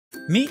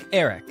Meet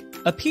Eric,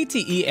 a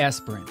PTE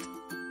aspirant.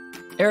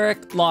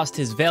 Eric lost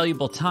his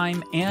valuable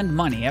time and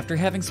money after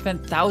having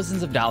spent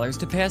thousands of dollars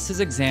to pass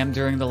his exam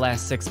during the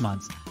last 6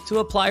 months to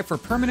apply for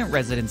permanent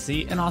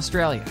residency in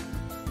Australia.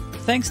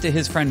 Thanks to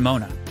his friend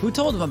Mona, who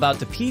told him about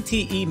the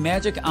PTE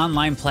Magic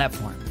online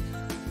platform.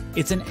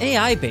 It's an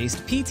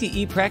AI-based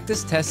PTE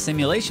practice test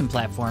simulation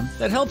platform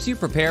that helps you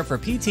prepare for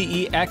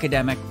PTE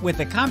Academic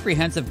with a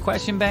comprehensive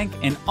question bank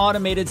and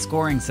automated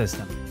scoring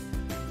system.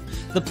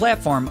 The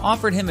platform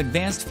offered him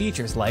advanced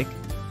features like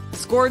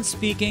scored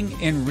speaking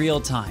in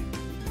real time,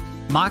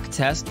 mock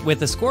test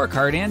with a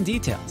scorecard and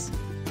details,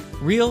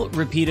 real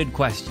repeated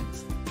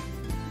questions.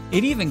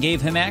 It even gave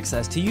him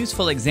access to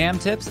useful exam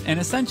tips and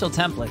essential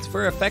templates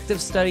for effective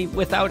study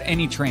without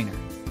any trainer.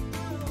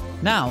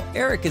 Now,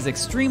 Eric is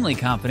extremely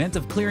confident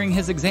of clearing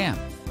his exam,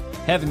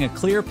 having a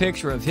clear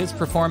picture of his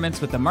performance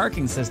with a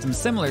marking system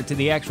similar to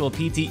the actual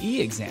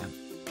PTE exam.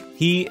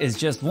 He is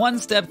just one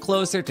step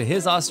closer to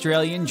his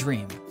Australian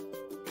dream.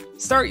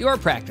 Start your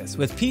practice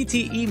with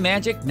PTE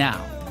Magic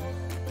now.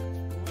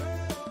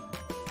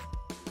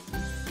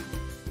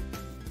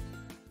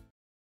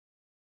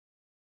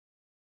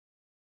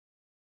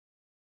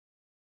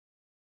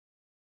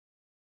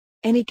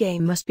 Any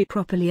game must be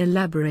properly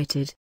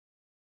elaborated.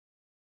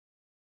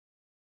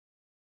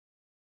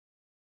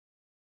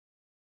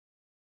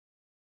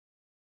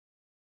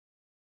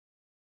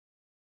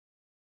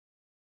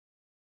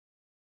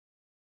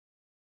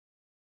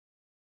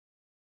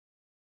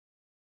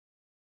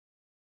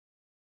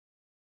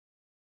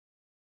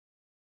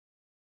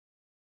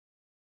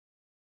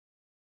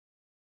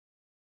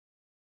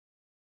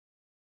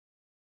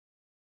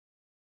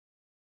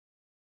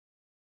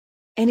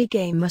 Any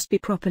game must be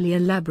properly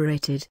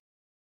elaborated.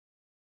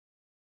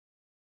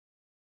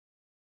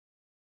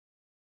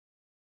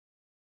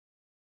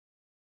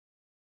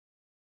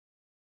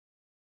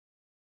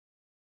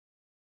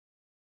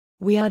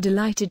 We are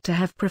delighted to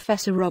have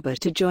Professor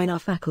Robert to join our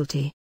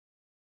faculty.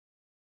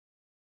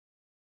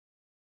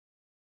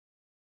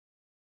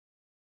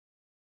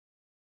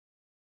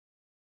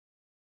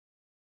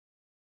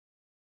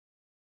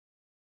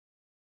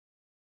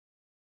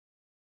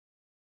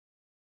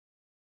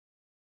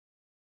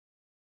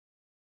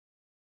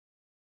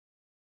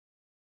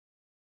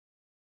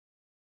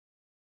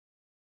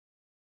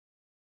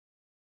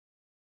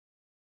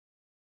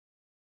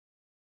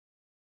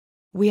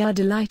 We are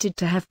delighted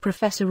to have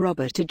Professor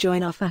Robert to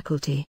join our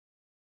faculty.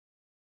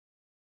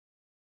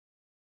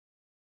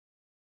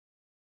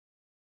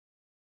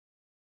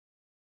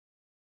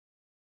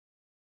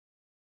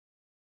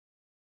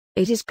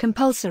 It is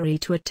compulsory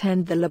to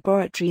attend the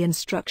laboratory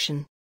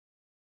instruction.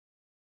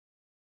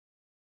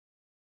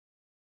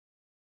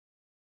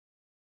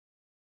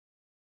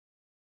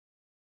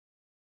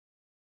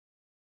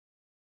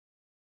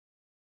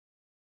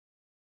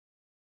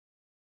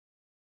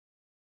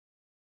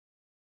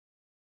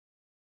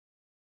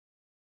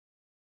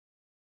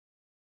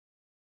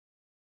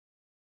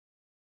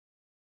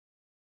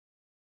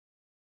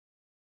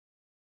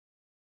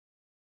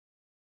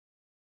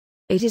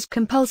 It is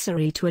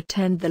compulsory to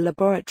attend the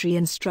laboratory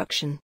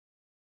instruction.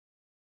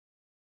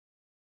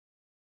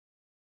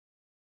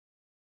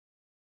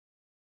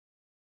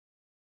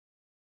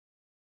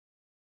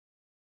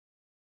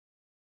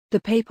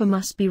 The paper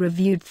must be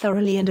reviewed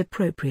thoroughly and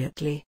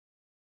appropriately.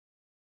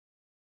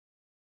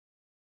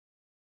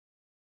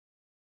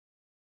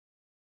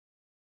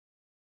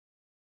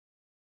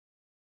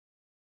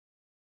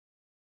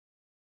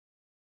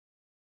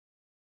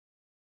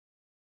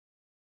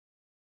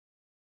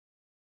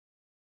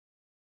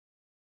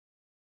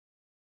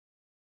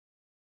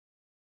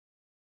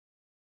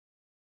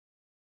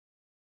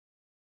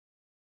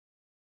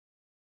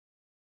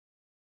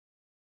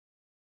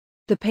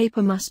 The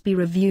paper must be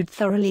reviewed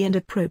thoroughly and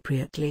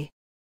appropriately.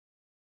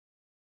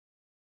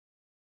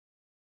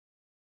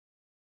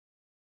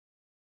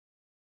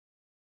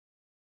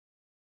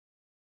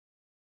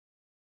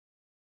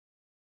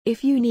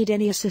 If you need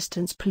any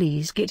assistance,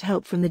 please get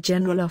help from the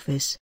general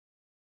office.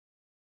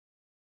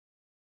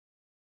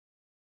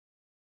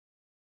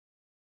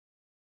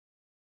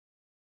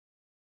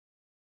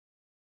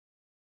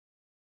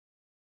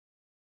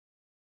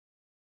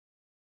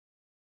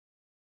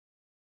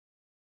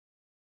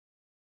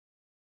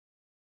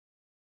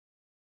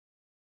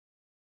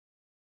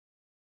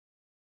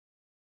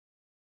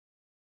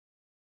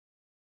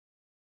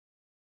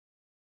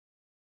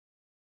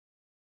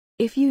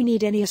 If you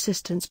need any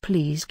assistance,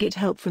 please get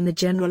help from the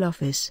general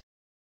office.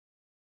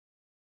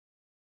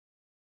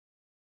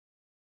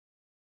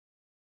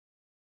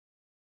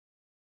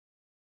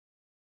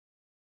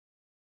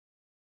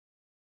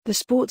 The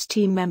sports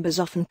team members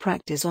often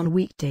practice on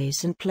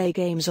weekdays and play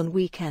games on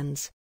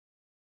weekends.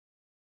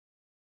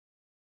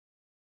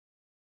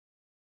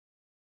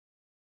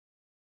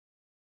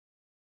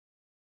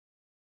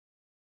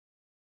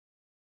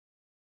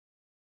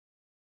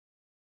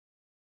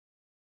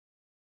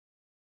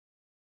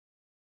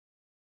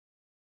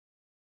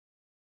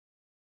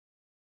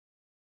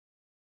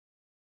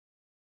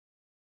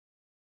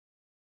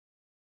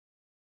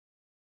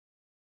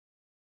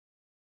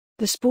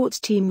 The sports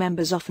team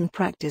members often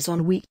practice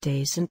on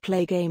weekdays and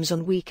play games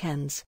on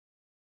weekends.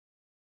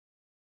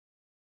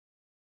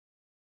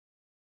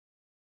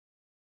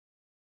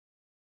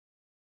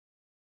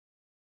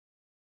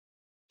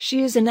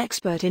 She is an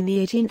expert in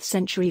the 18th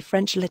century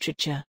French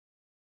literature.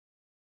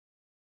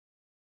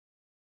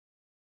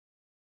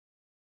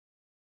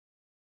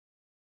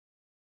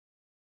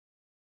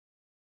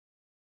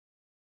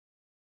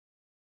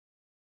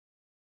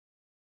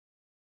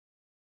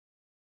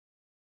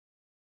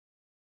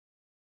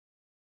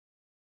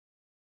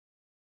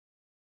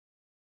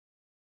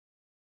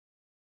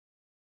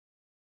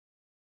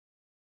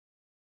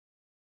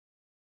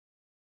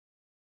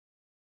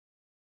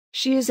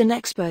 She is an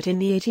expert in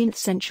the 18th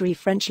century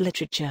French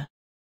literature.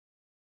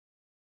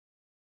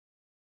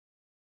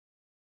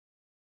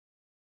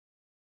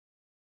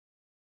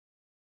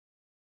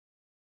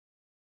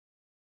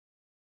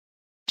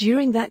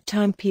 During that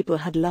time, people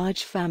had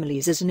large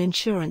families as an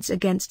insurance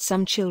against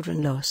some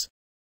children loss.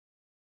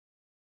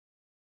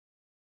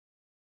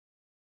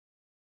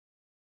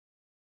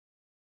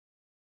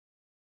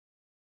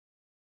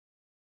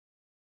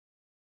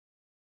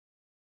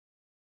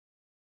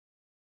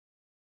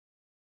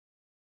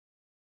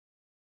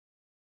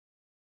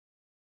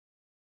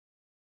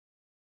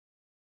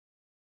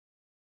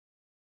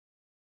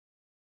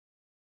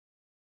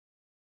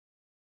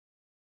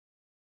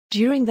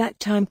 During that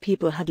time,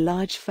 people had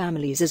large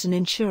families as an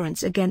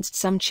insurance against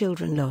some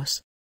children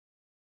loss.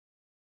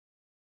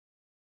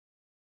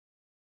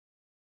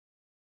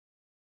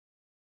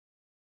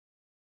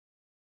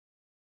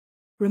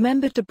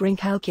 Remember to bring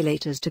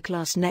calculators to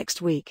class next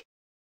week.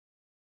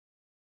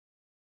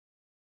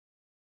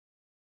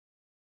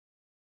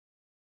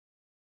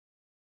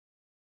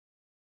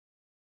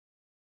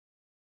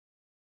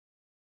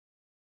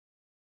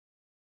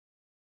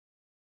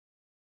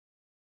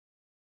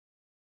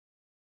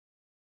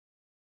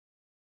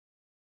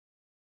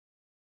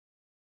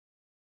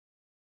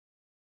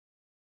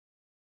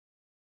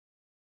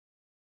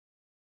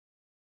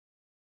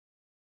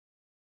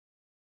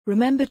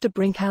 Remember to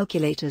bring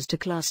calculators to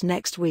class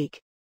next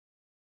week.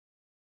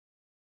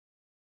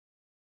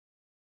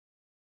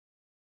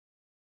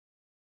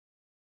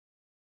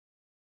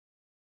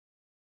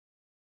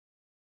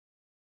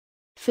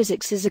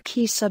 Physics is a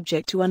key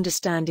subject to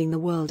understanding the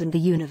world and the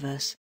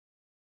universe.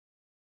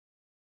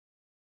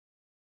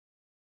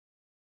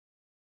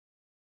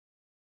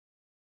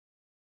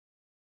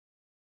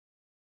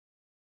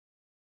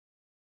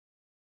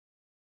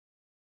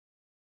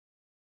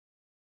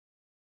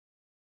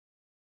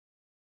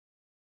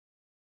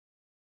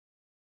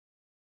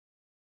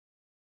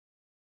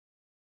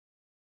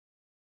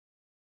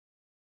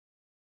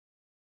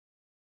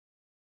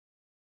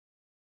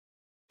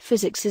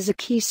 Physics is a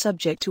key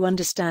subject to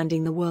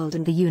understanding the world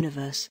and the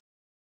universe.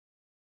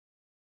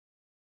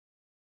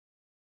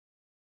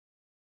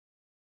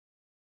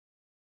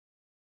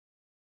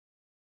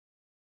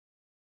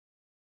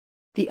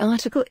 The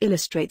article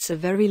illustrates a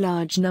very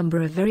large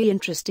number of very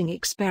interesting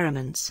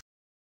experiments.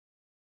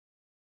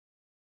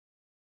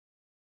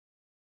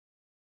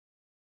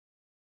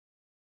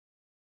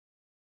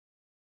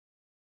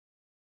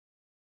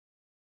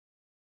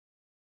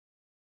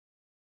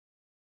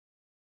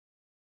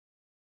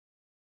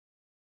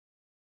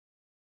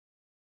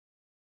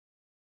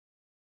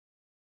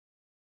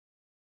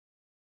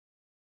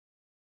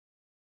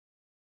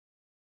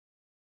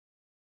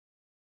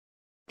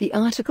 The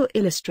article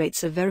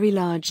illustrates a very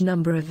large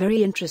number of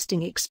very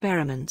interesting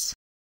experiments.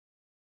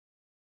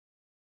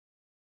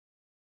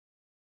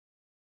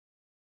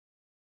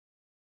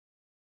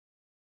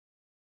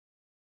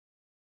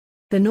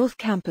 The North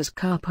Campus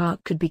car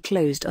park could be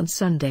closed on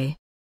Sunday.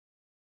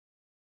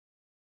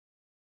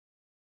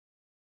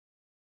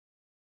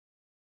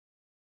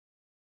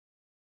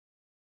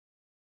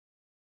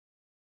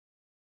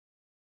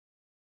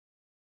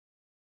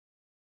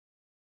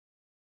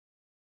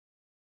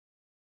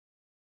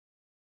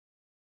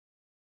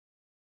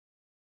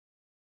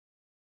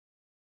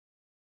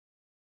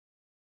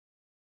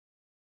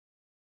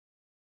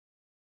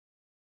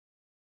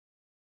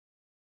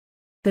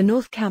 The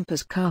North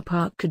Campus car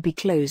park could be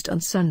closed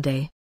on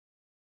Sunday.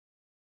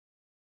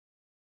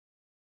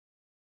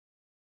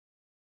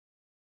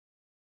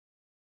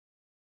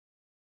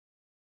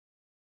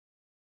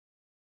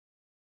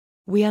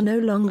 We are no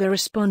longer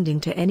responding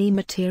to any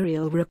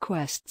material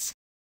requests.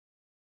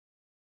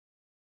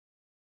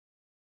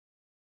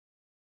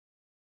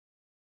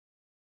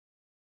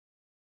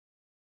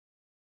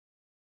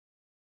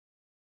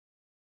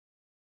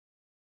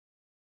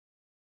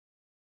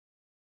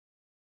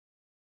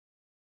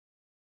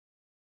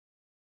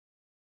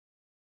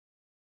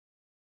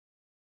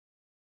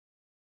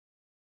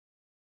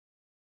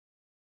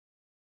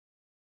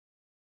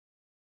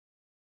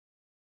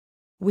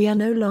 We are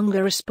no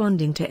longer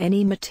responding to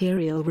any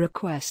material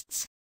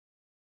requests.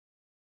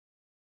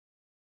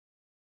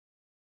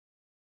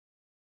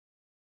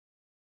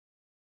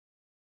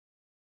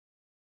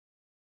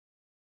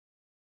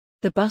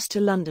 The bus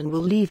to London will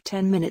leave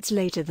 10 minutes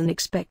later than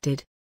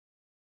expected.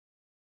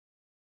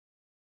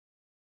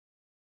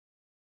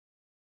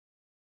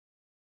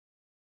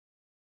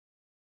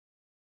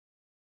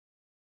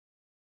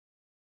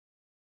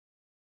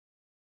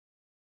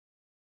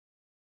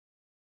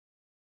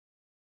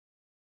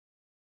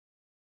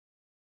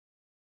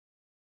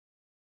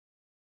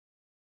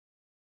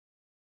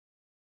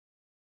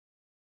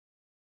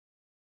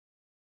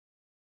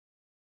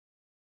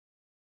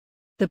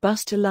 The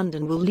bus to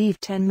London will leave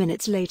 10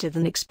 minutes later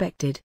than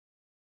expected.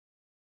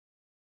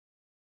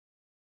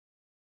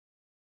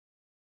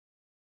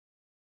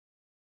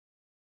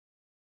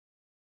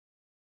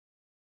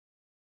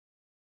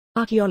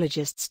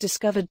 Archaeologists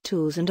discovered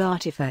tools and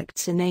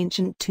artifacts in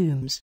ancient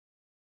tombs.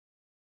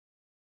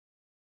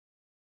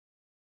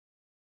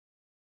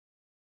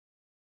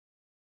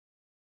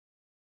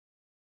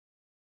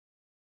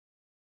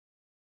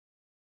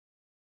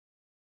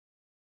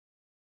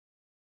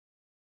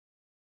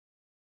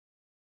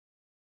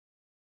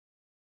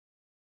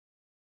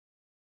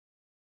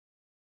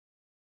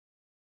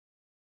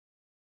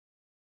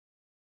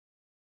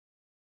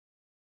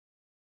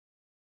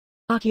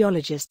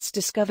 Archaeologists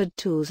discovered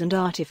tools and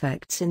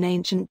artifacts in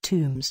ancient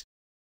tombs.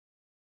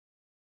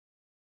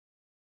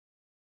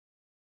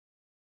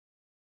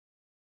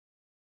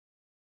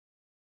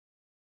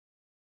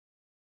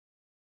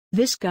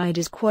 This guide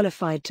is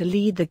qualified to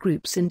lead the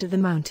groups into the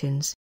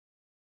mountains.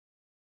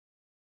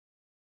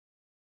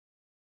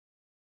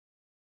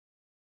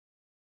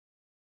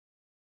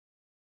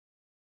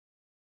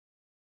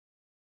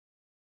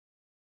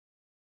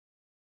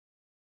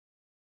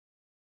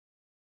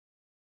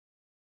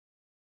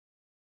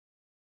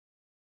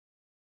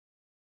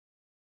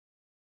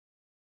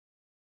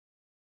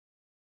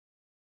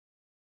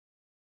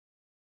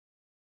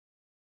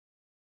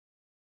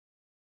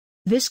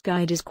 This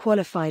guide is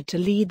qualified to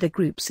lead the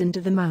groups into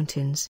the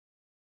mountains.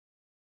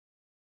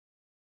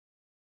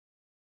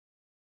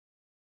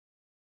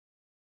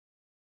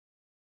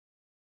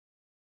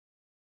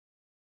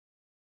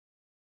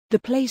 The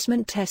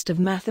placement test of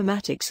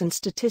mathematics and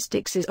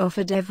statistics is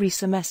offered every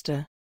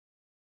semester.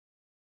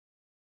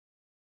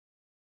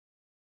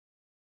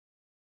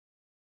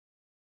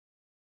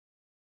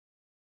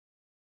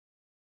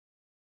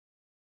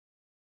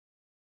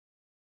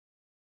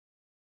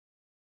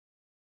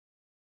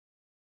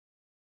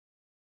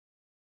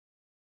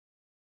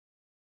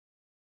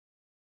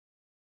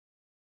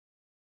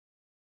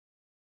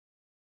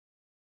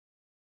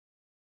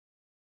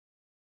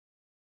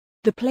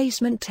 The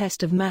placement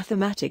test of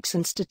mathematics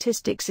and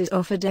statistics is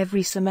offered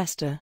every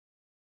semester.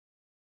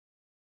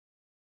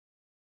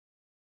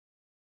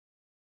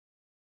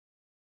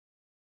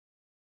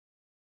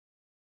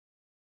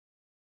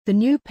 The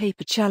new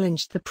paper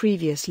challenged the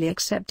previously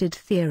accepted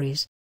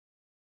theories.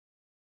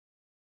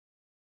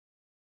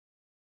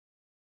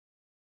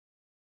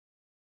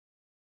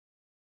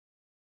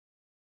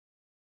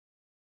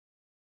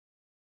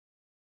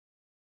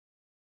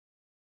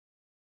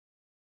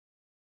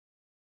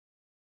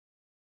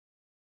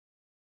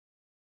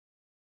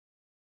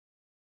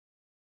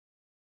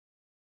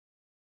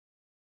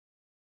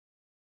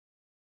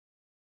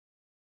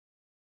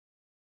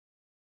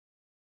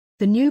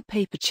 The new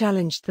paper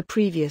challenged the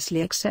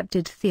previously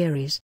accepted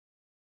theories.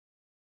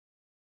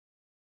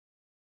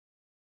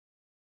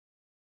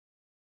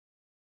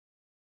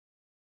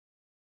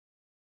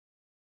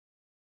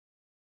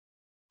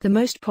 The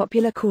most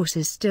popular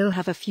courses still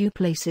have a few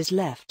places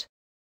left.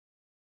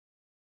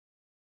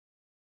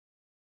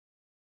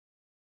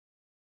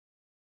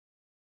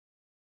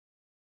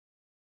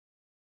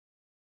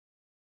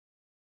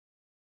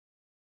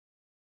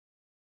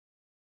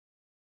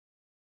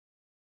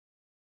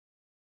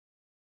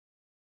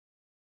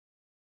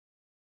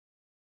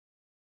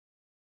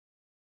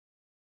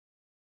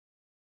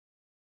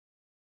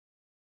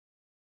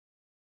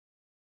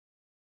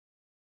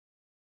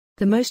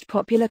 The most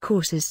popular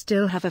courses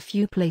still have a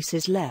few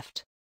places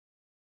left.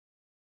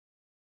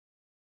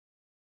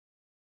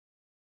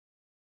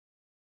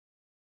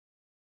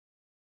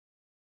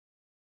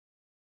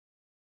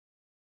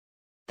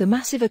 The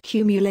massive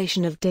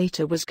accumulation of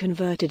data was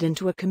converted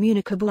into a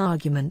communicable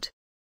argument.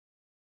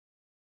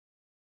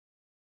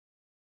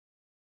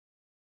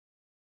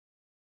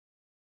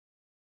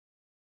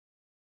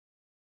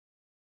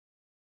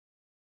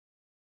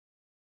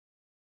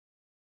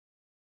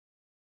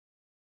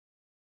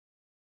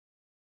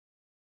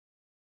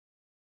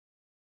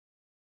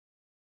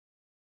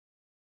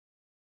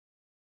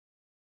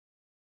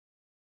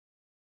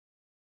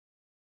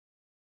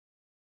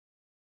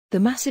 The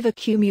massive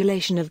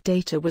accumulation of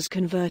data was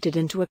converted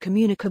into a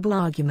communicable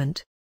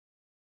argument.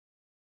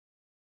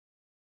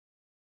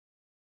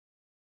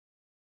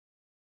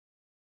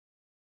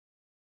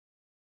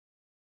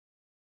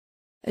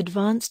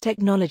 Advanced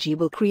technology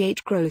will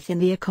create growth in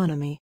the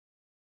economy.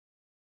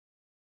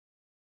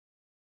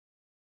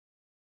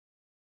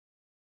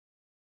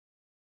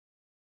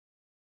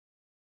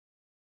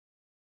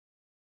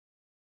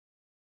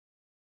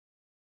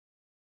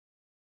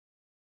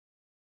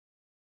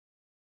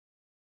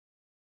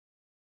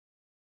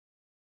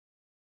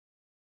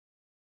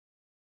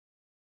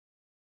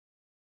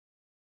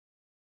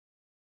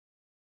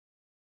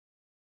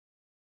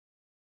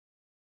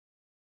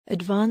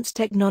 Advanced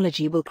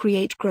technology will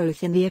create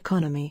growth in the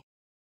economy.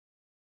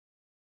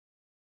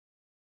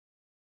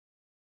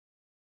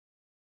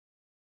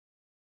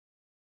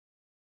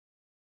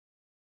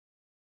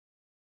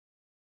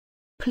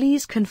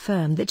 Please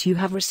confirm that you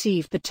have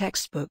received the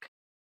textbook.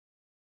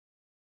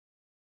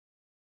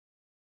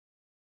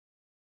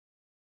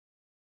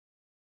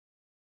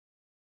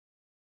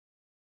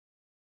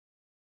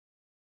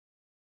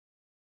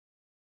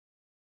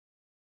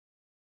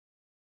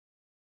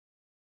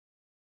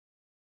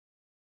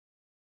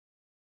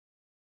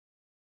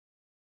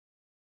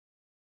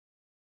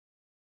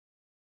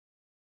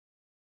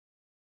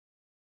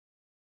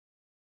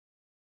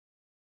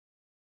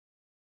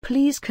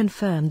 Please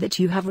confirm that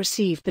you have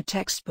received the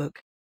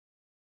textbook.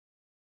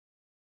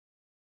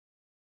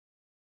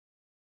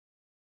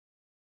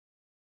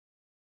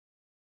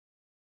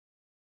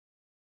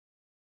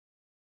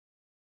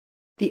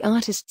 The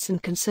artists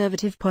and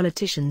conservative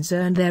politicians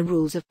earned their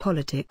rules of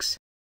politics.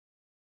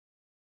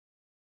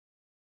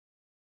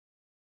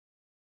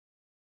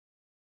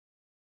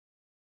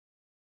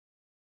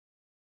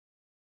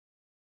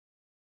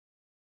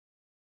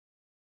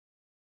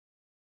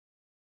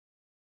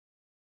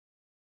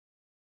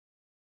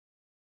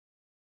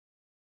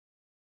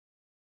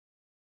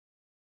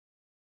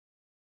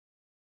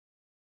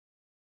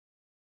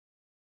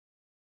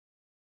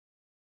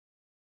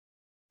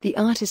 The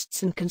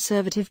artists and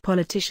conservative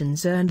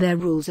politicians earned their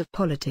rules of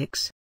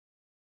politics.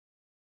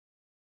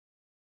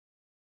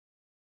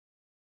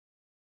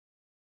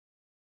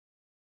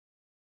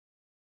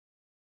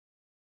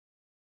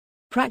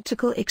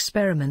 Practical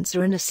experiments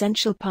are an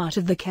essential part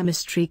of the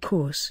chemistry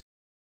course.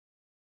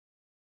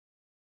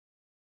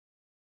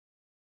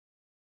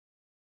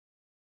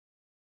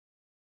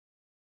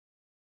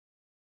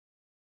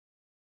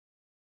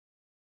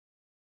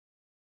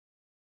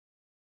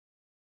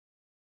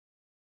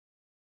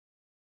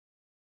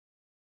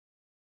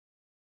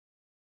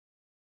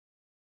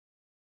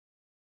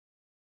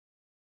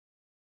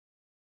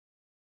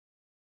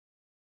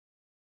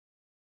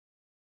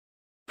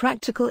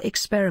 Practical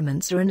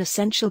experiments are an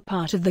essential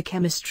part of the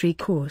chemistry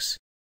course.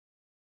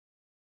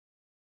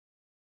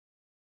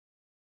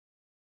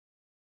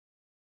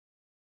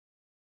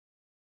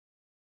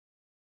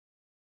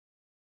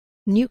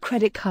 New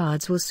credit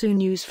cards will soon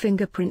use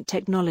fingerprint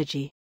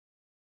technology.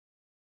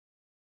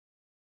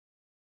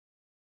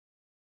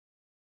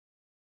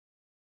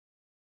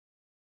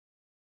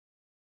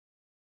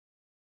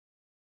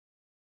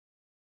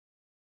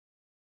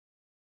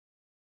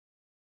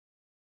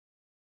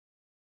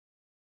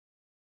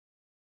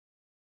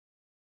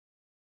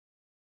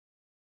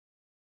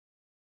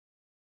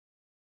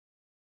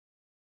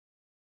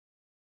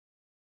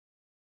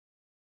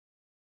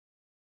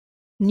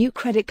 New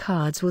credit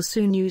cards will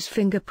soon use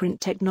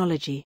fingerprint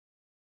technology.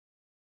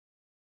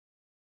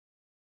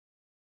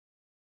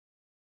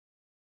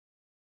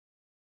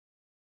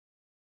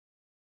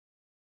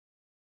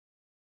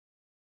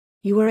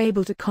 You were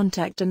able to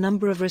contact a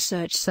number of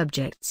research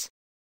subjects.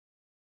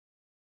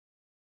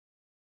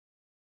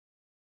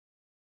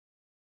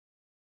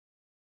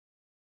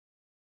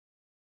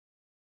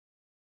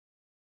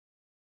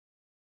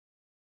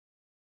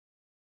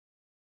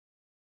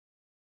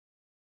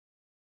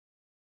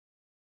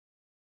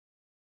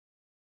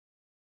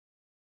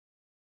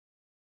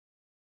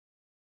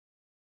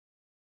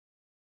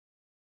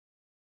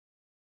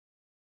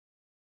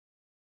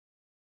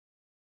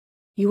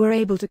 You were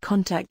able to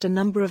contact a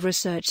number of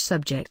research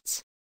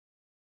subjects.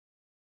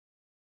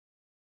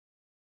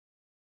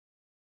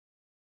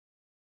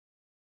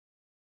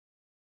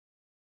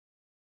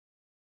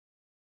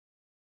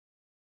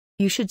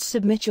 You should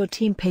submit your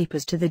team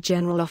papers to the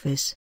general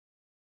office.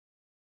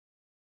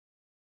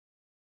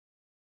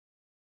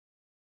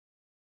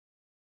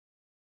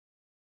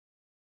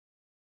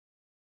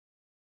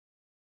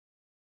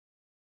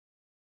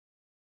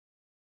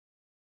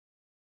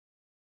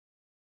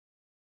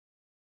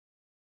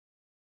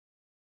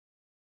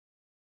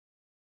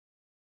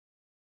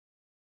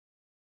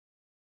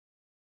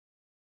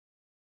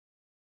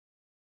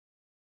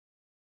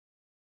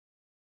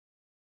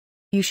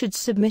 You should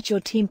submit your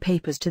team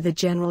papers to the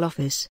general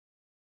office.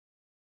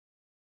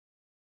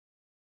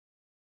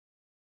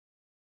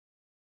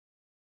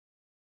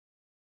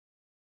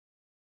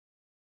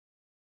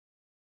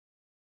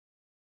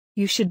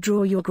 You should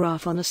draw your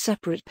graph on a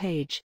separate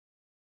page.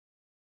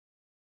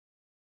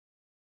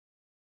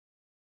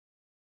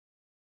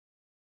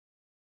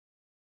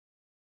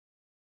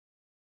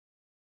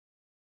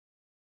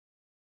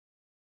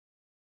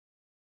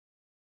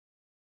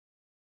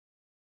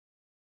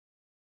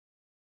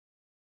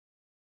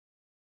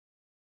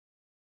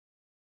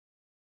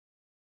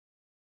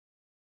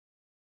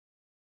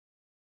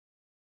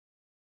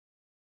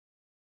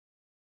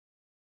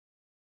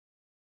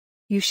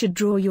 You should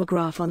draw your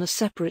graph on a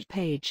separate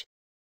page.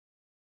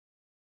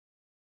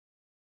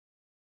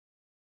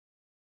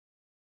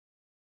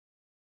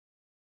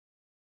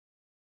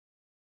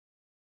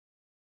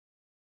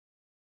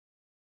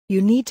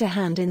 You need to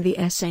hand in the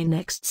essay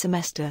next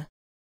semester.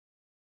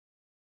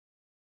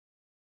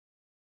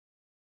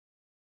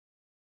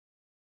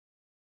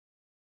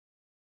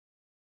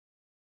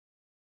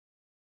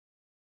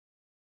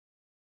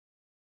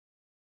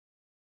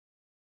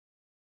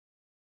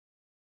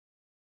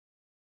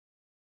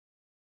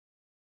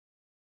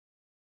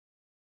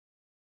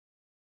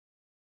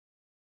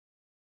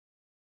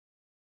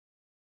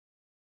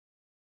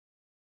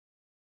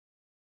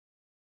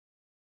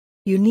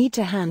 You need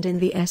to hand in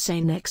the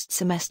essay next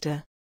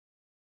semester.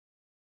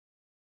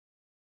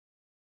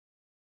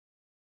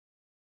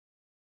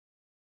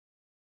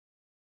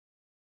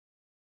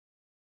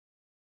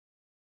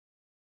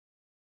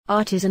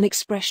 Art is an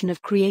expression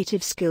of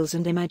creative skills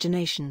and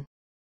imagination.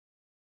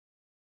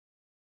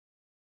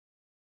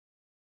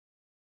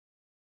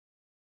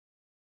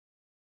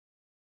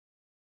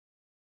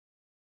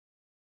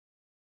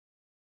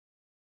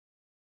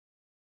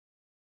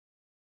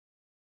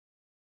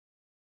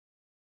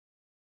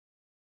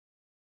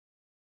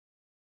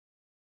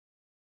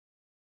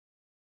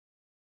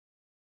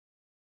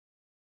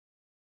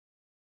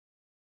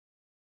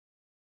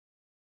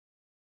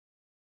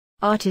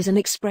 Art is an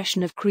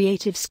expression of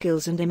creative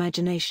skills and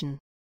imagination.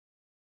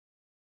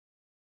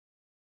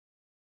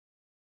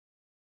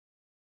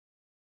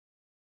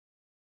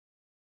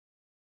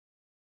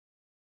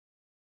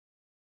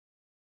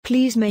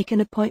 Please make an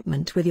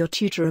appointment with your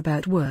tutor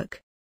about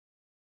work.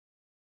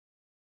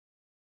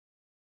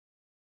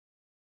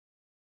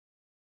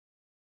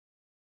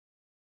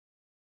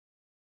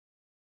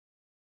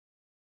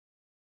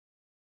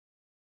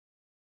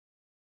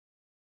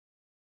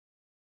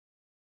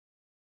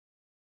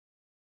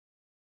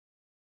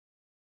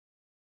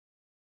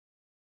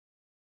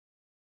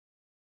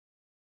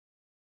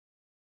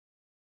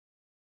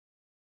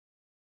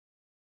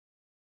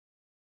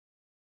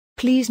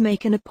 Please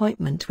make an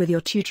appointment with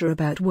your tutor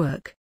about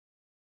work.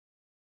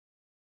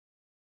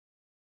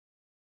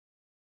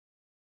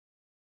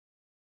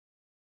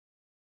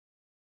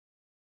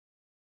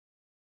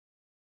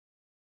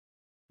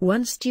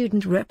 One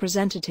student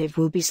representative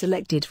will be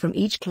selected from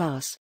each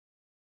class.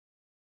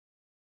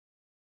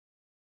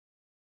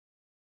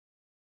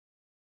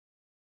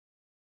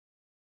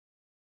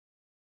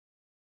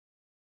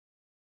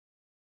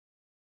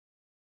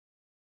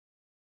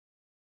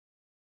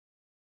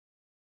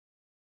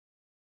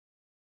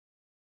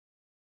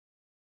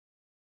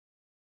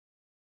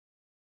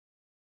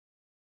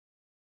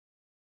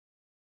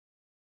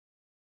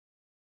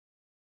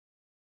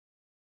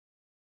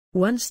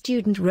 One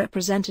student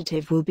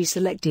representative will be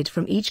selected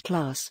from each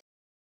class.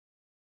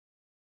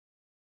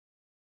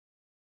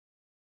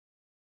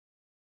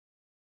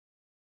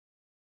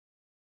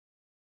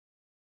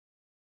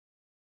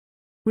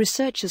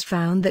 Researchers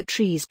found that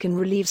trees can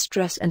relieve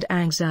stress and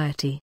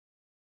anxiety.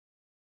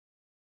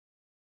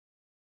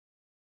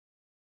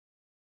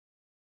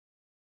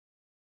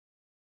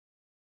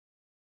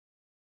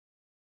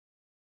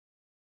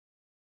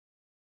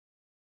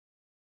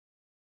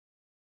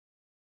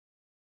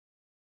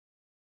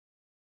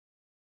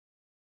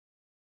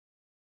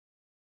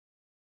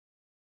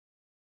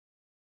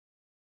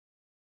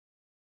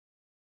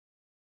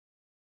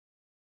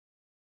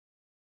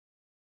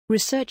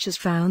 Researchers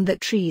found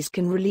that trees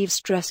can relieve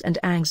stress and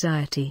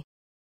anxiety.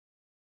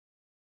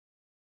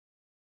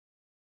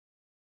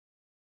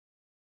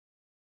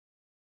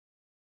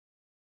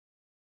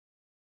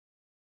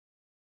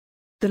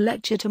 The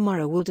lecture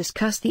tomorrow will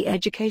discuss the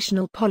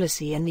educational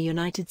policy in the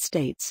United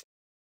States.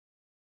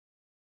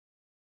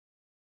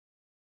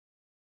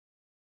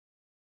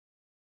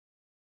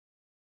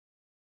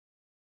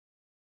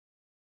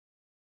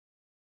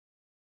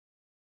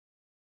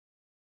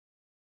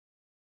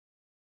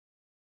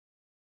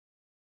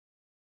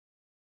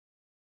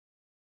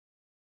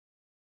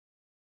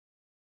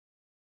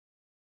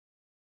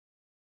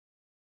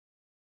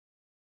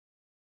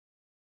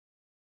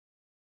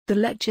 The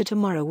lecture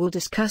tomorrow will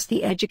discuss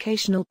the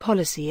educational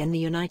policy in the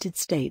United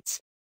States.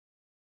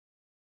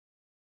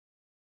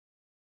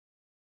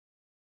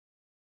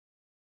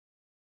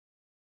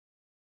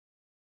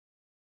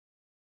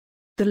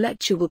 The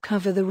lecture will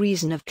cover the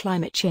reason of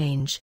climate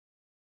change.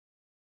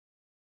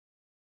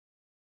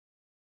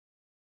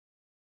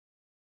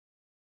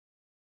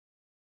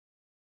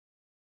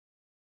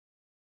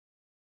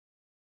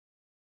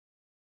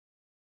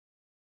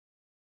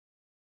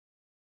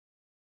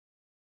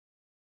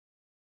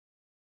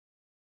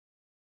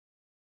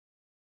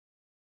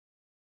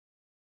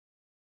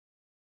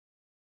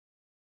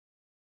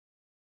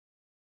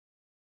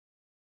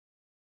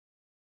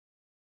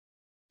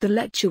 The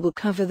lecture will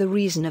cover the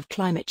reason of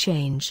climate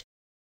change.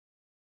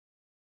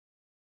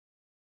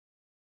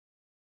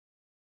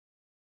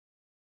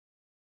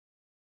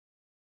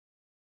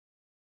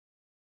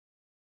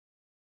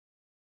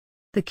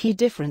 The key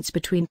difference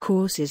between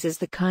courses is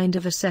the kind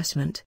of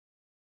assessment.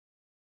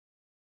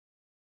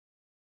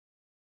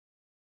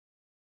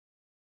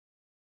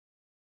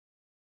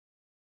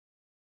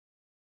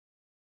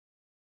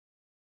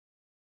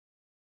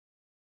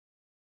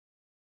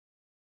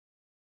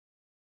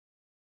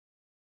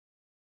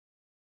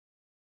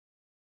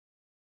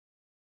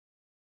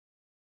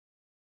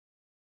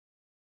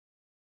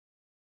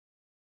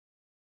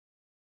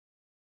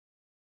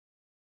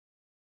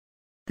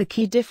 The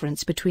key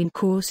difference between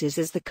courses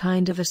is the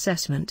kind of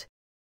assessment.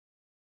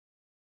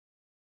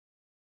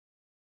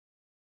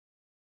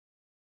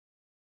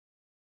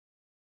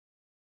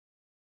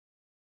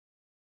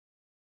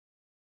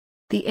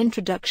 The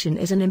introduction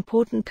is an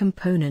important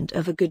component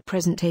of a good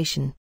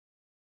presentation.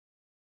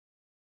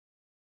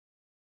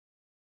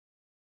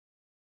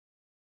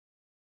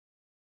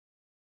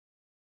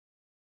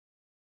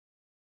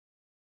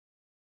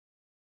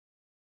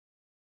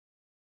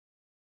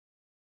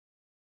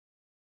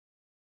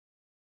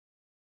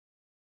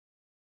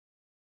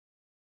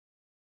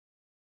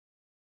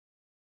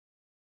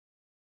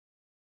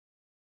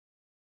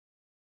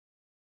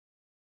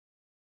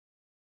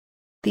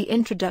 The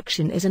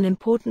introduction is an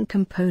important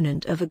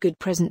component of a good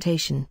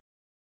presentation.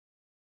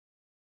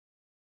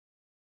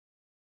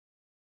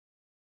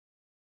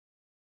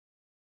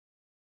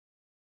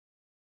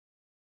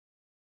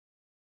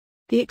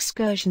 The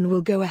excursion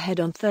will go ahead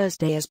on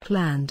Thursday as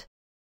planned.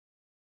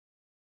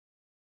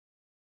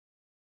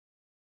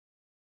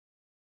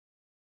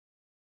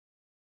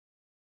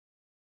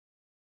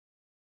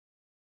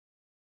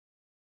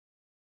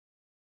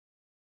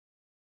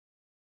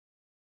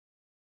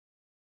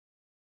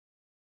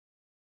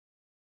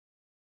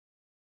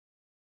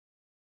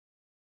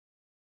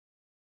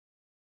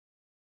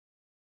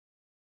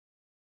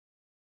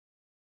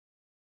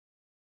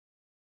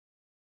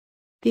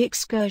 The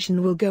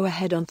excursion will go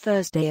ahead on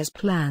Thursday as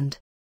planned.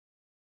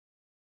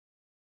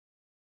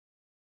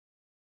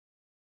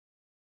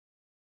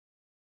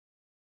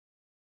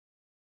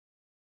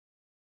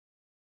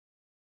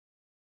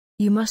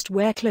 You must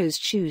wear closed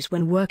shoes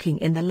when working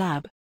in the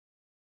lab.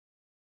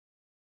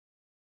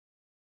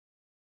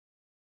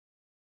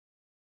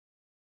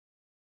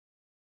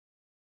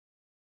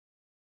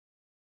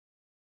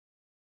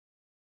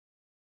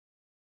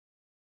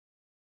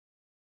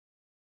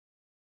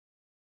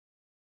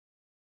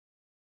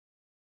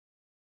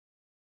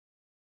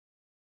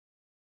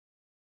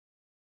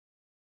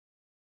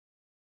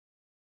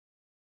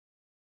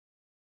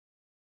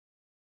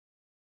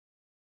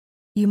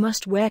 You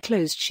must wear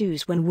closed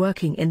shoes when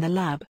working in the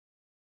lab.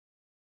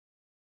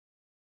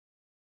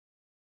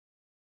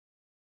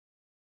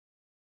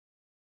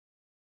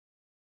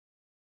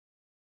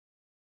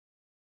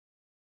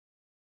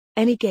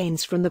 Any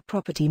gains from the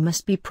property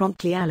must be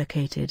promptly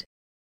allocated.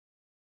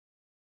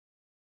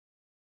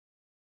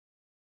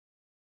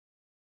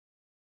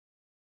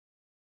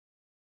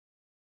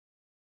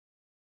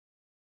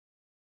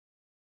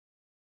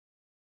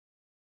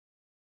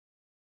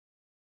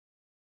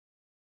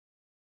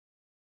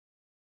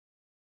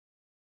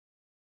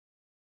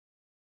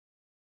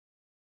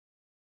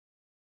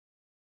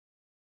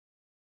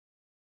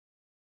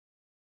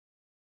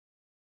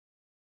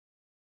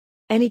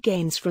 Any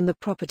gains from the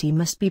property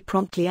must be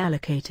promptly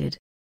allocated.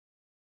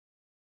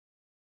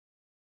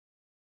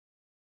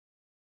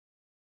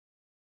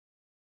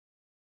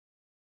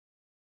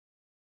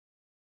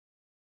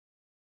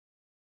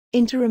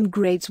 Interim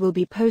grades will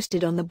be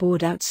posted on the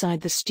board outside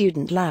the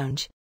student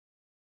lounge.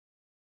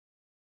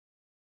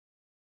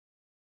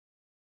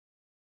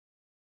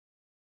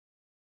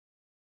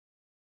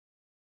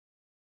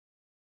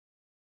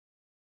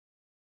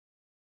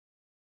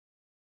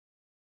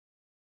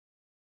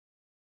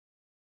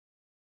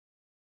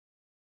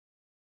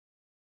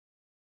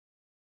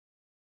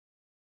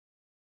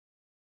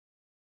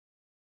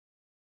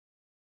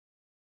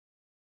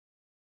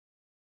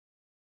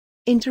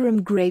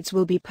 Interim grades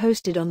will be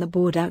posted on the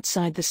board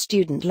outside the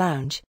student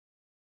lounge.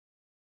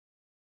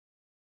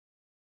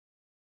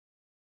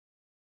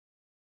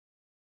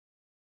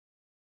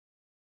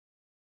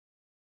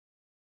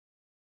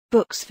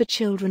 Books for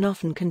children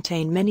often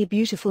contain many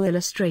beautiful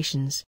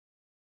illustrations.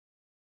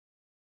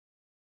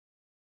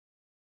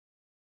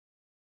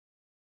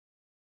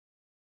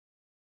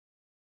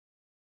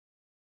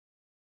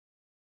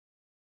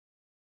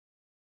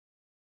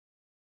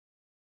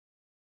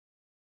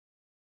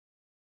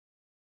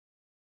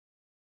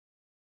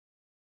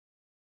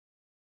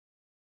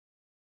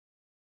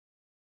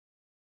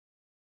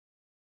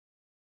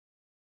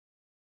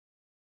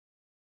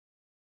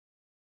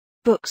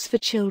 Books for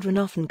children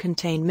often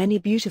contain many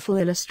beautiful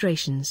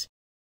illustrations.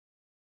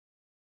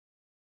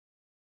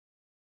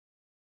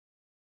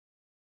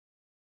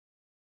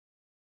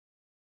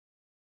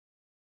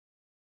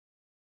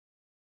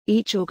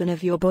 Each organ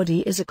of your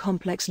body is a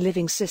complex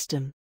living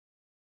system.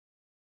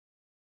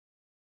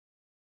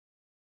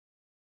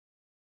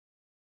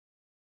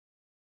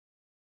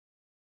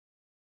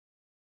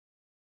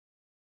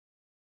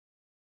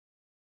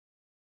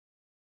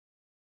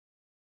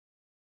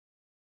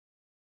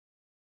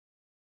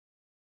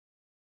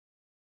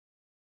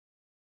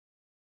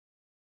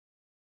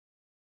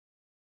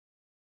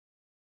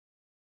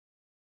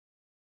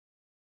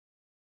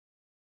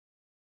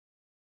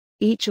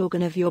 Each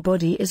organ of your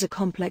body is a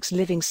complex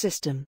living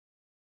system.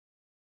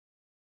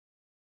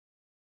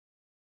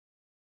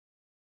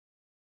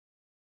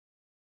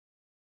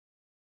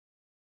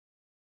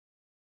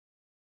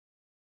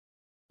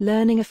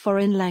 Learning a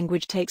foreign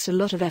language takes a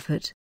lot of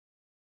effort.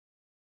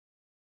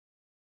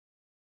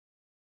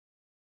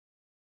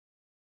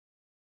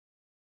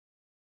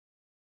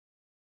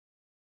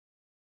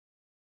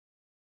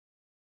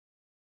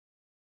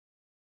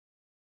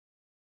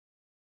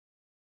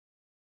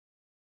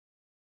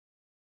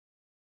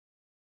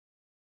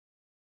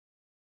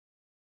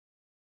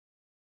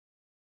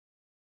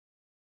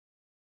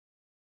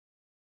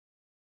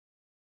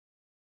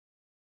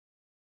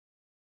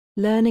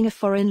 Learning a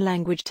foreign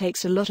language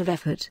takes a lot of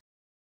effort.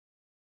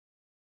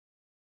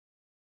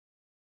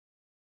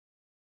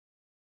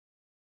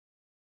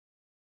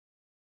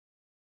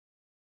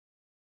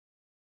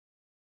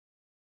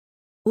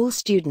 All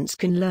students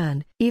can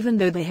learn, even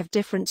though they have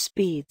different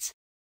speeds.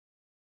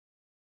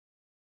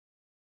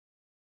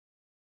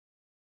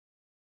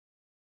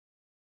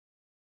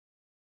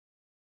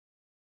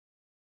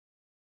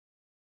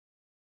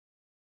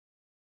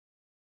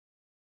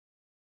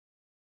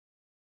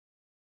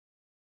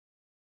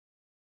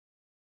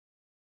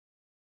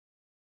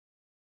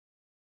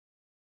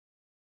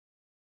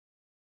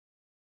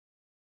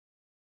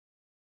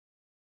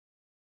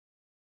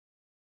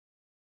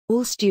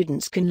 All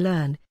students can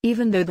learn,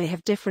 even though they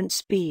have different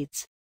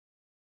speeds.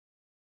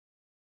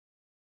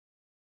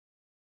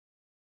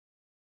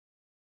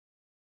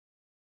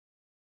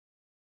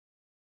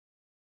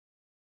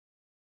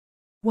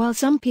 While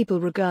some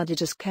people regard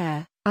it as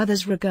care,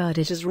 others regard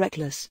it as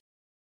reckless.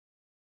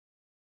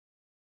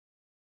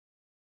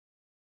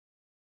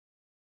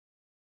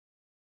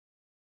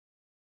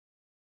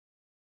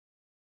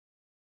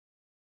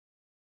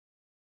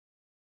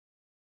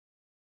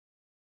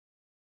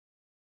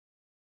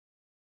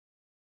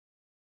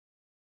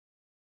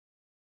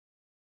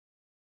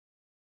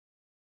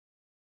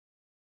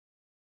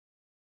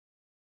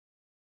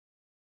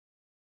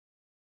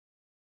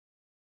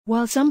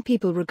 While some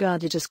people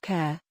regard it as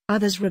care,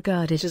 others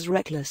regard it as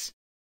reckless.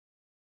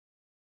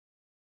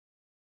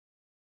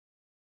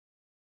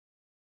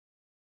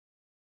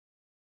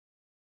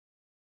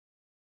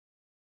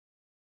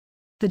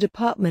 The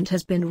department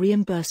has been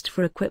reimbursed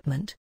for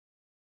equipment.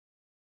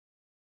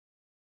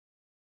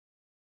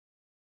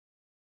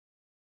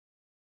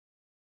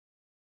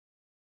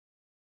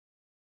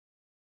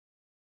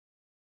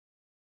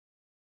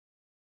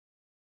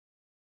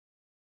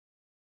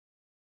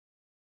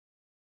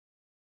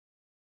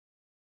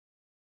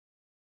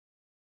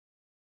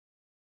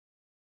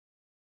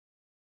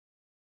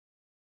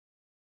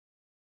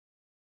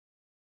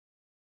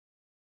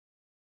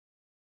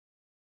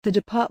 The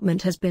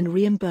department has been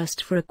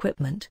reimbursed for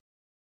equipment.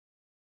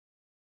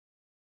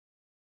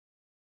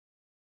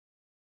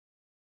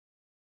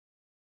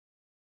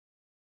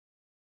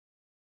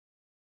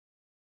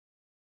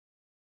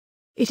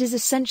 It is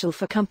essential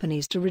for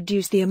companies to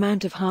reduce the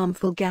amount of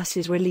harmful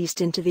gases released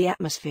into the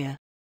atmosphere.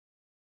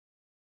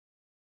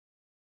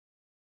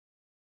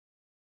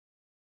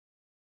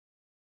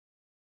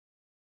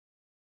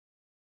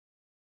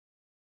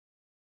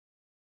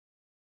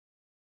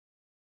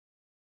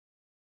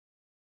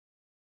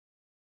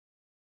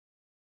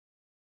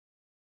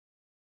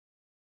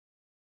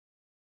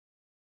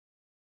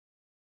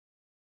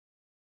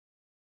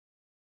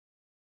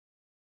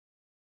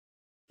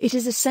 It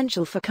is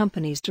essential for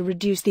companies to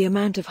reduce the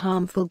amount of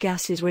harmful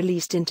gases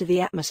released into the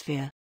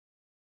atmosphere.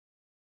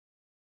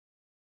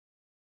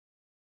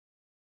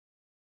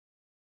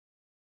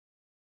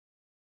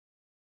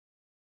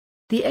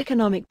 The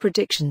economic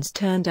predictions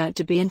turned out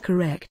to be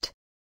incorrect.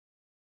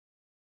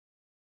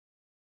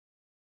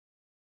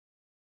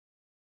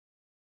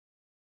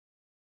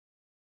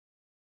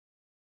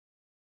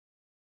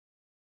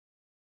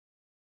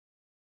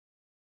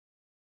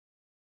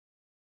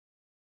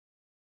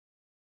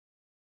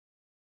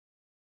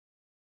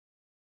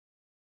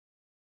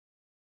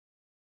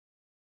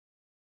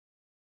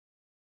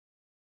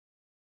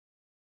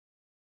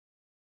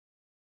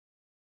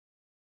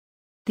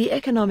 The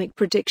economic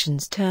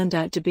predictions turned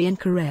out to be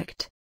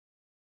incorrect.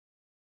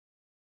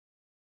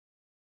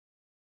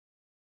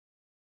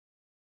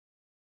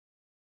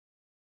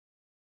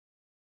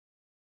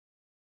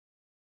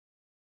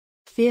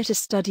 Theatre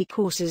study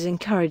courses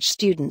encourage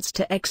students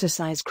to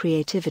exercise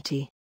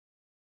creativity.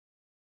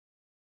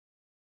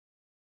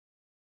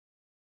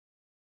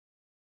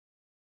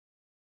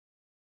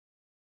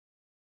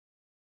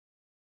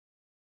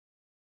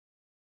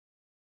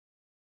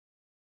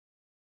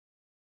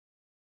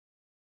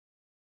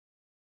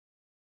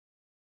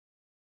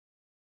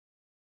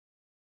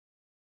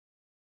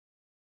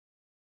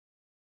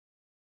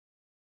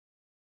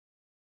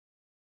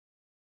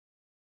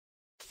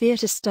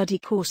 Theatre study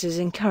courses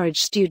encourage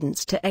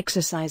students to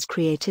exercise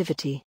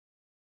creativity.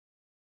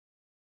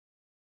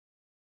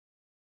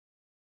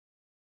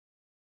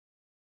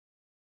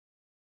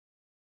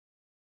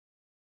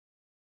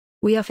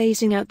 We are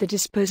phasing out the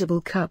disposable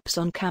cups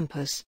on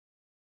campus.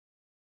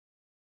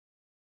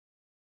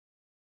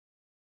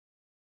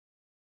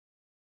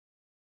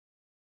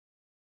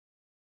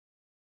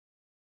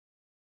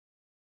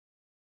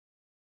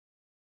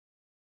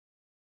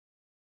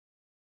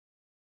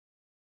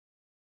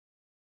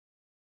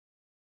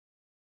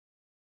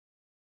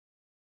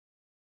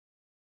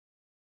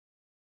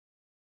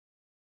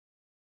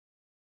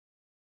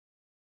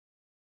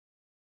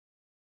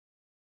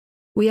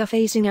 We are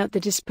phasing out the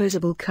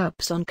disposable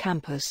cups on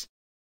campus.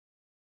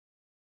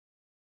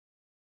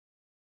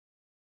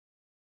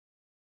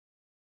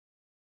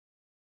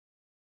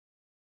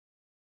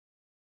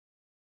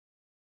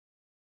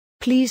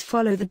 Please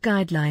follow the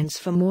guidelines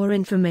for more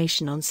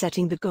information on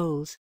setting the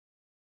goals.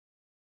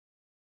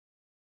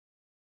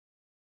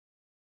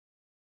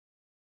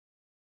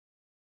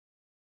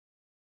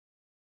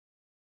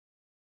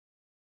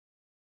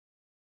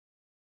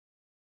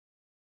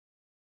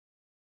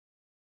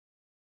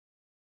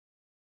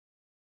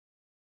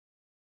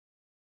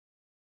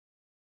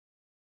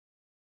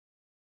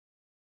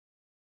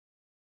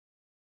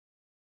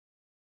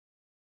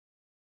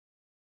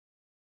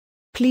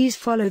 Please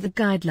follow the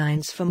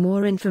guidelines for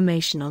more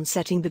information on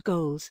setting the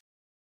goals.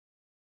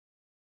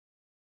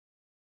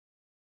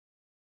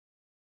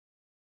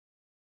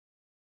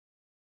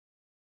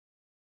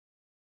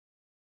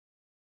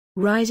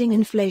 Rising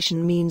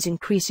inflation means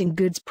increasing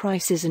goods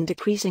prices and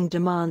decreasing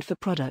demand for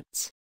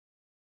products.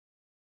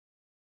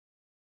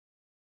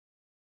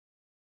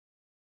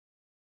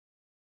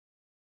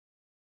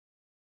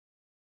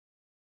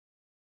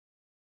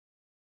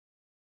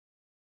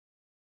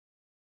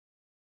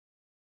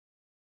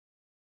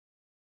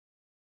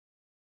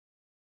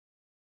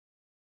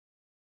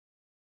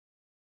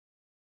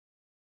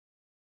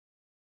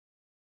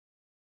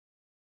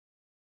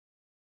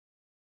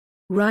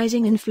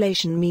 Rising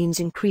inflation means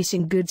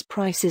increasing goods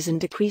prices and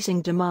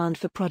decreasing demand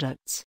for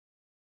products.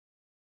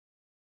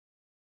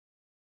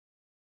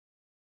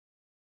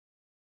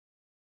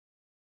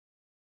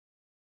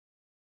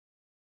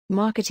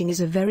 Marketing is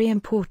a very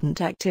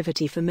important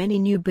activity for many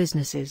new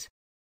businesses.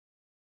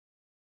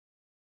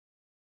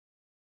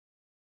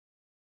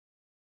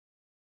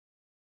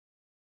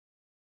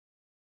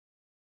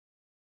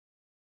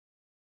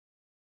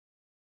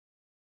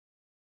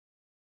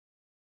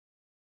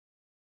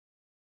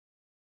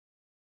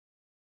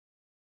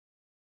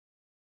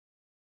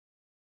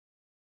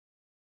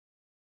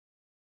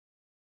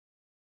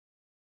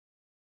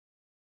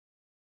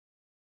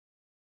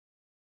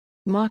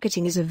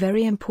 Marketing is a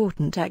very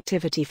important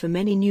activity for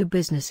many new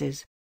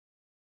businesses.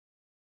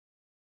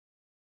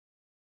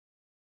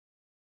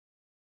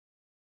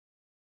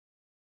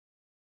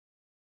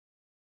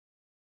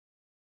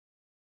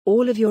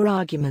 All of your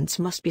arguments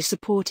must be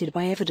supported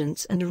by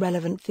evidence and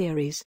relevant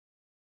theories.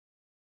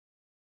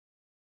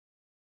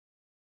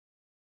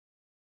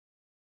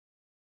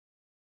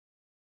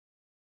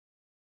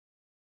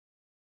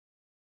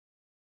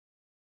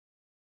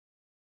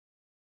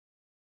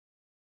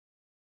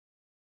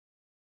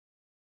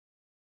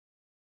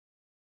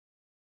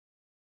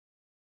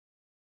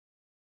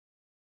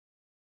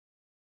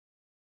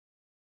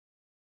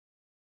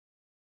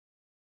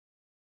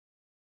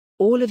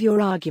 All of your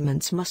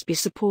arguments must be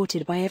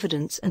supported by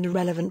evidence and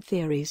relevant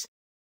theories.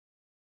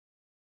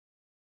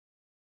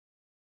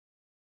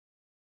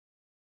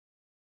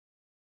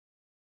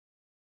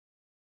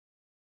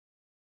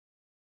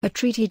 A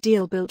treaty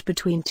deal built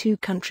between two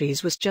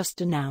countries was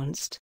just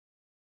announced.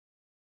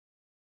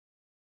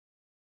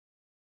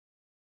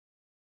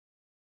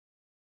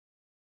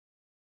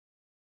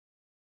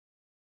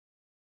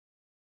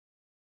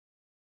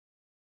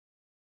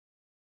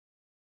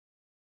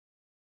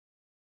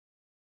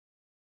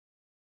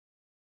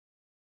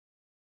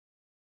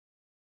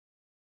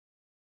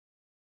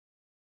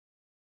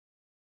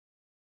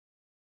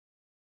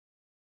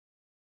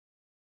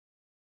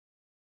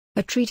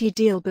 A treaty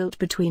deal built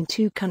between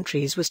two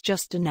countries was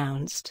just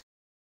announced.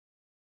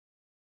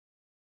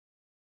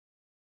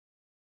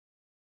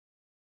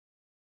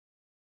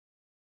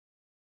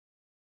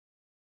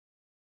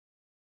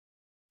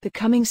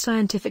 Becoming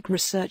scientific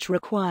research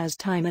requires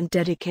time and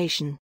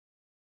dedication.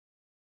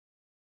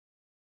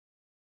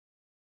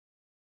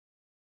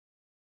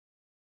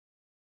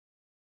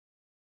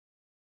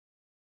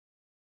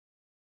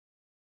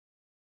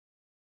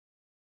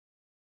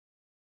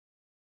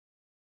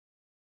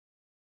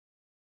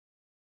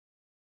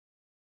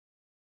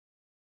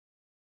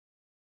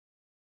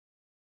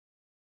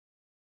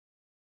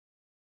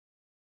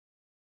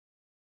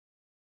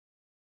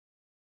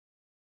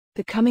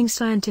 Becoming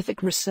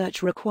scientific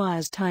research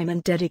requires time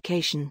and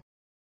dedication.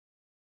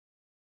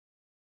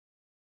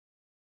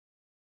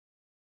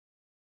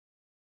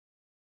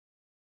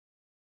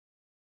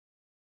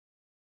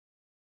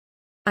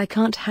 I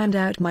can't hand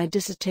out my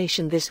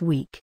dissertation this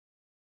week.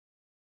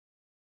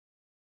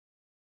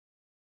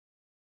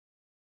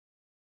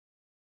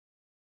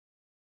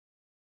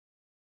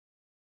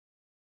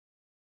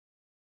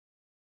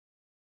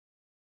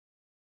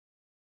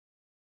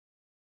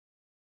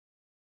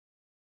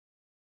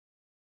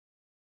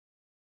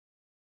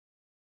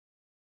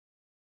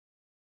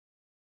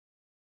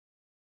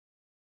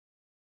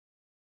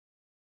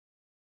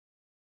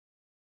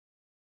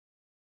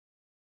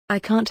 I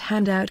can't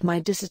hand out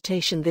my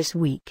dissertation this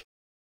week.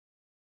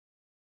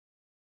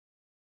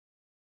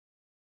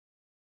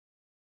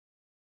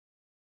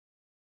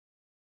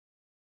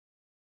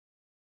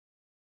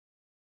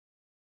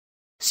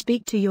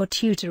 Speak to your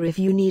tutor if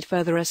you need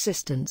further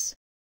assistance.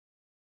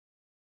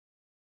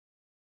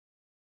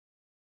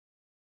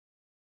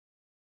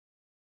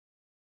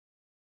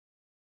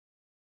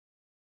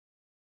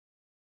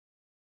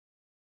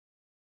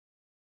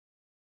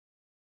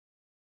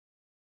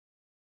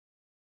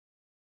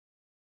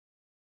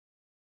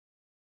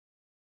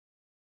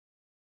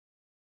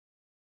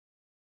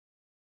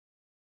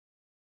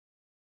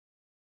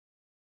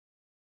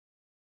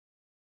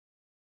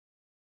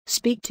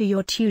 Speak to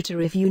your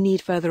tutor if you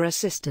need further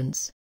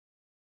assistance.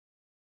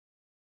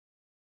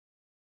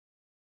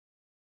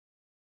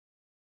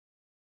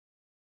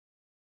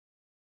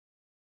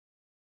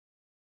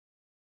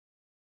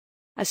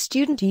 As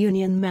student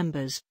union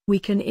members, we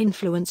can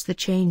influence the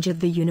change of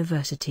the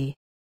university.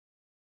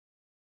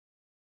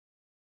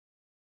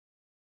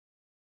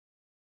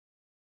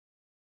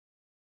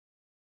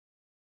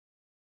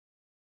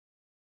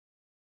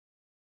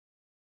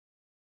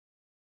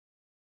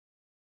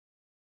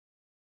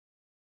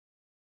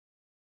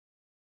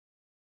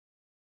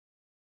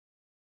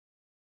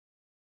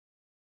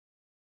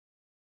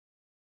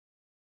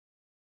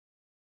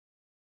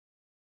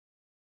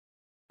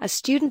 As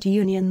student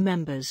union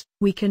members,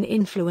 we can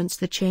influence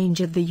the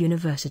change of the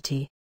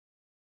university.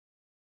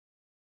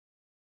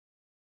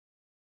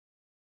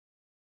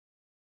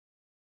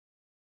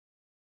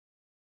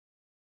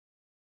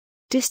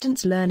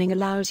 Distance learning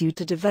allows you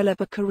to develop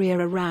a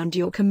career around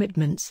your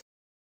commitments.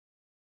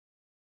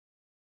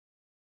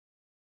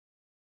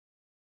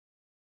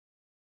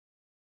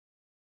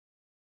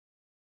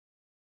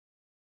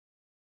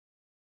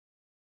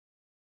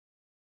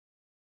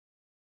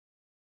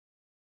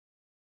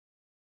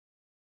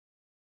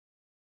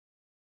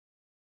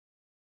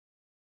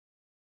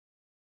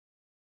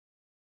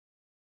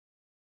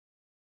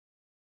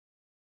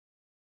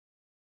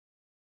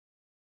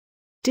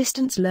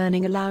 Distance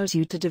learning allows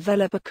you to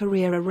develop a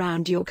career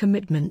around your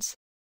commitments.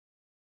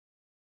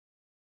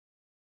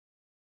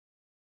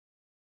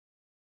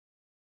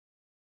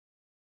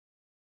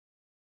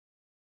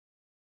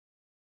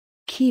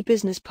 Key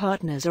business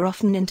partners are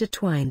often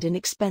intertwined in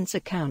expense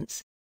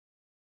accounts.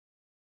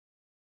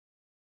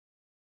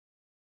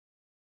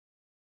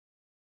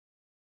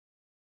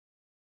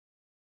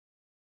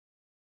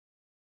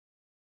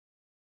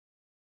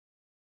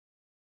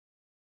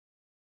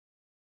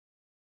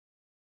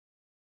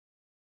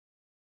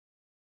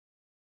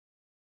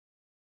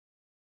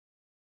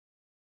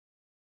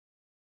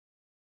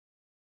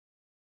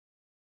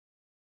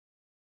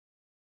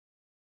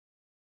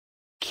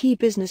 Key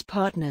business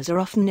partners are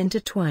often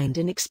intertwined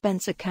in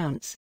expense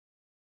accounts.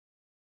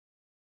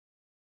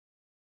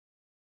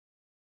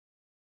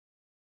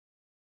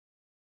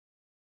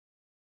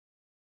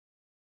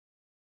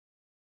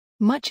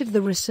 Much of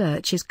the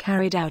research is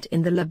carried out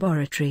in the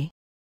laboratory.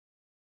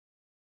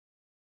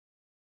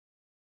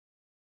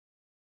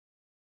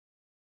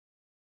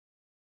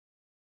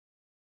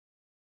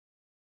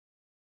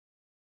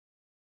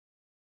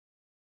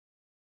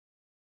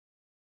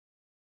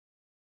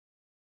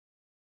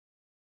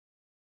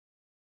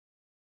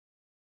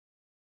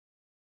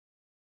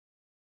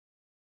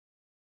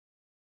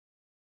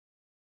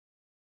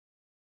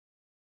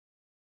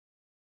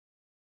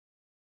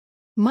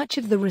 Much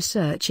of the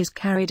research is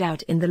carried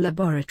out in the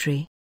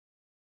laboratory.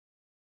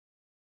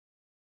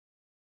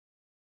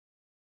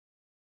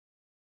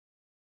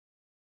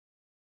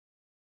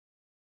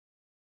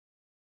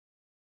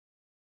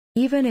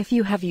 Even if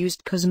you have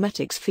used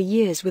cosmetics for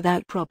years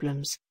without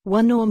problems,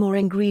 one or more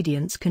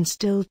ingredients can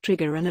still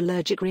trigger an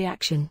allergic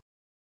reaction.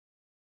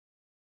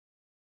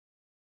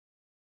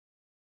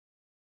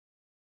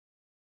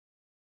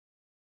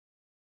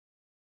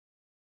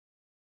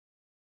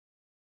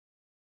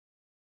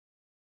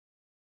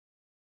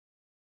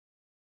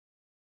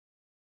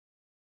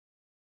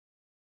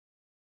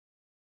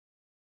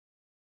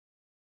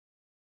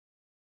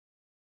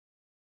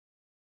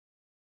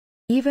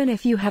 Even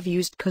if you have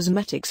used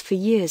cosmetics for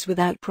years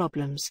without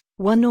problems,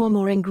 one or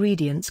more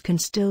ingredients can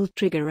still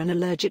trigger an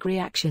allergic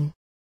reaction.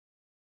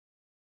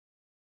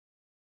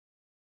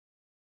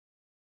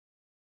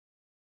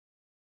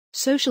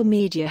 Social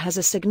media has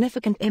a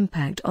significant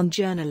impact on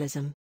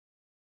journalism.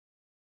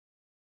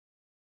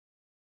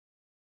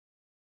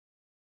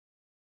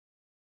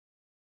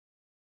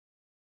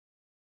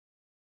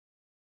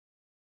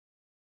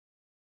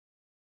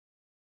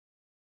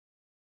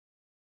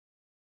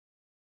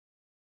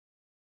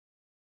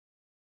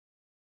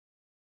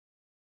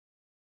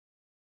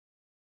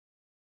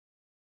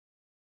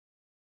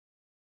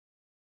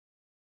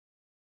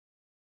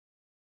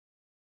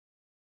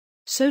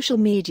 Social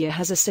media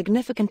has a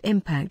significant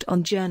impact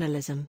on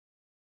journalism.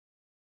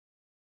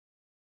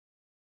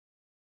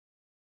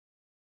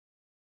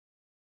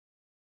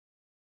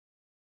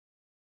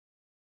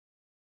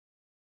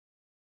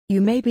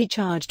 You may be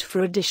charged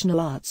for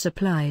additional art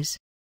supplies.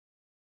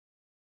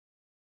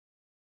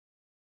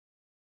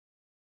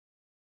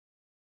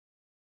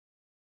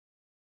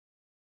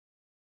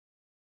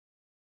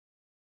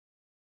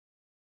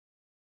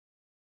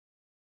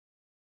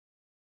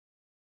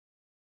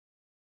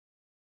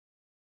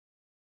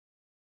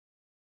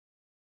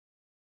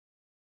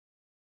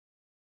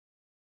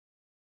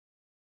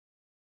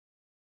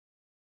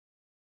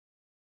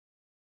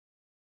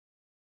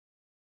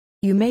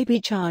 You may be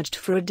charged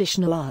for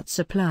additional art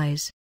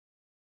supplies.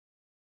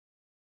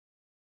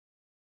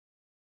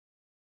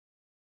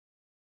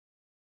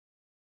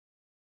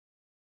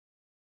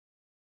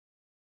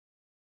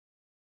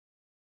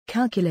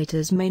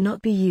 Calculators may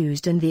not be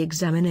used in the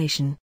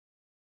examination.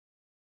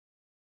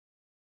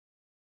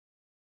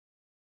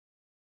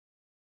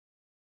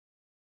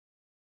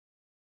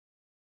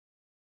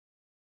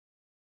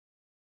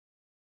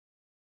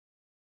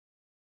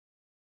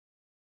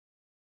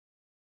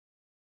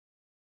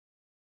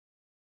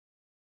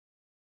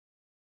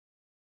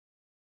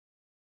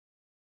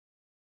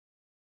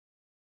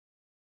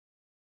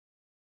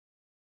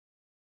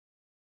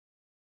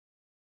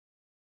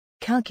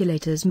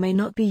 Calculators may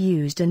not be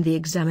used in the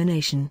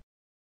examination.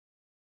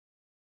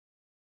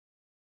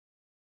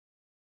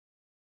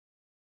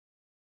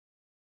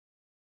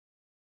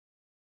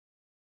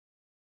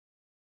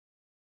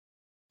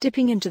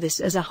 Dipping into this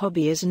as a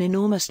hobby is an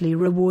enormously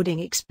rewarding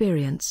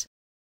experience.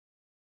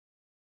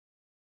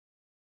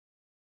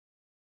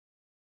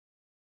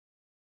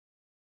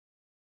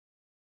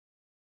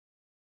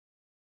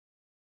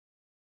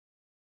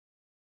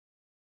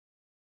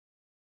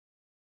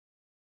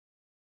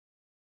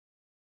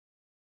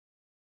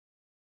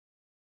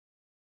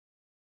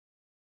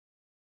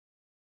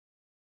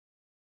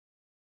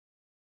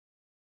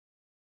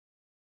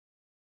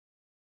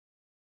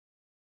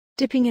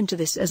 Dipping into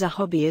this as a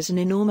hobby is an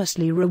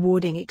enormously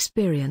rewarding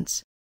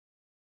experience.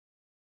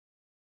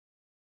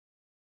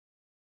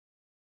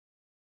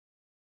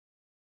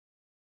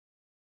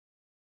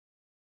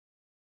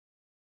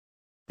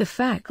 The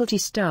faculty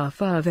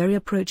staff are very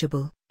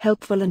approachable,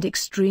 helpful and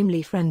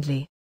extremely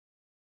friendly.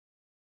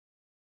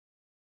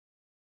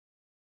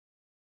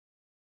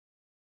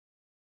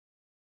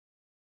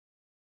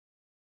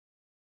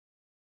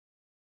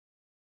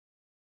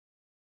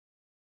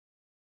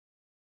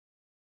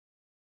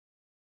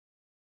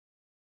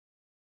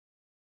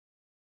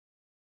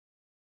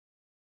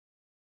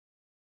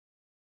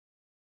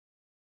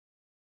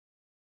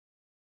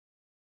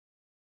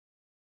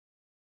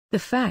 The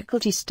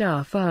faculty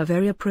staff are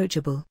very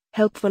approachable,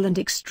 helpful and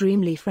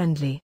extremely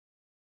friendly.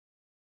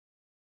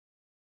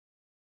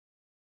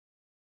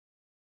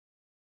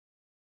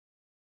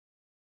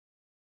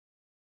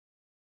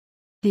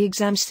 The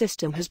exam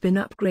system has been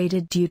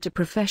upgraded due to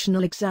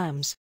professional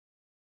exams.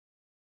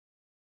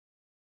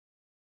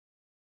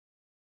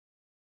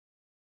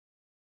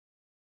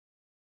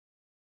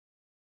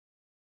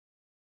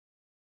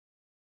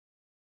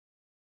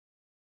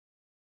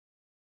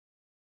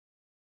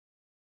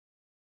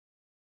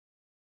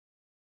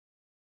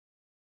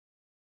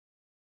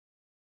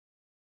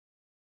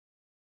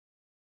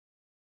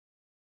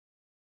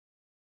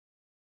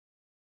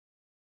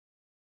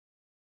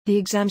 The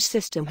exam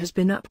system has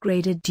been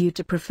upgraded due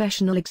to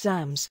professional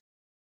exams.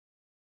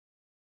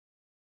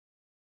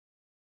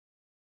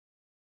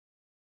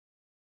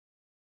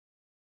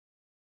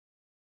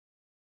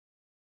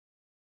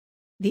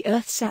 The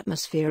Earth's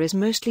atmosphere is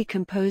mostly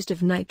composed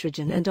of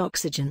nitrogen and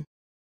oxygen.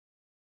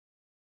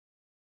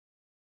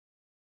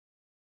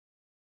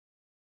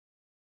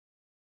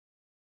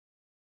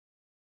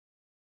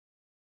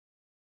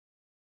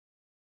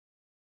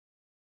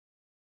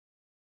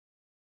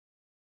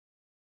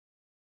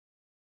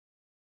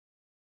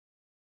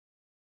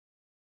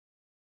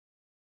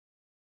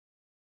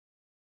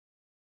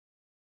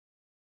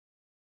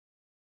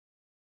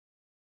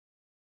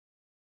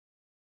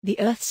 The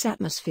Earth's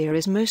atmosphere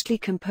is mostly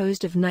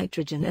composed of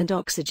nitrogen and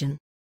oxygen.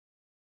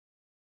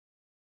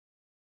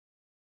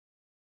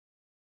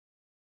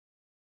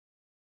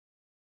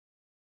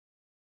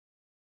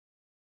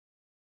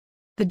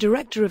 The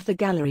director of the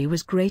gallery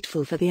was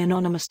grateful for the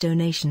anonymous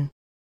donation.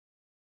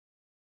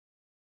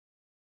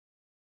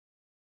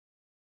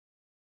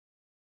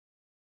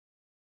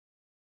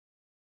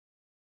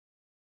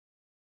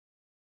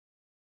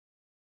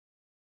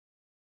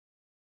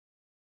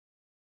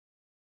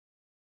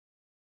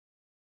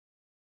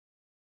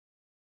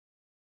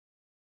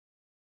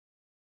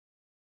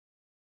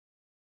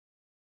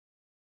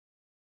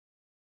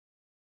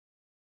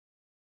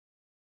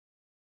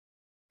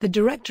 The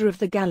director of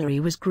the gallery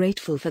was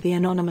grateful for the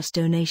anonymous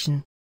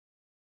donation.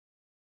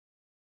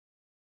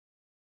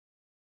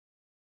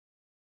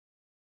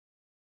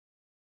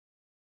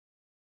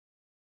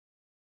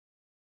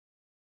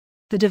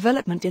 The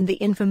development in the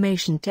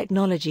information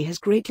technology has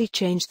greatly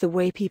changed the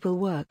way people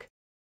work.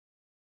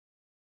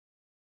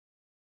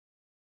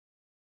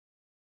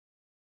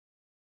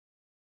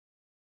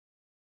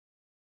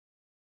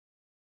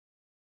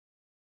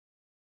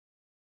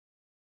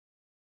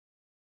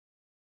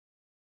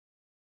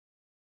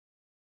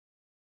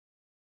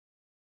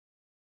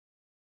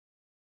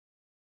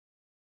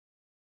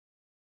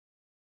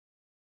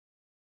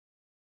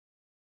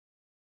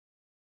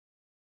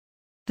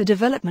 The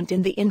development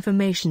in the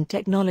information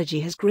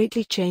technology has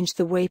greatly changed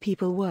the way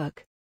people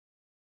work.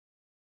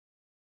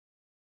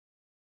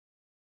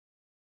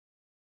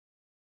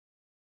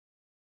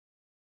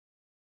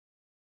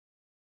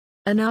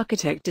 An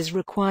architect is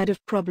required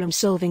of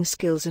problem-solving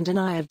skills and an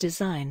eye of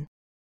design.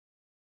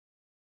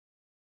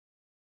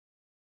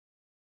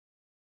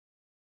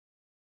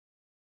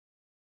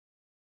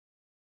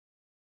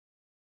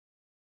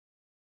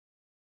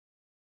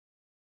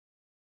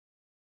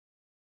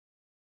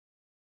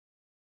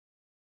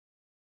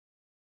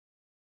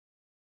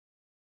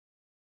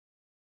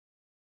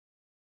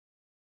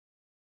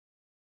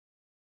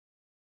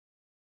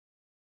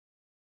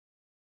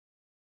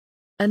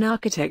 An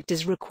architect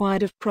is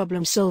required of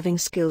problem-solving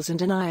skills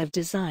and an eye of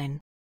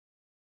design.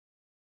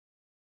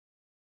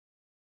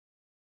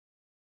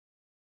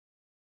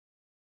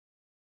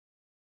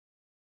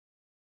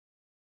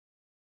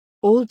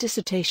 All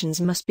dissertations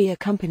must be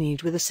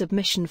accompanied with a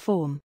submission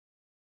form.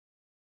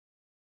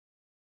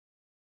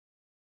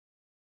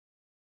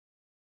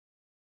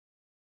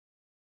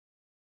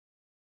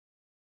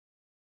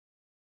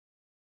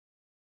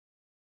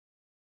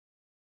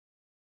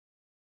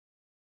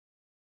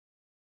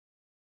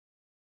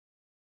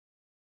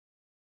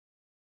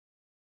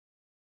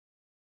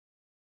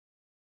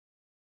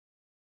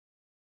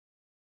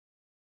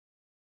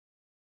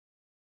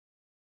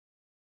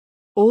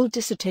 All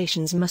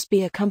dissertations must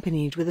be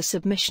accompanied with a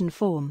submission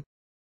form.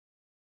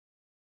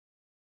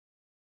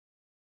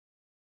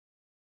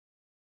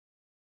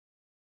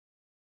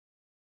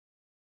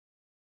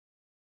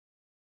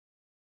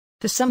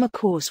 The summer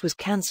course was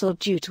cancelled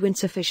due to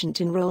insufficient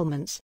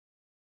enrollments.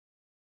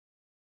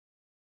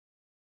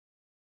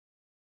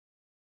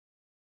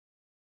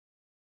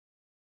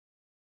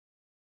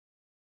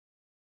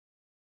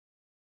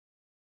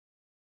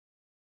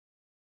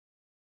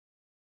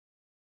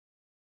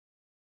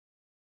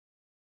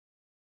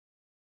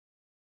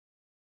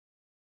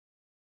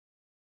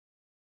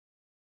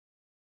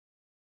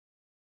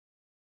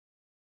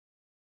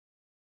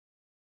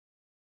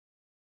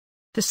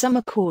 The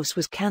summer course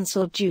was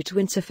cancelled due to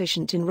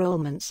insufficient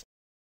enrollments.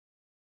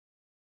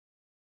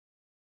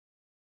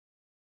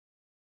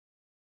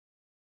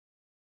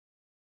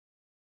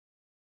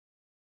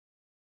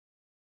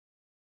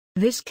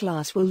 This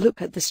class will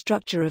look at the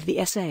structure of the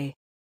essay.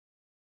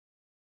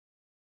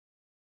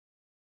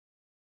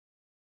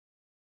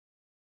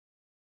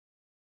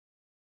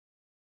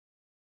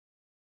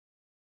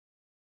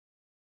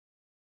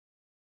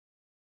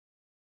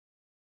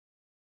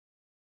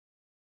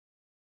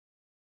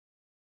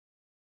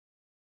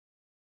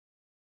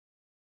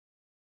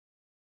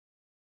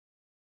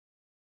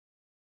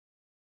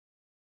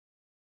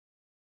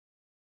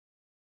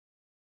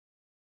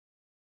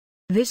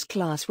 This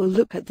class will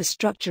look at the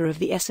structure of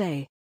the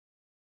essay.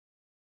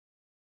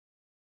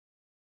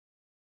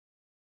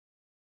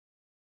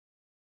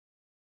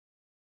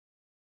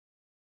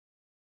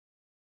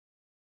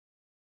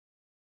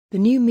 The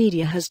new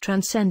media has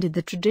transcended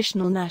the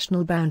traditional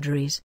national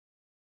boundaries.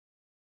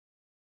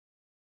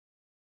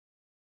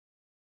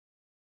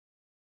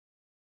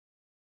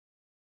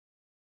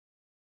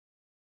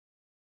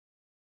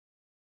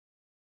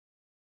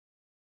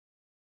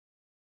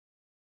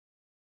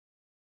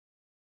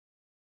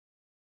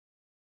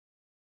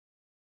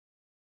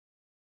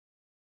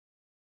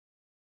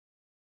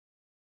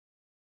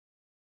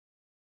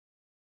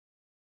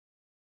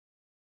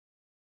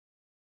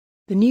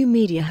 The new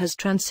media has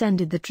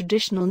transcended the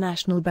traditional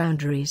national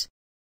boundaries.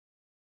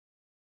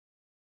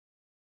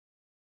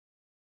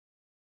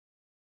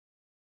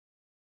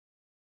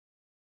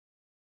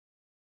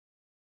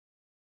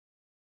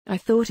 I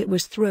thought it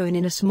was thrown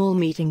in a small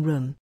meeting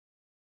room.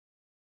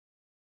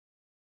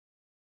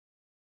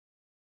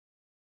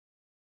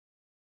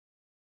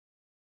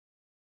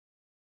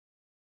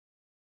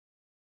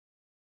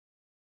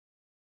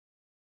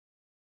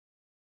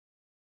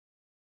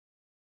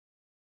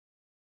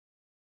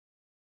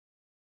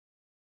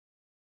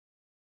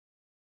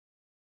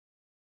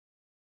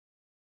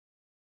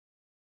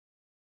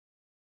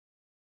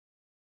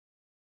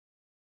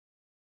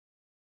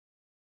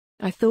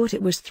 I thought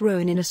it was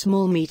thrown in a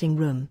small meeting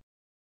room.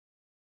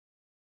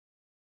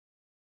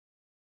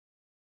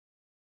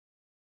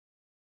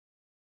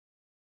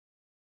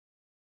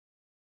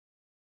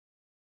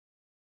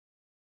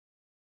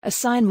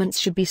 Assignments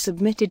should be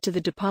submitted to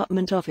the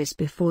department office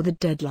before the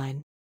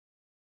deadline.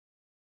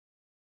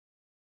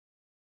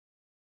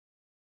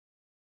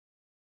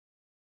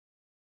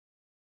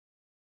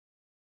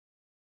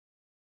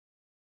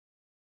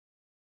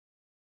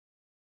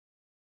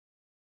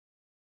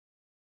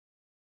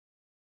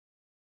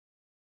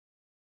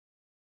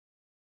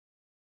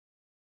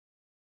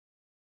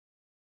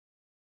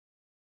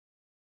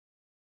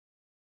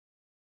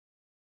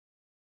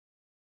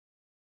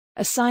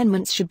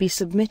 Assignments should be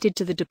submitted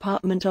to the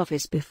department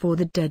office before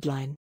the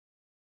deadline.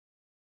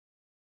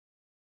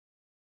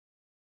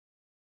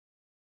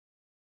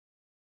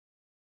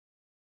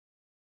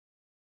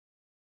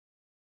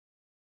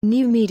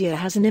 New media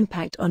has an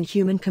impact on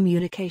human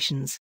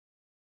communications.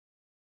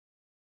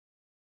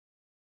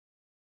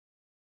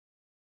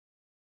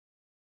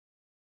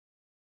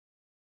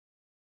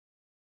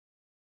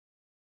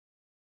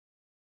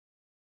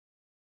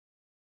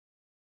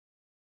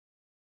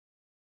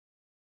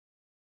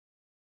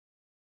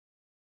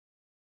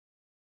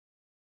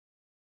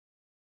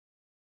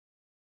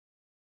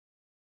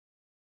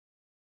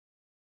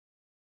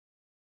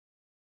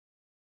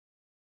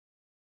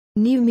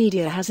 New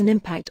media has an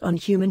impact on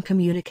human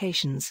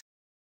communications.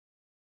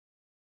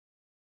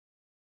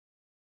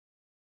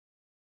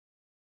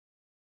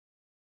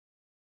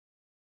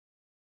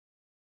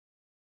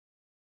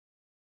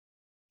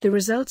 The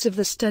results of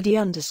the study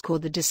underscore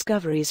the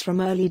discoveries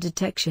from early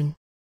detection.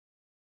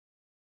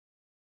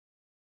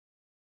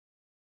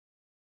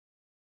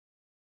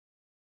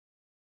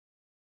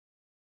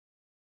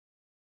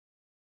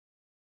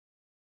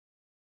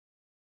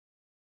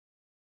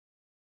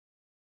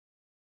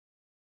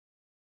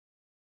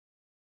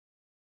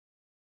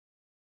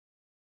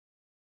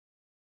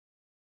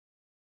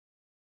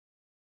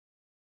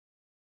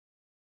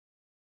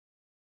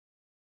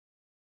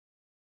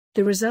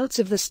 The results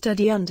of the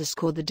study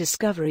underscore the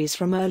discoveries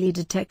from early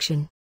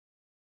detection.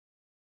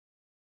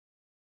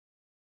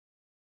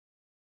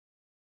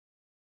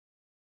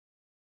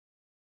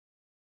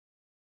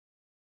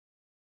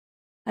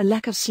 A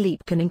lack of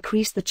sleep can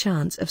increase the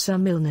chance of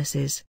some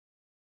illnesses.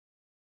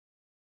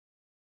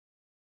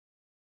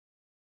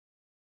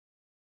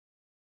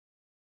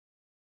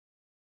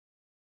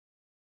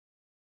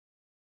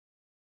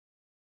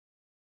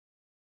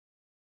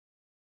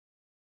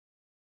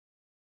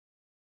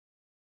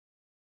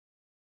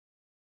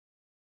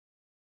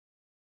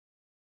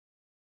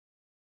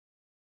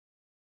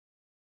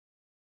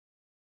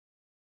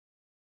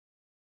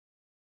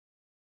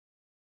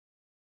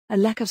 A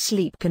lack of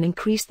sleep can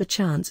increase the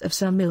chance of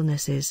some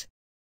illnesses.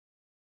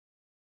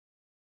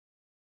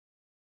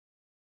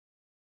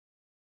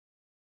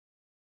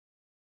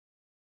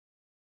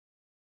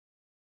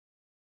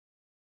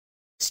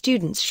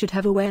 Students should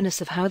have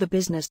awareness of how the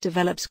business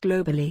develops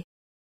globally.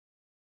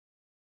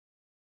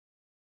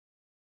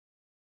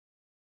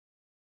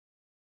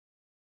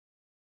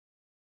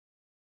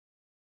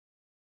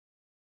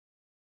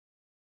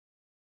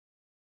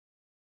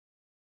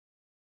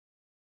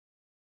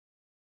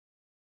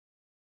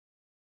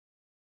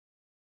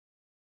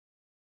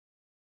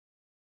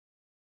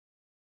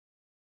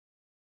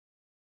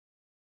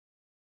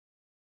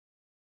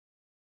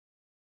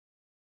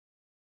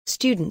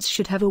 Students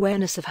should have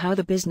awareness of how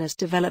the business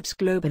develops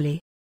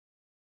globally.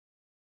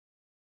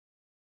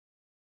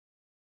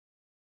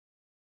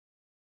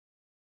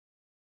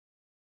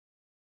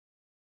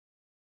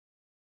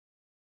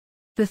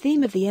 The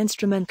theme of the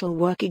instrumental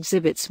work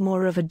exhibits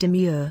more of a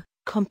demure,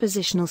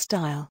 compositional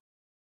style.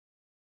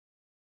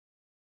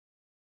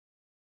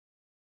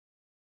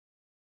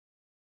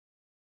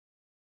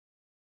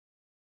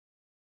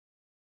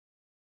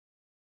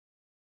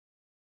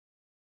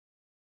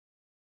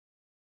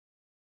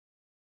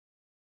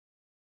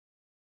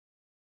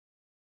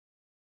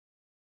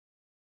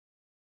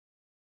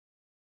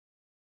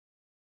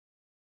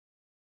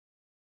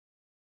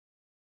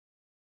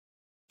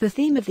 The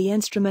theme of the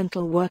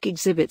instrumental work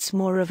exhibits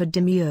more of a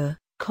demure,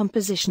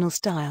 compositional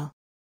style.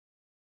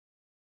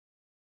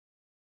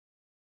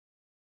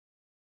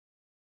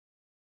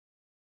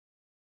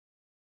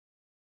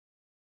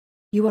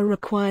 You are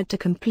required to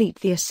complete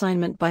the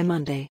assignment by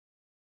Monday.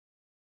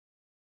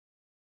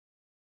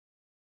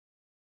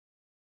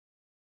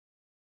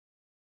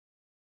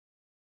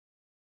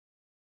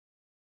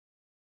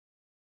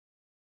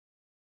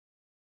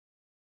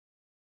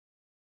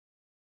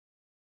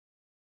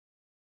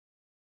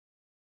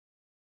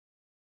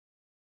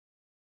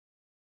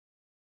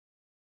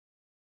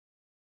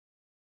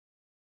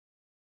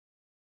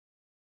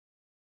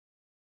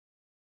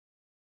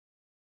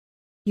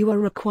 You are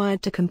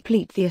required to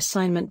complete the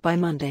assignment by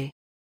Monday.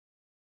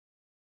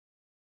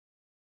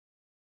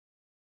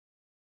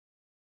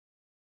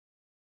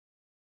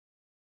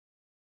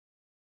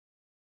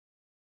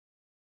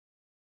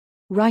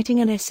 Writing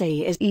an essay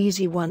is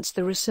easy once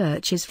the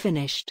research is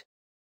finished.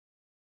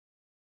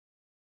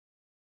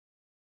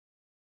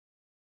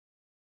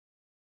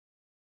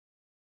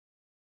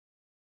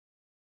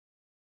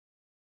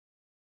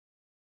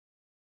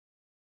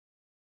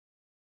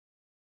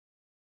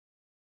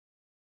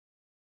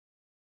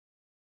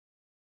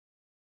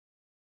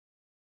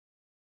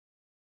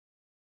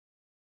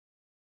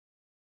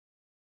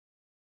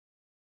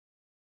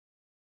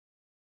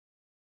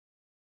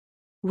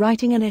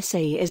 Writing an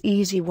essay is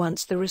easy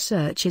once the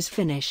research is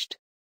finished.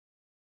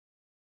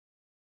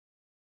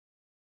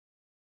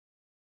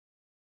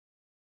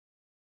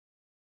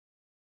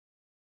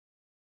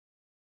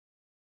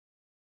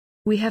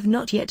 We have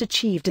not yet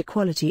achieved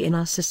equality in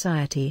our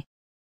society.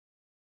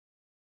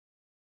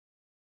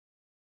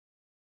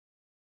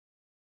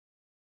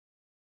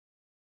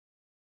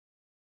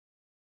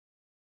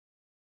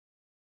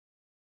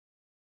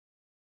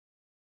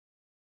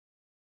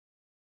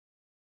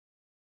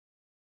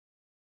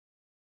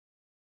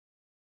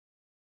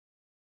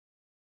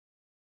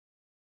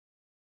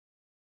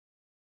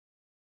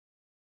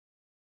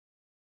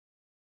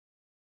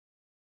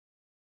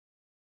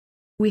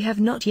 We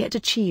have not yet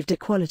achieved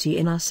equality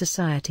in our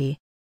society.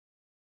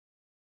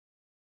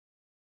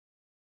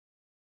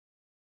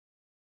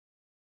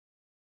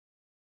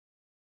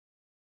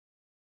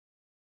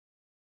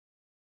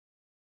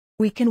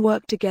 We can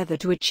work together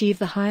to achieve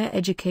the higher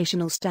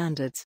educational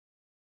standards.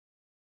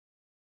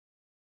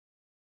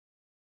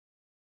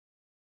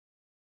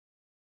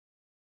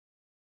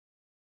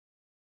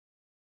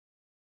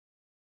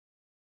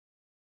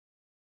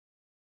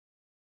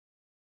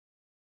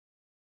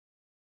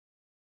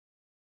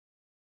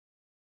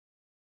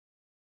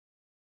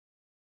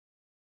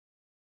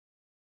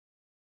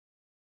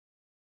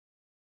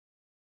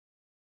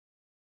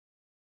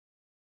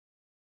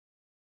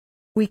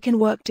 We can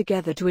work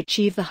together to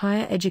achieve the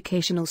higher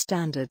educational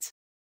standards.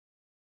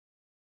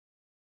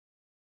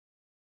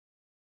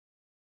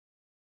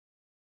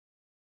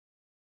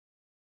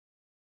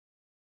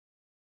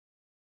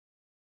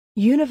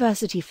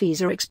 University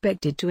fees are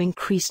expected to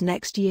increase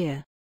next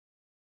year.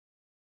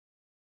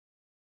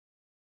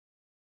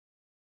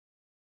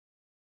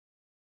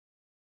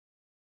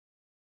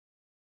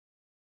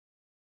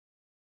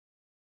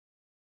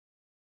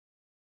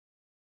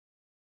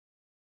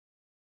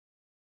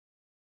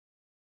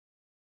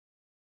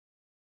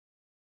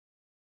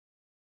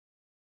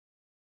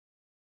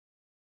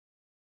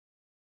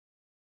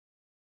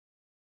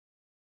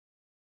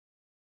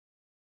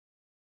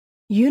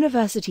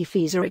 University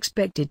fees are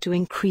expected to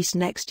increase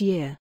next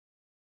year.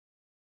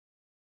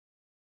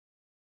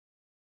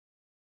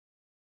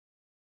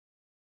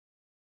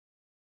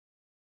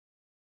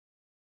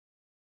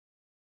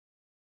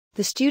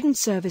 The Student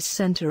Service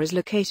Center is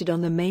located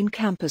on the main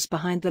campus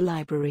behind the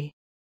library.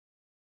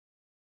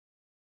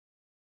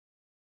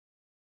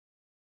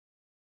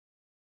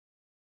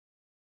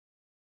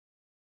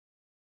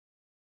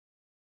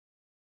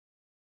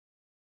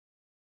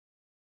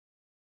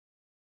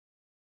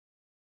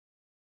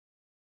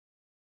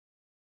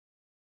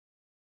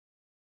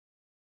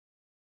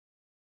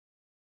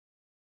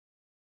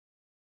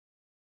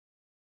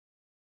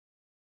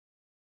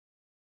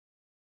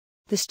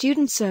 The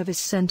Student Service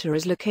Center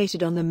is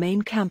located on the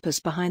main campus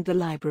behind the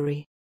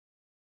library.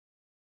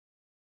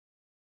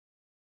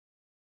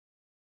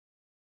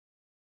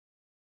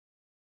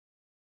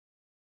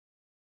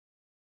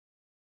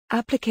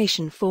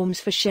 Application forms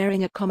for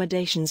sharing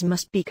accommodations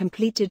must be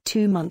completed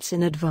 2 months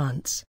in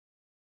advance.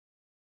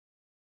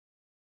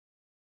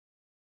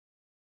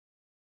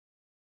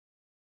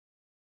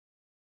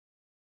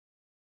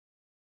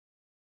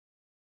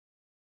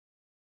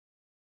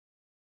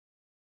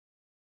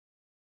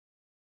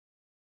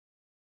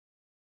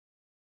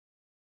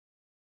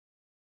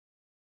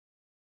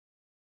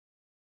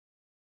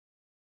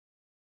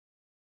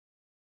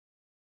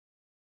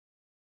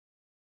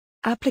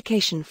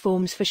 Application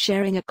forms for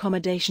sharing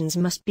accommodations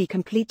must be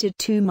completed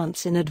 2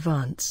 months in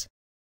advance.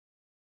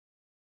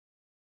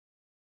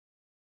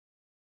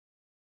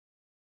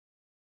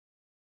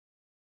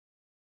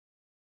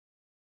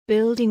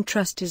 Building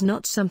trust is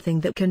not something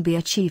that can be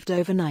achieved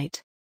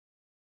overnight.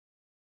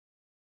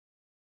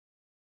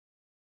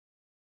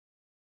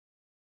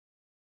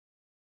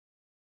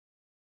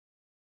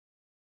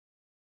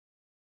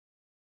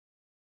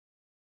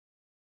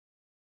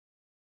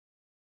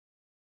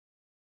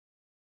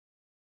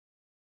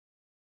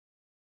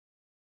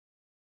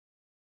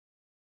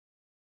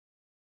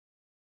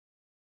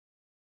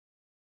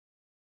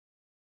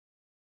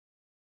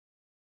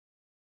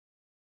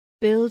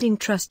 Building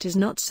trust is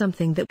not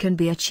something that can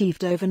be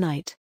achieved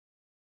overnight.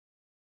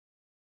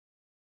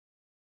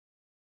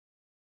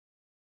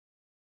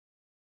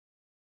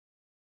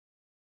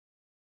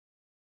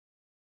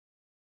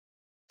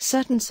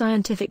 Certain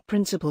scientific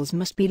principles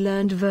must be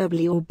learned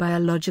verbally or by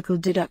a logical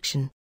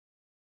deduction.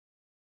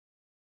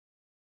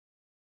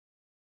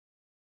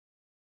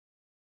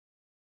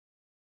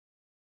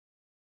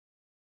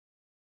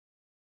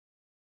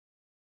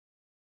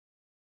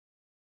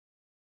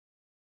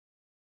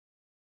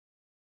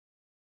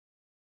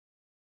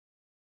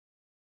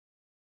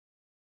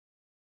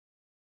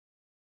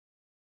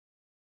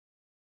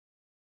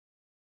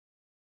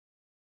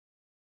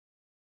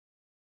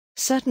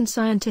 Certain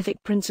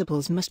scientific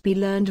principles must be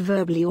learned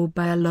verbally or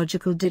by a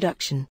logical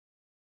deduction.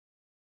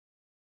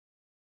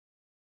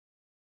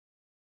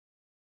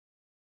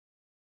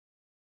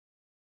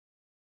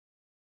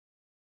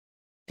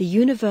 The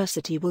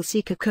university will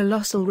seek a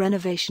colossal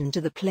renovation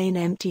to the plain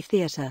empty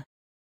theatre.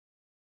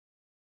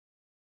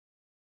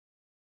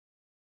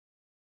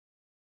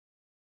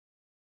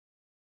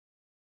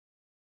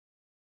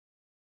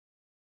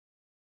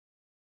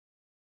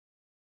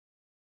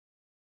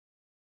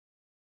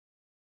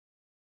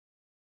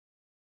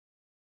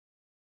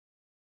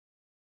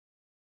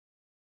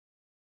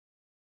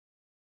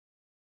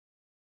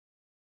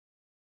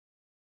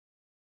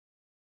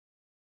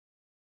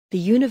 The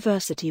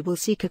university will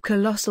seek a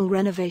colossal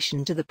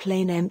renovation to the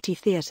plain empty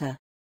theatre.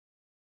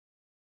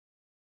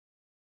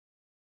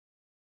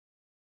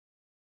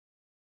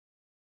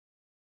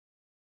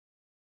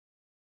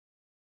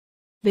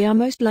 They are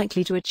most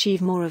likely to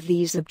achieve more of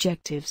these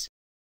objectives.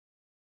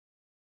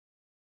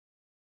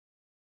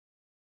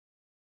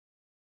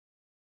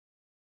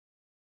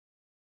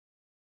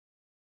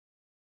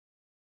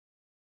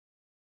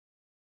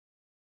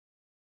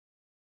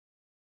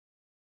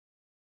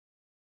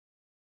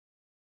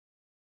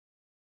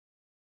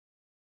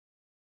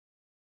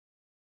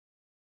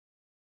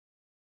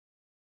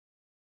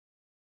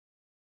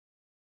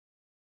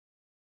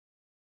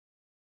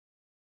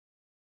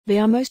 They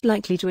are most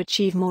likely to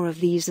achieve more of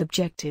these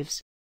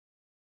objectives.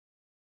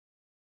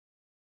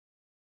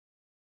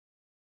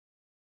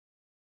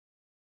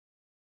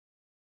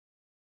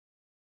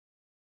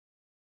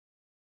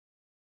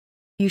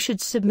 You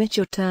should submit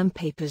your term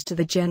papers to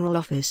the General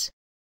Office.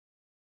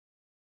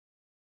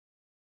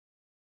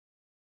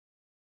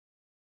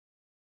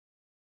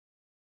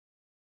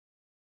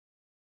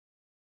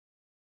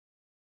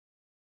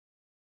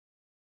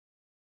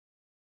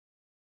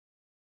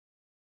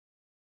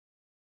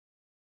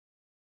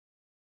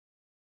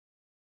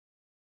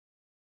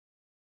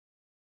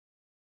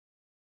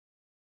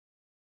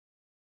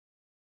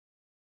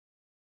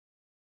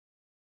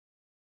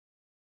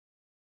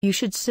 You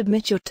should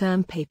submit your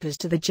term papers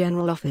to the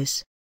General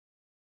Office.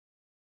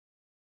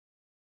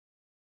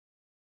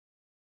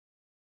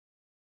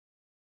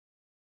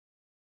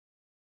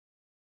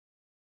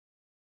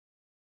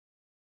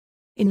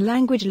 In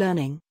language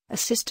learning, a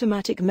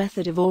systematic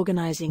method of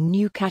organizing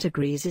new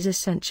categories is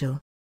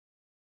essential.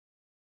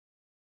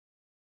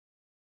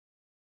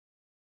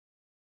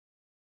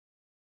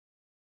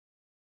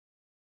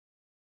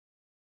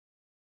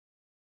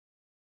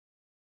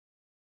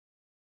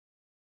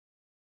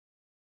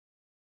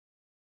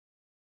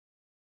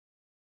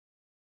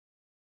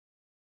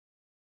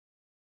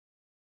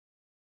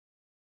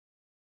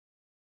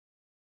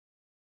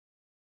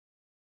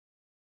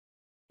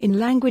 In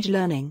language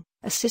learning,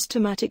 a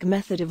systematic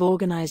method of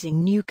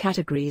organizing new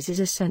categories is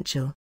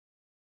essential.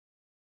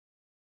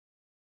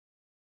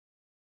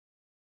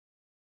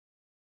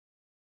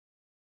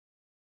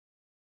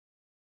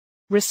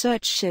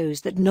 Research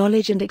shows that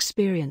knowledge and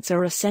experience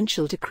are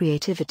essential to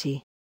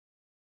creativity.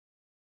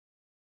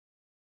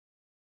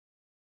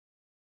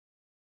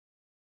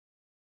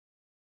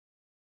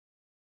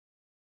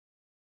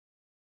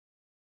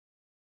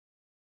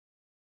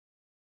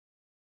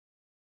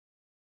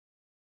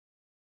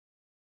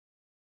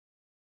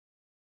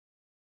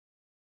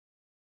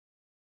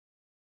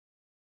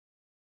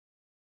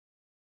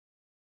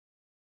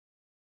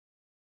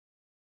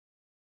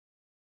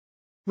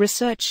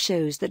 Research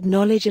shows that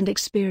knowledge and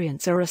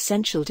experience are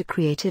essential to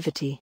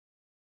creativity.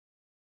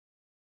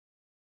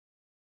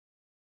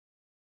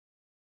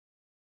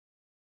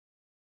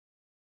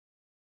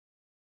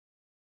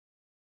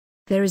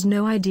 There is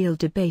no ideal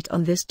debate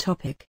on this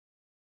topic.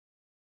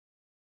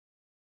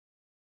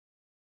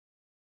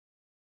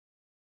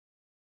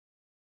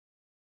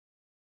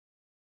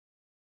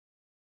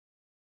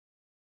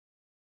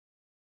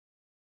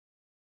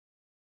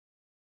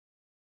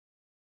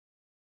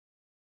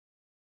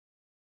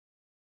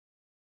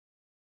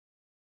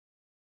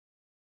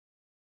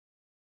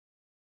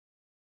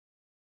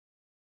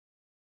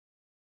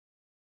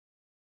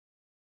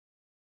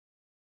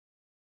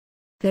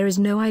 There is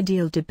no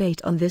ideal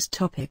debate on this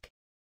topic.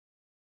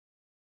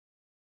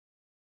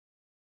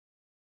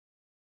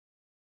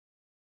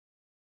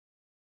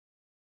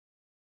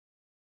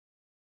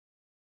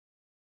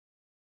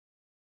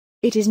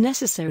 It is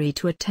necessary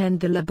to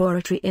attend the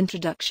laboratory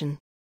introduction.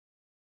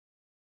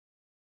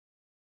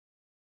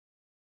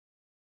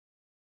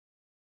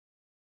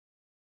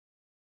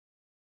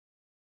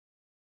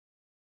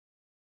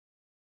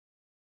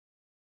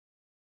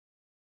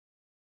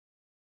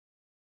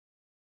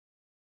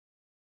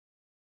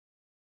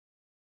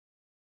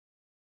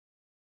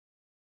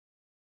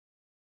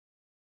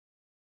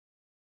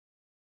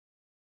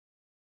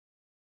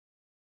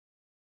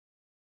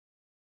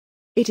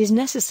 It is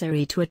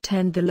necessary to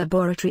attend the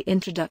laboratory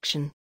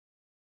introduction.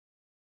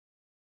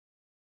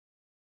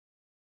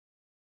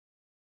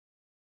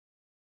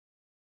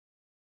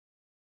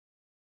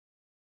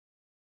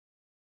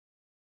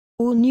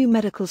 All new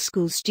medical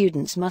school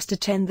students must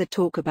attend the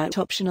talk about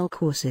optional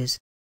courses.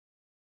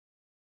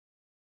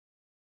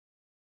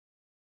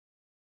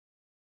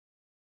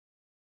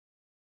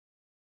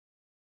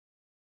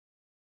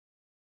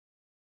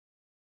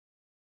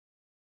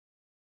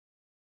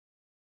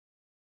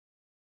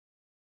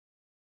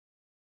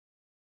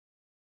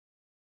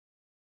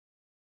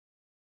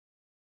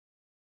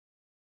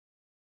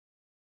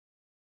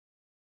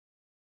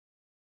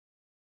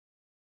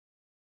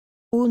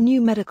 All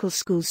new medical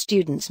school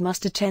students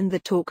must attend the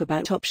talk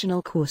about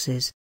optional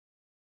courses.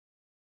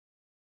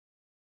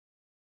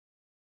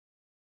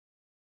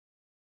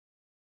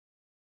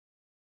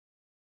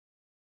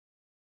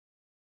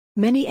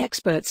 Many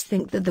experts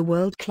think that the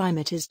world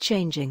climate is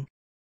changing.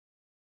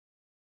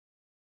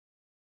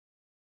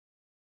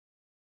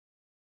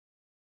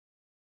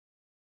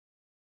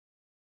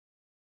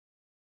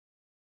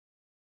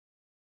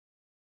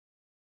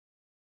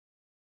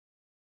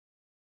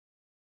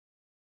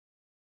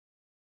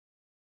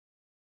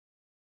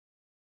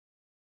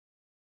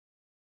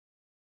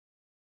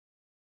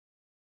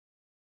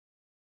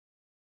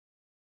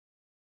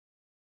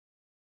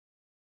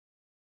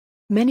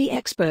 Many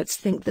experts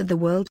think that the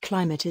world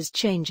climate is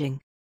changing.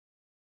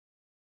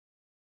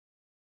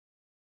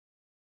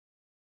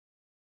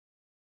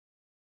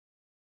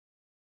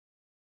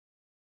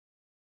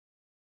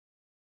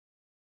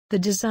 The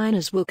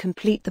designers will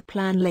complete the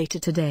plan later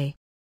today.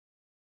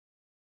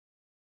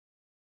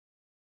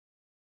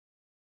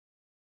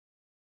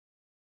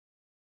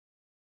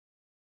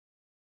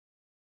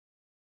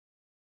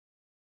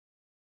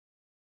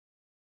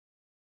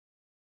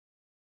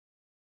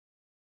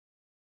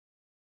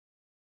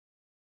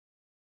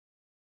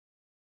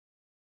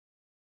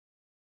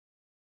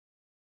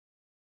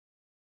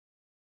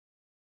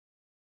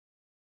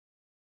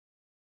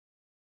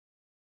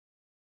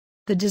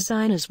 The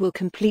designers will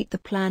complete the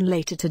plan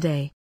later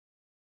today.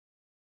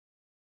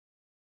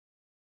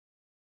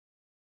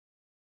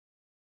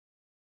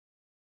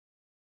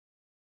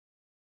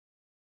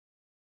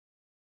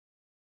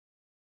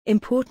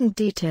 Important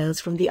details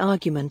from the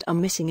argument are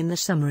missing in the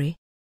summary.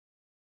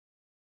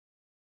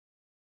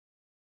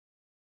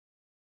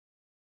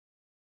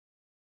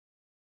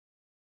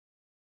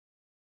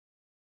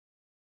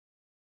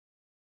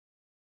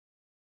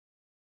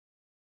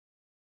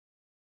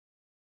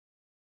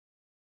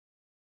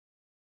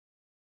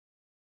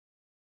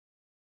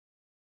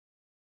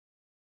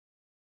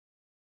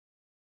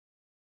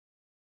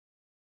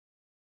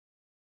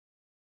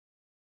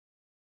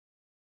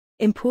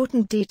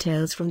 Important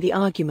details from the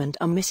argument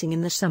are missing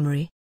in the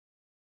summary.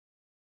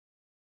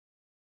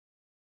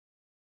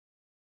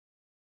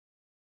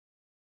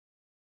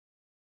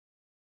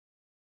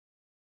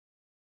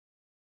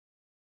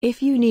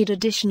 If you need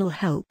additional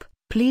help,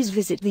 please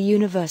visit the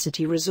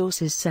University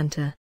Resources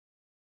Center.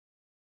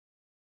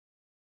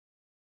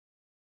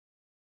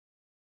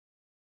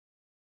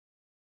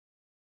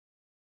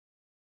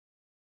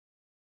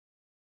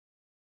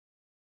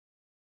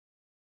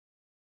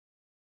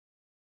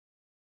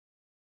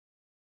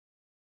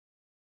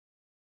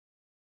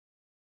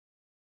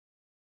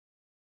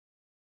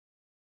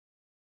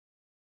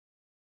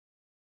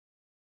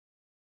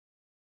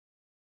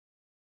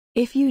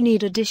 If you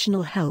need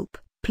additional help,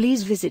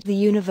 please visit the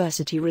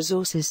University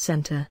Resources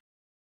Center.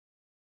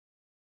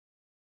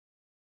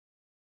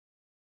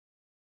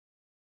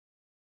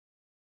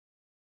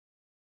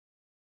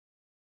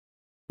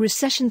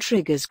 Recession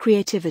triggers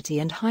creativity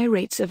and high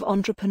rates of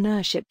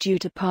entrepreneurship due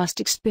to past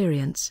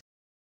experience.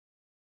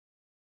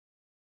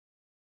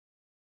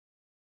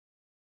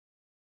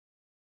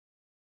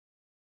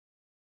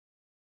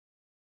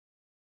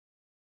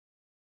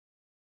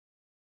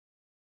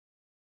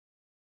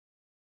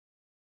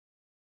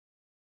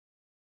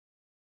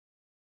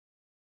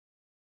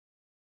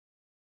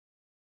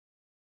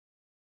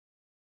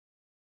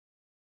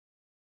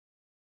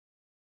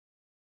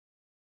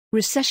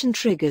 Recession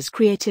triggers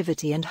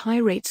creativity and high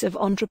rates of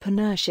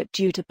entrepreneurship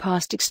due to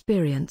past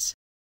experience.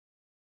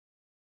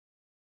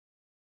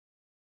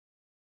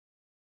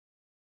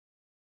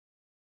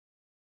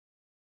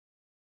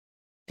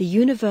 The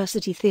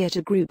University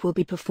Theatre Group will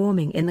be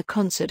performing in the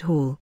concert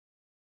hall.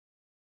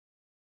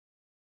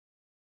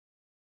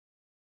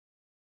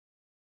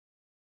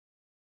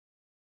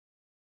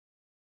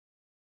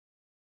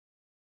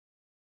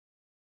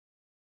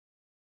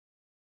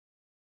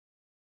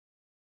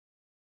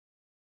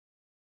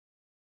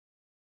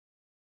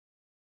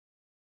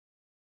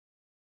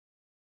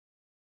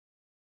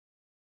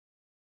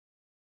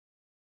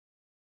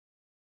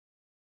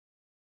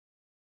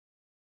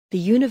 The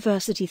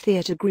University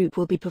Theatre Group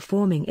will be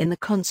performing in the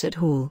concert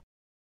hall.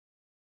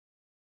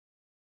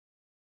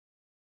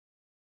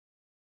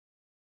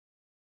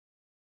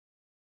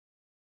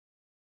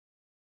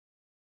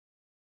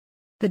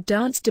 The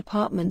dance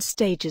department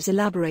stages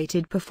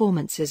elaborated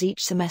performances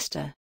each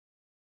semester.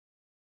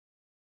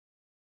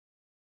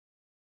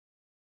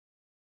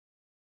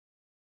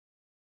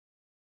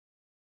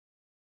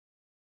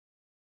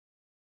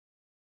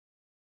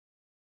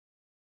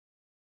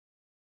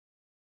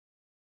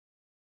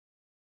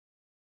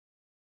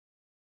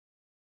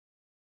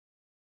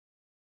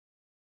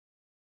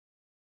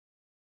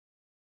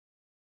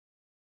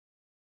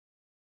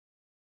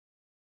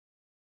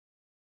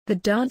 The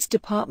dance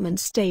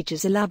department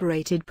stages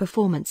elaborated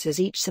performances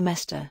each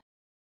semester.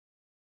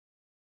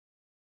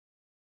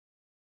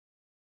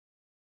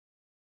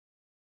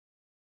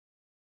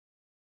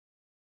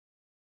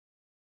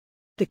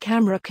 The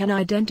camera can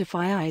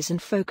identify eyes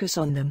and focus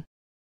on them.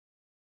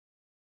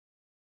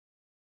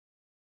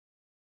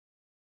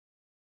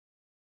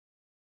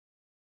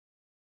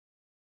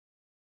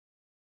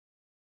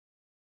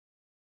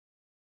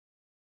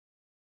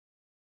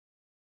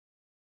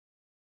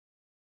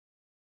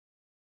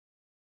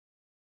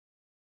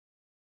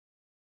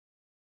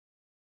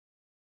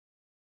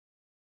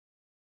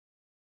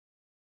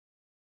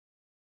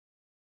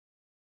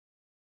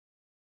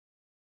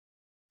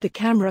 The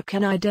camera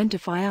can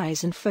identify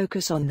eyes and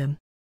focus on them.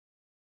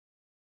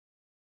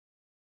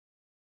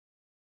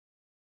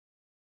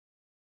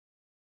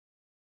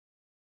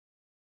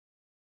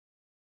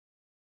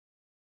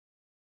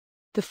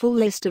 The full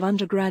list of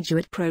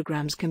undergraduate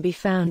programs can be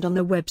found on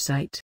the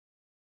website.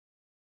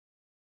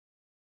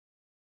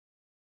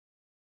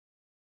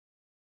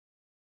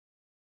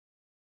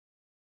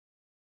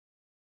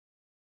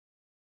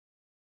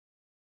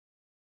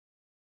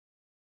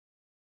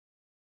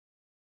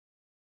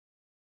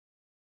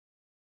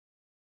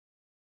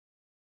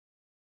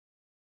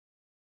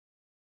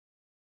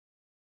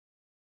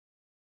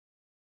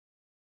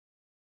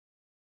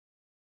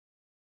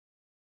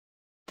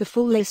 The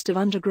full list of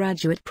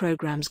undergraduate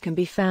programs can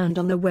be found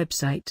on the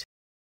website.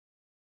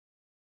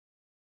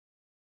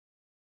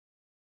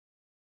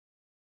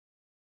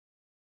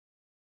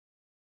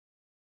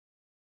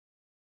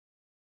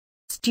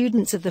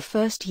 Students of the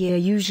first year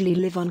usually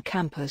live on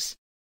campus.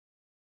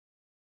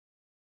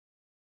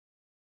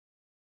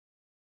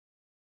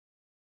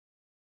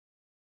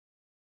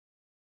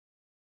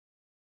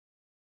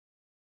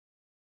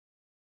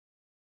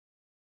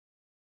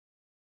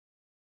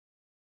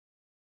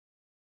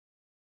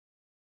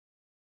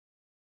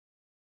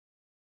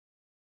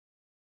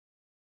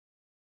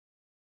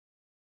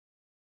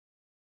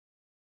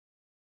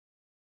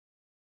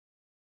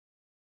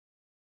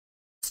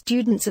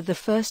 Students of the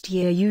first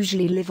year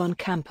usually live on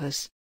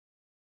campus.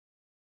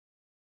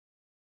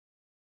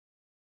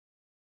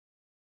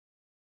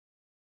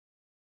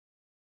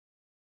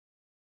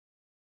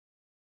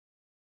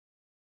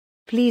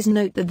 Please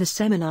note that the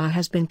seminar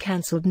has been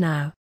cancelled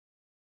now.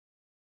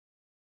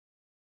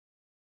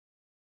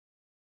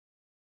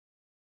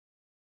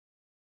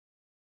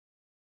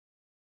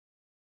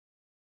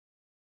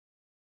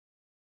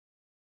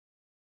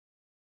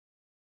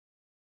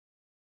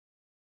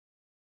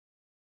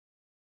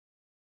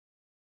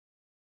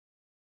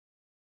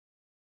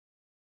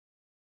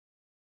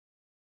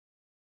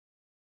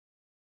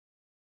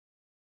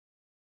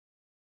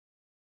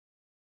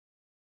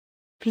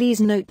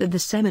 Please note that the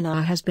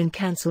seminar has been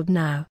cancelled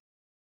now.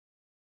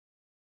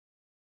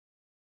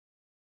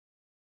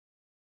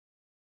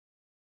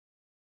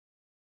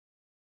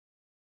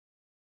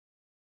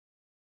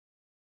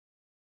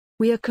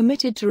 We are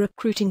committed to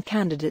recruiting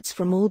candidates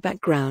from all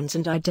backgrounds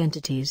and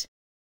identities.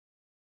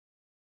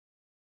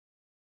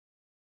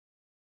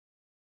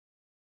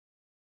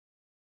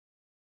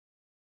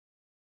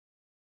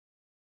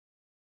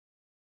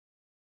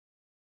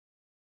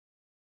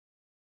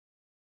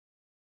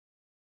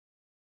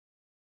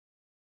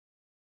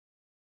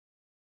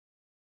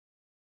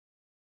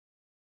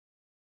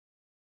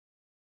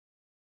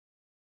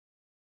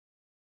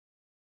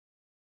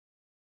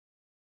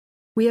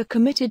 We are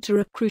committed to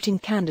recruiting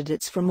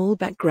candidates from all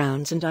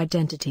backgrounds and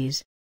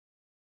identities.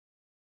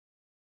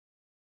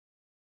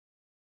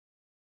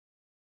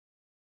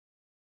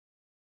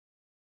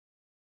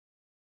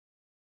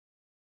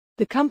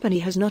 The company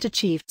has not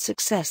achieved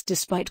success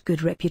despite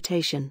good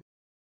reputation.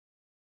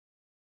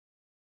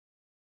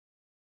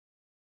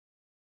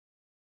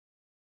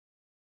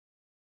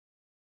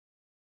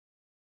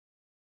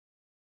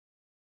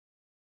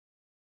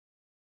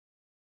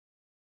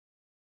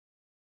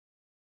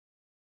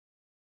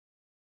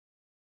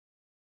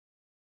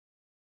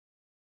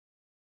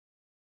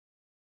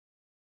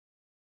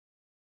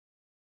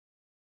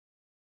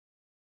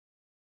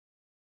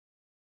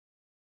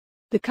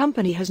 The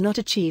company has not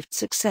achieved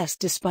success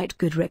despite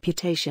good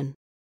reputation.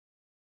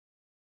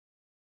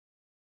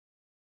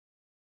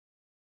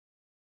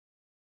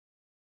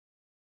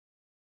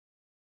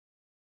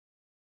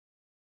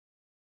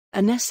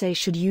 An essay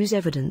should use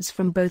evidence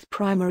from both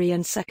primary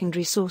and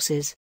secondary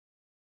sources.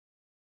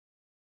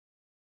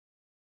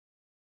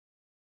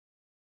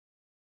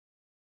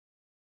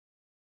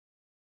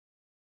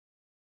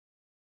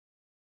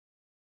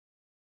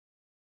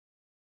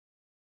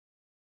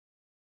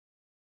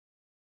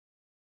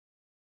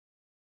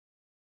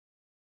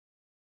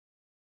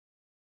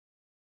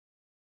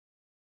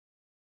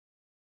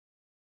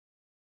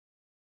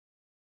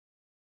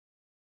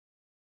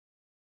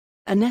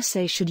 An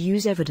essay should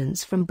use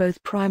evidence from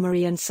both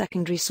primary and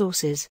secondary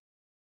sources.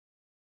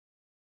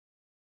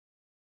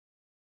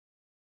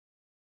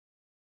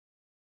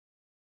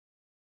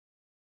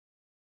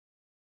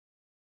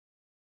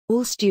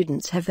 All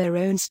students have their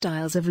own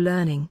styles of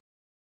learning.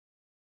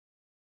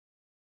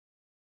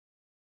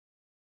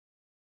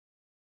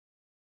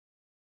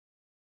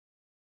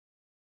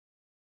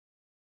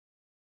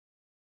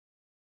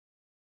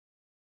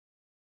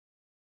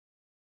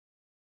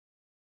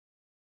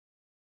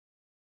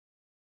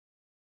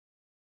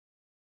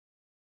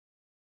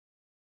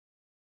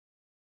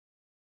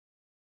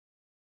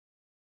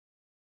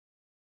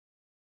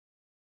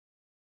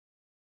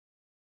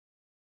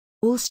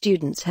 All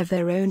students have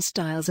their own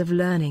styles of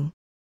learning.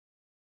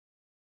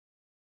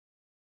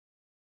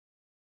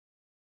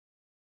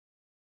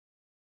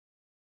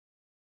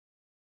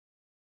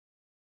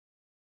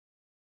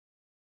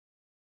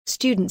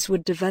 Students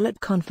would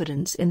develop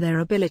confidence in their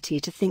ability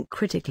to think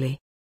critically.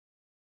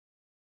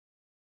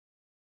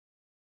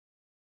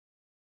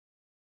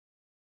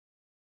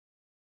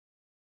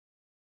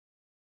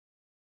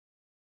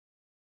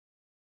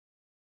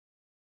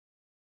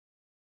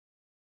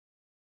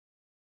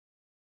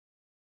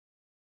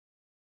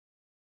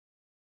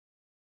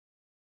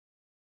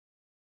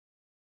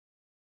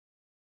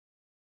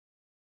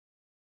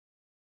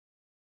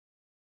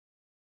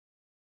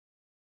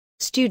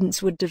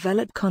 Students would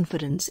develop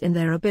confidence in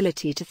their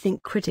ability to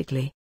think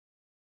critically.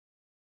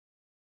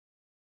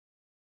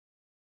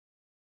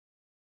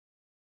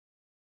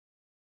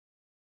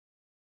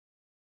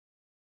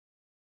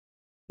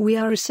 We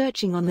are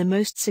researching on the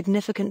most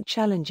significant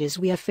challenges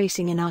we are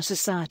facing in our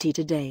society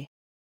today.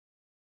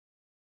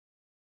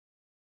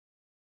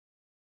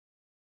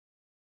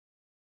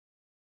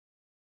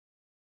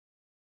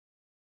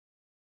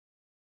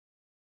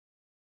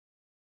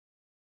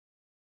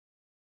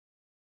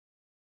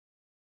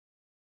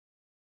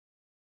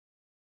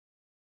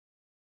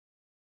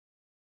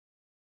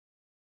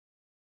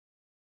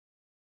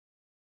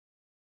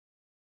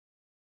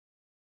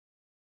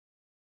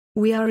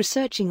 We are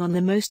researching on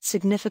the most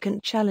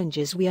significant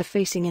challenges we are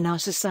facing in our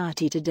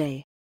society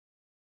today.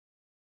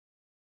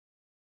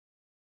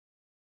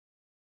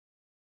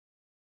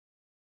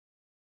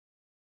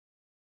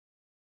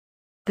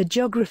 The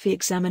geography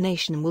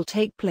examination will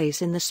take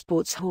place in the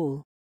sports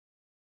hall.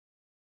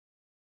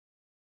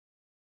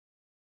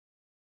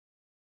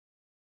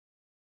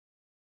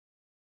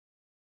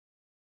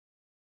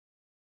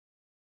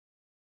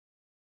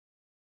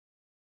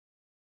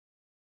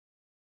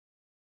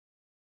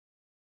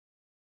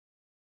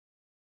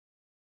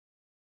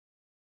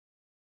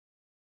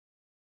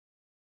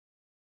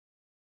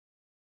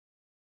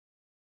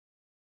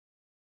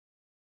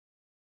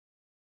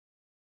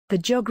 The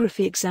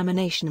geography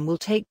examination will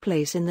take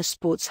place in the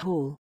sports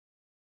hall.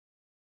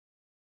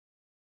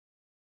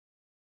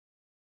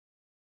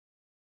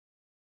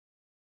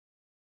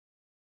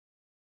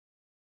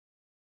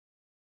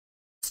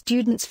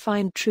 Students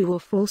find true or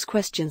false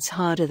questions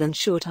harder than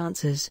short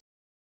answers.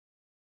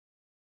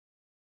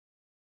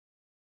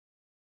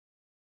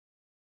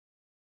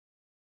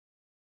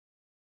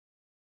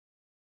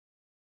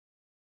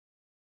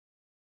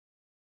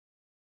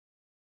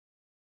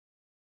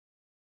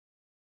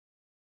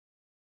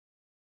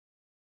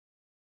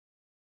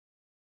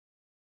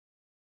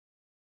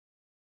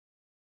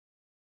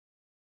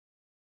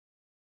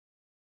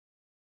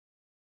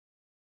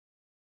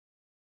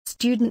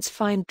 Students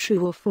find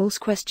true or false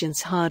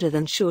questions harder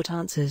than short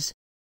answers.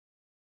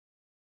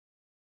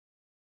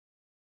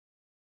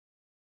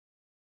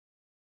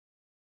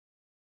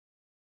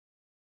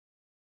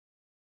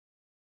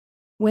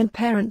 When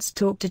parents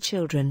talk to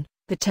children,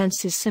 the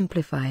tense is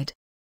simplified.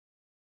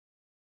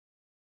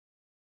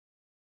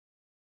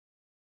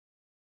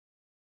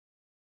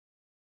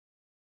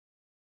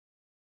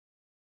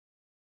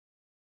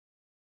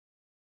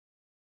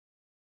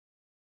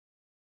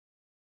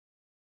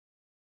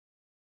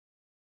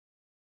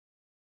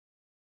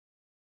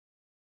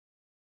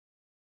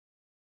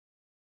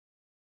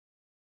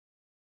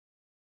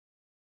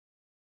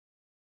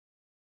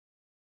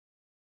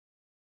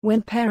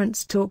 When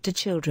parents talk to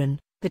children,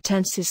 the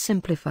tense is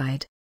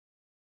simplified.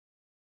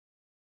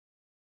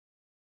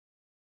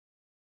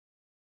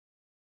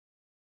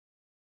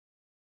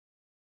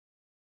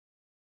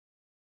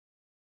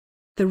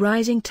 The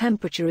rising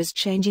temperature is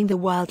changing the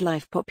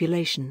wildlife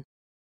population.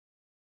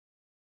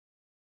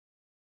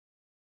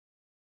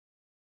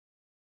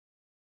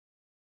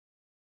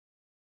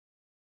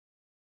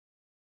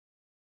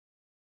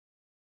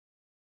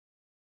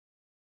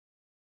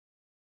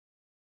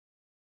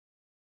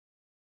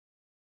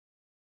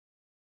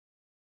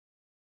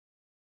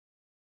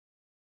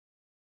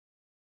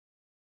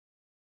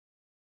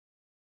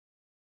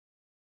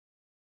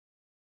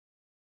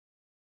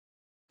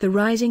 The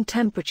rising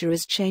temperature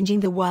is changing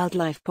the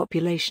wildlife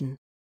population.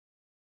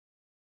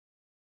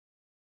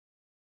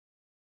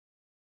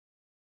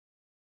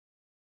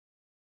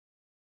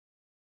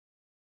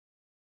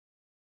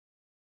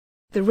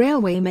 The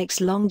railway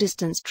makes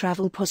long-distance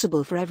travel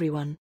possible for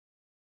everyone.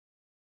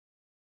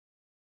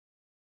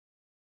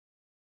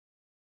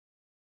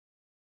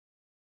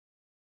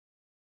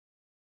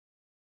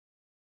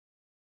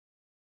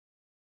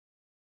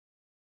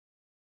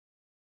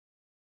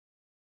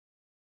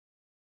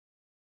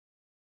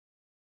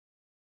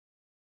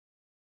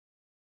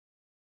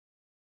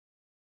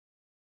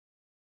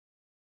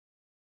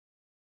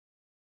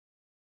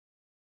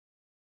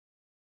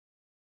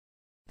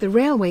 The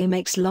railway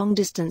makes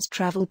long-distance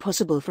travel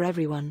possible for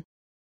everyone.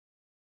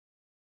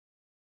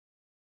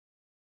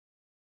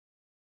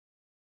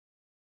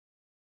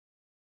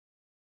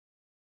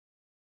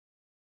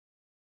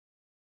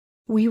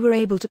 We were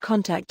able to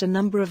contact a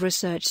number of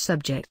research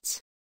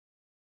subjects.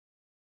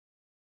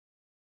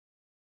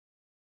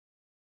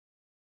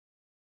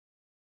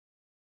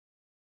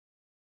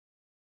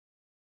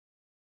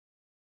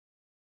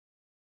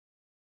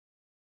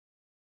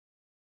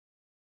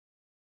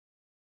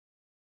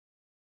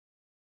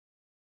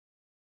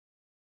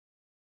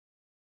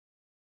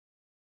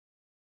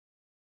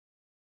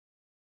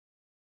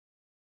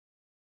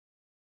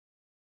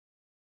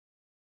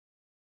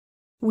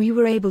 We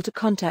were able to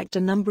contact a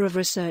number of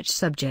research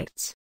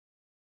subjects.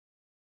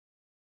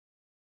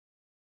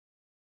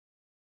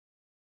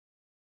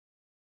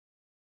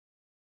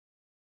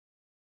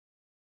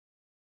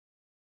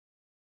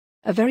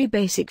 A very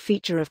basic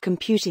feature of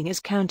computing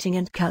is counting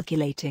and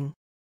calculating.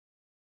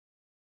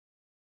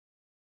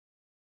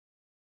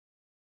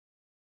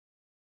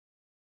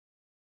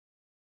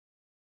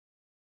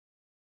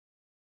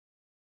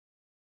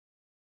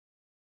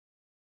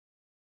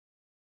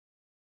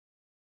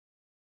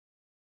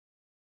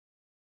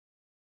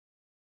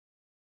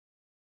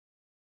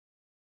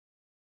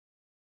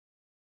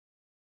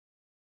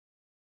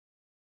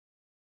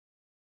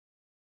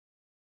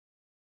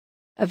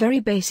 A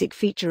very basic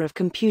feature of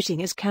computing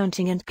is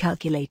counting and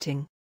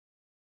calculating.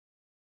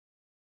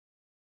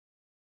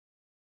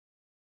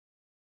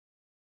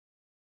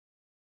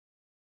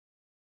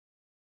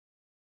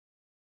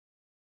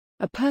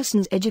 A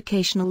person's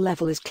educational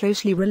level is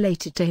closely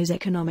related to his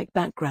economic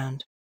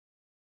background.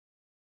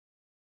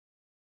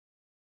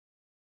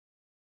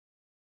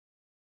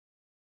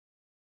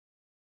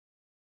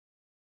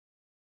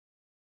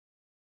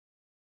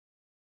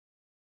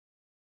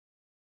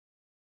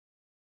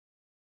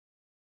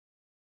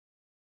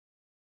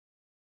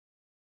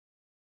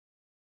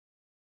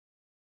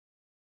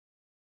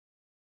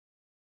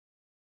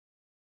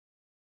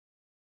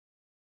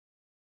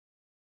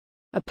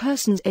 A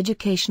person's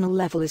educational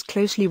level is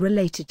closely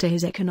related to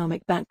his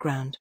economic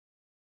background.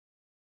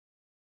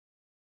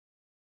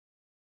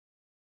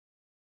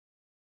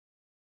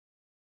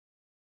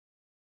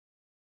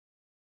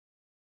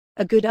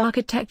 A good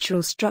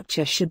architectural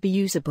structure should be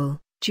usable,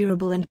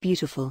 durable and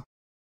beautiful.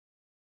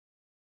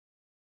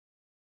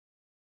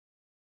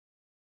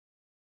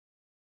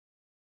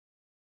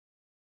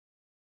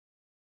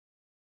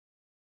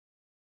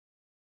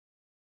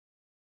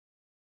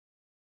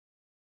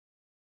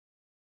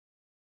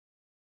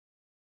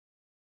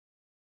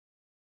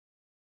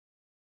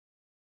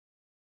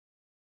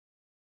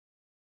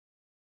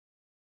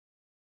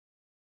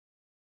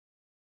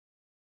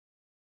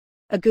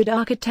 A good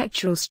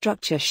architectural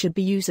structure should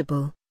be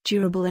usable,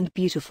 durable and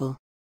beautiful.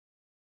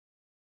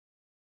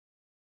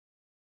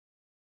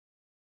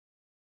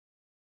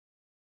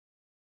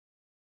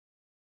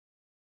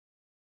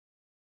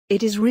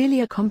 It is really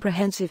a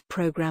comprehensive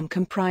program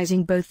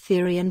comprising both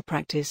theory and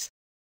practice.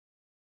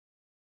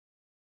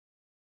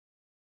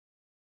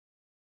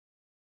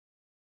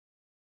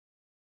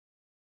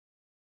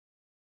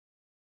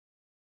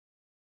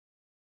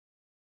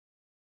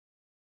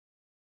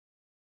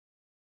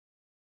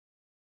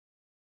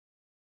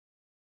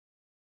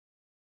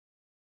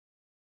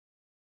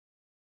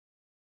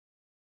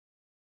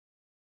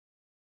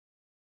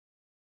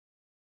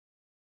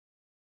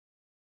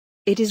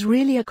 It is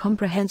really a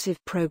comprehensive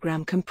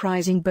program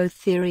comprising both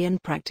theory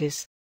and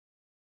practice.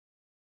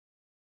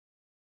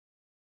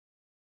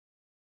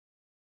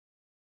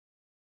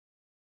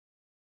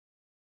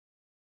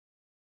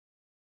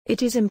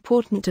 It is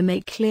important to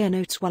make clear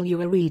notes while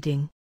you are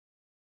reading.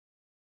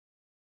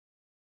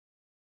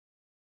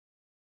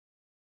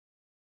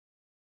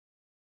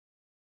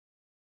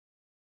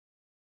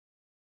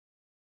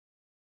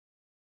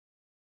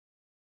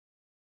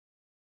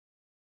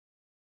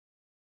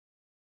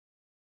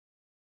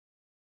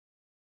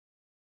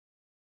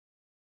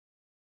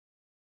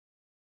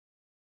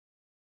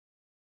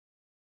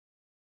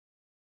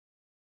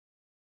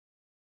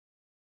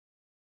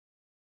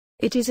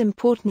 It is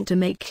important to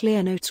make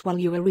clear notes while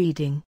you are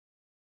reading.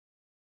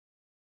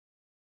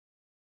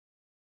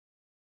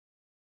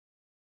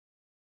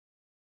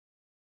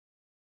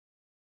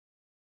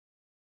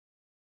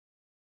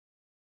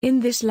 In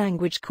this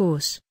language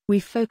course, we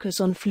focus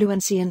on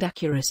fluency and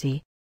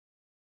accuracy.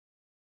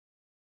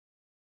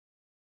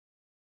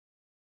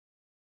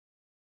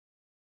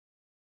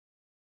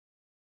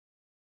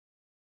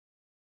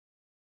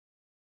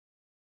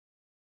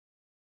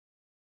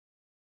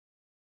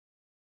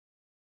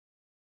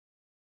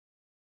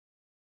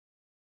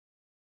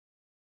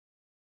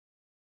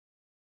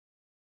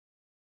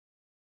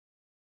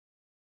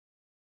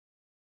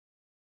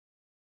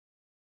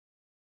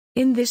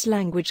 In this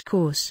language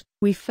course,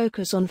 we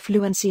focus on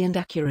fluency and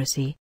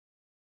accuracy.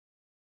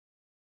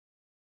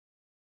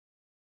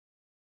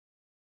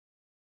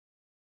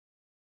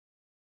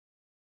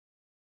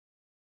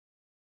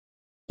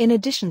 In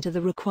addition to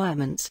the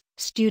requirements,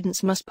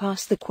 students must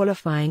pass the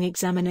qualifying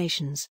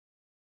examinations.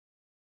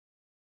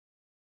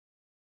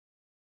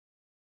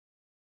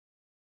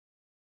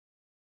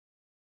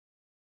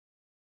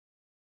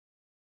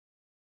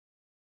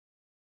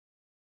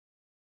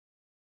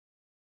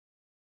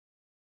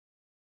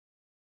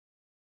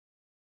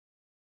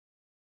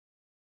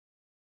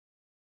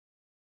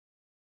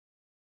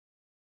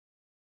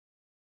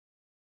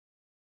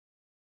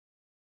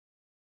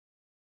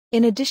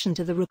 In addition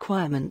to the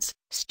requirements,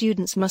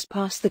 students must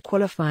pass the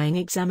qualifying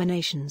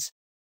examinations.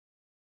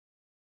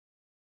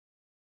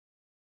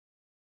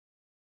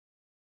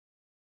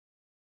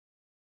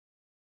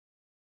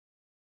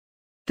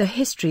 The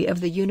history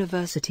of the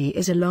university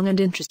is a long and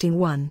interesting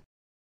one.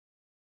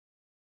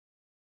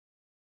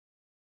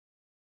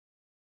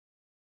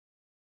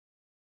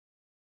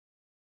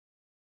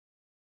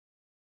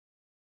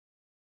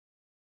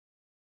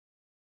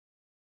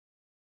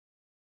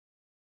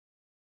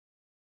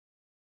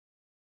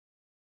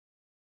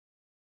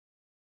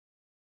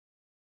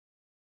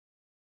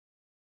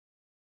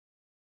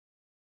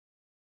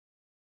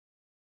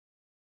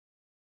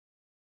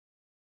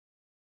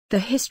 The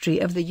history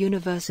of the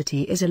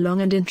university is a long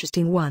and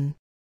interesting one.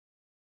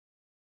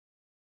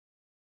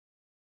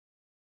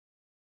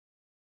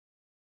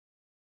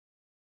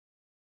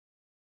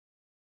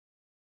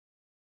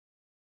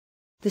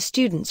 The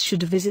students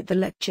should visit the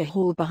lecture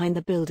hall behind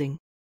the building.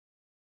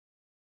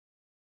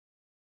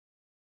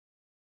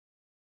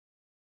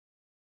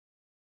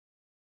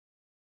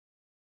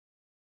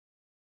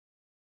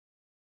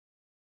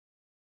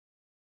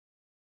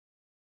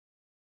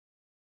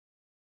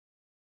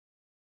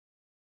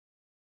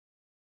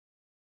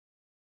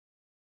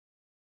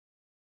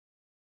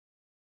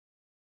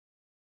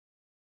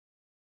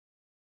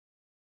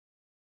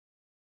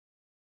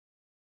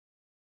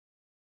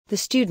 The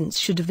students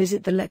should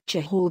visit the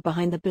lecture hall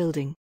behind the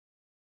building.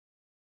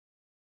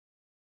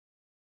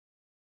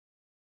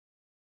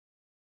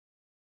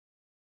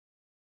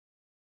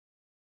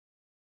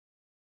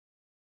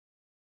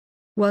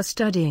 While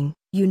studying,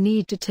 you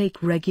need to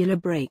take regular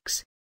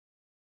breaks.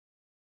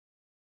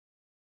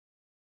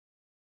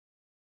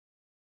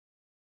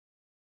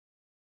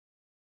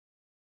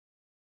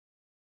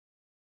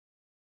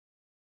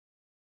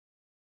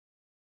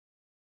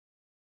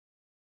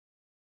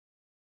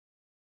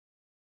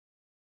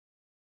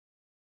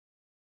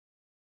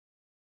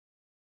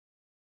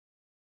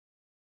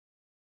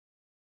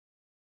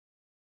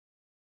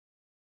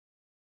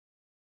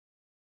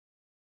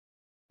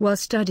 While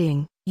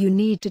studying, you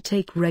need to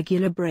take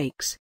regular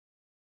breaks.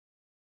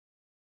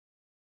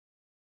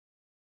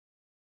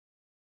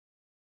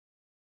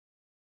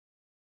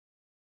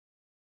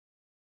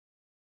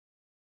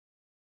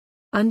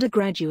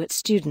 Undergraduate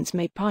students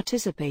may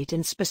participate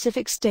in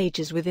specific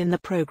stages within the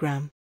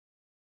program.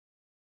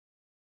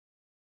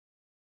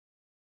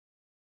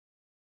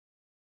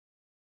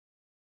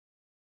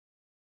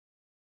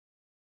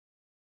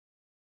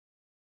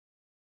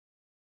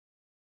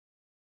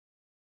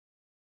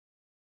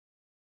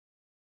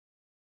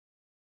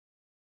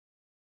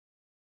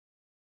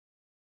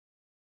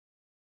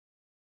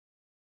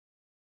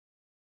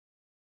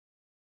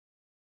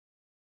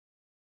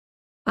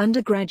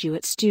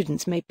 Undergraduate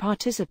students may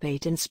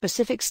participate in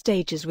specific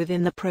stages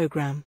within the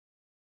program.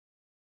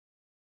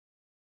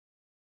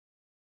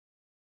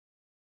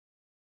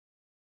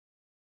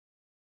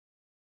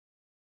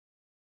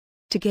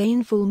 To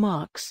gain full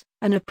marks,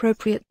 an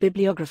appropriate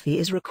bibliography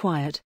is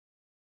required.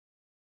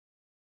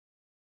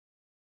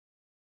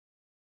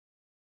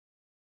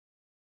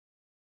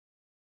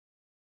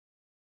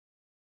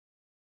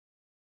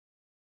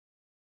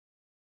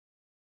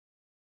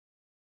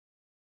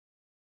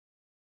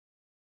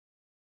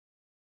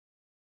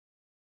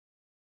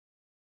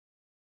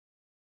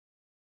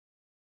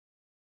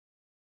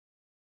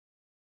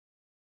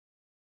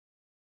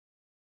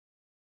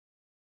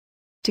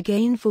 To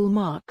gain full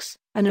marks,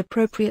 an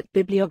appropriate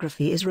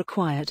bibliography is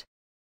required.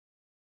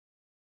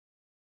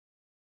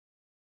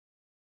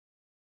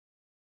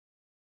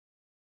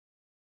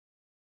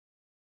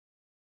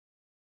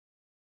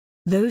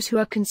 Those who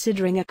are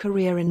considering a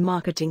career in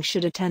marketing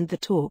should attend the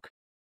talk.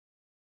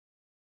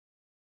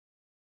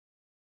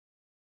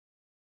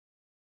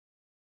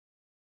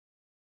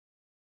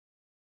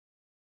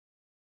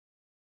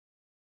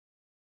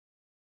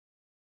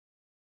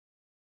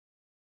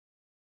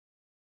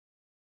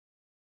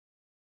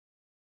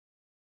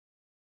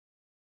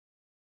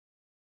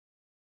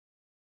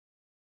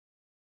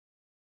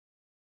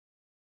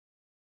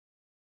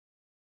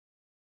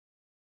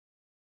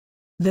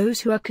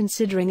 Those who are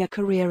considering a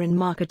career in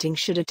marketing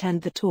should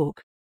attend the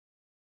talk.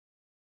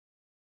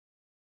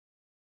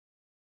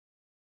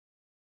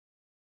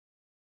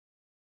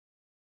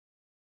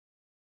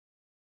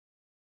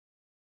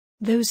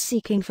 Those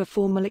seeking for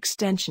formal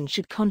extension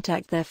should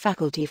contact their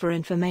faculty for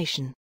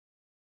information.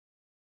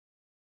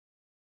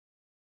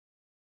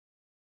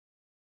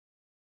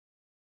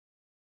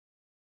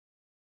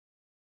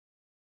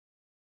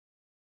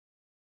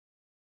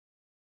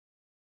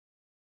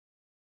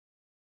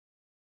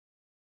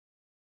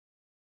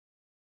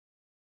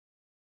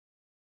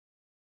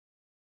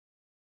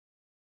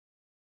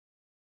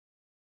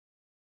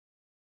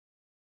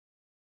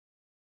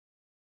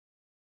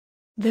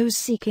 Those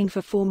seeking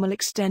for formal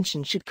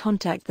extension should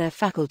contact their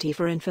faculty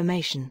for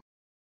information.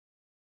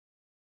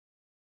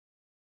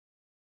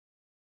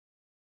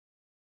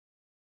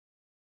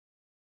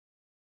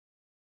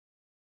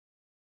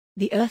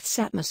 The Earth's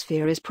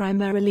atmosphere is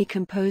primarily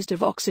composed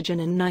of oxygen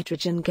and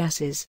nitrogen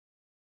gases.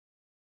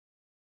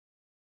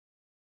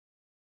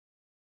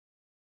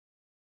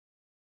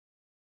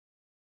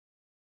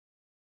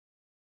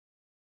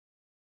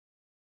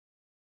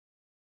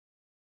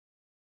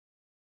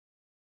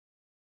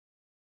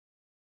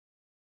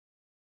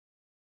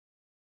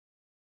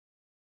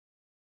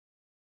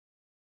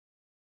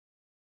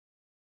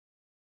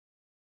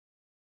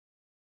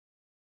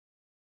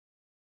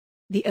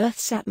 The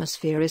Earth's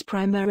atmosphere is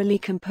primarily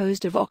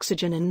composed of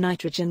oxygen and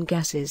nitrogen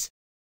gases.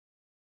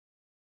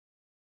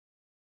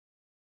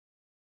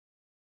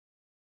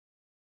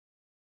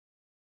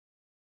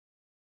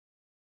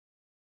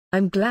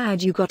 I'm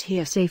glad you got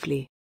here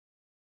safely.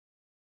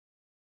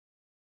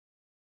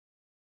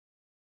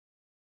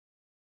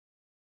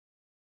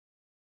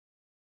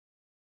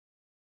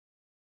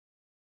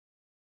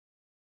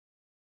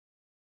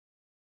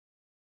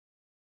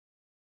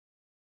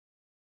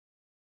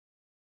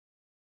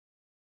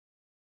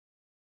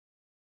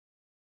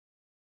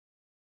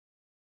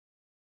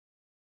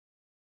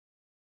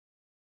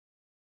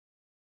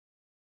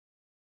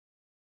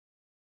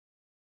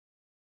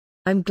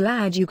 I'm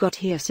glad you got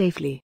here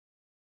safely.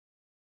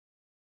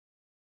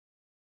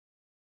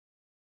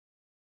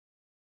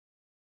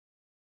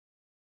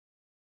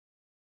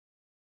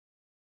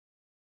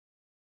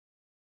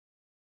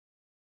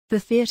 The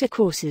theatre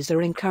courses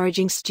are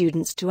encouraging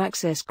students to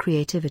access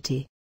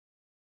creativity.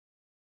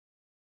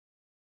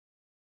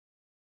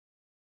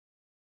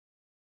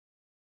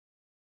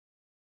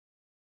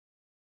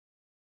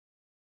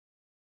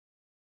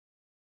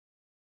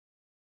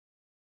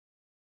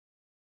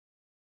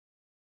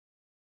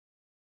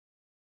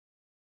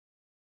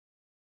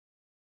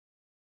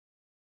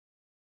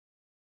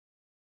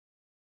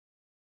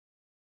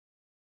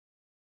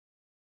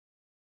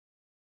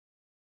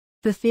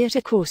 The theatre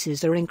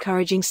courses are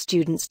encouraging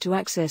students to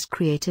access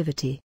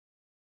creativity.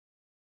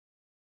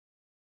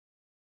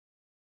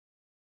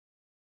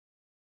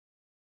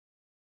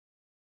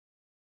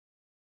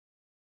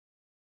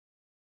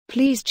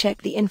 Please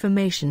check the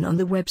information on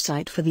the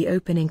website for the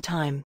opening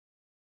time.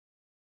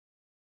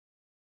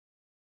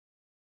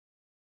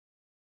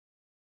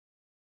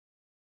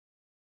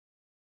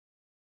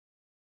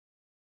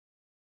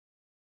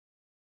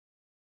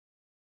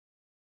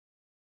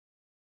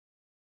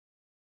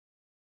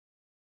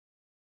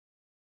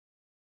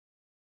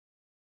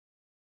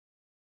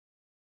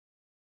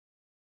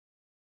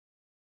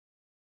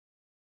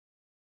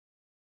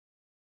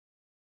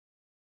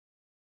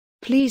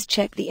 Please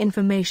check the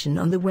information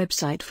on the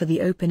website for the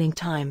opening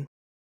time.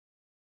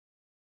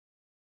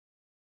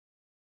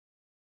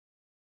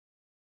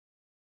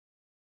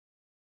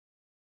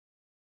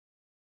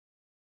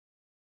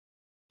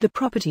 The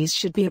properties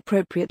should be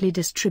appropriately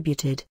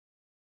distributed.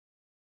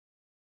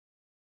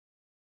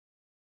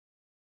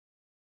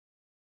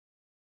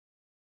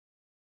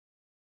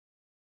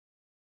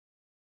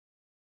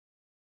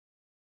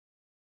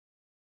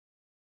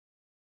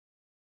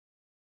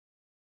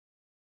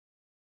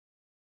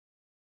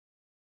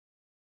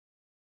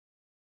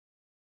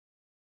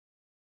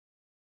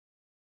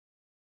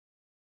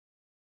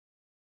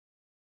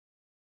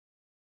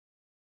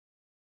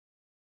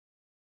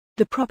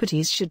 The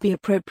properties should be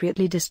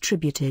appropriately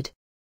distributed.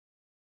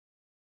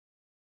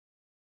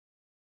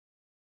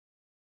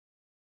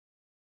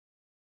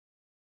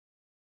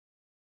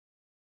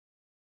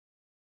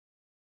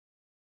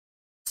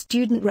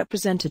 Student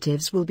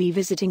representatives will be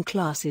visiting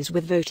classes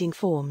with voting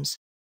forms.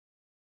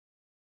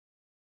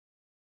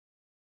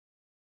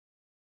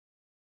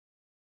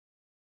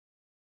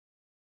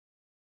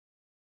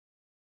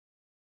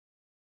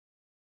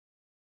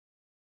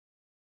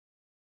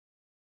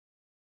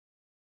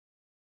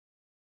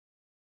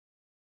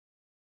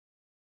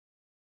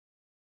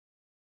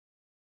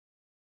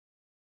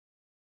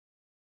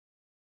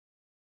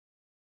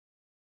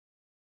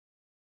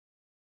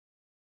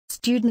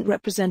 Student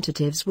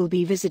representatives will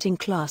be visiting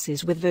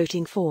classes with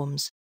voting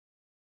forms.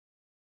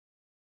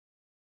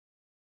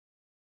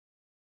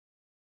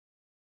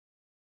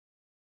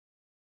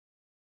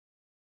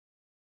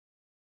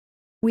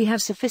 We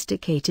have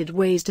sophisticated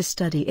ways to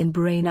study in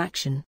brain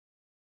action.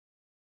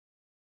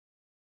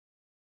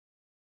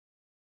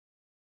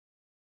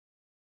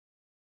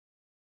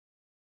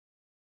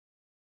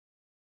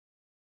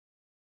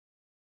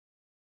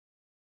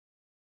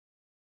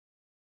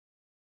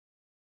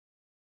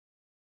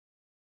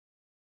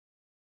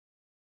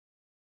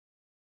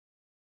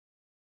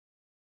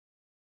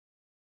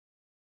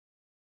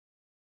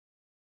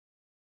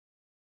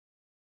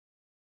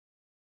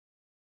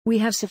 We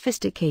have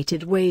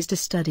sophisticated ways to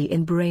study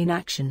in brain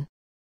action.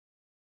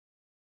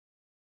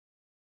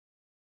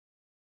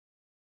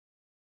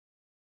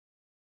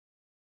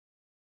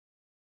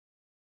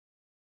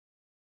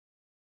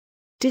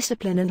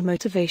 Discipline and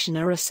motivation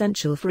are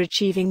essential for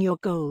achieving your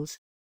goals.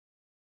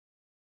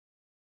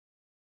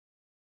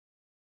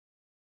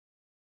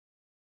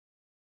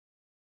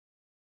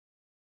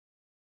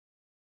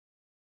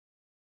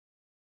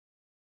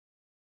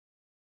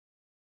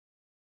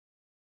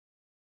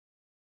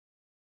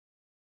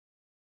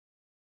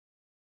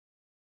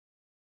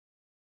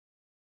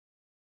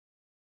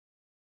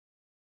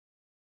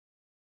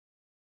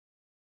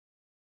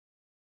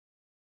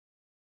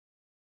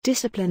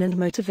 Discipline and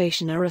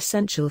motivation are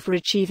essential for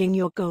achieving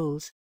your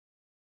goals.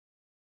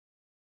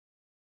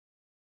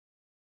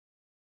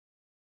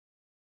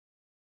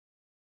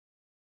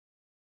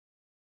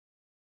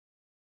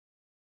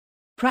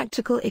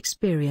 Practical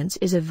experience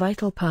is a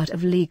vital part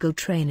of legal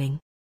training.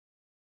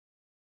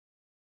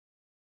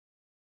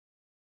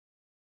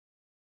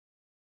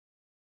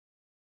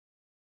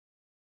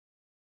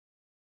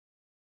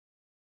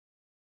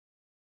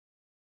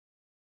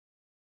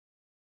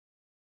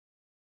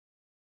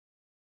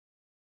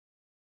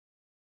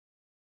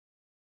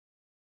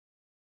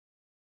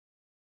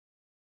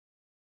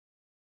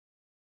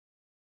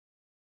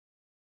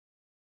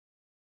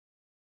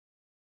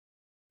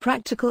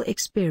 Practical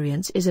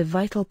experience is a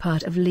vital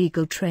part of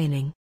legal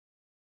training.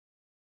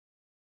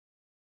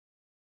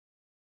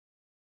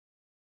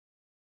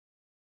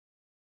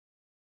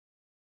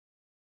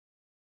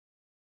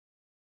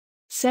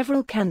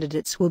 Several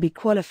candidates will be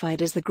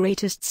qualified as the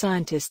greatest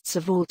scientists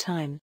of all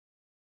time.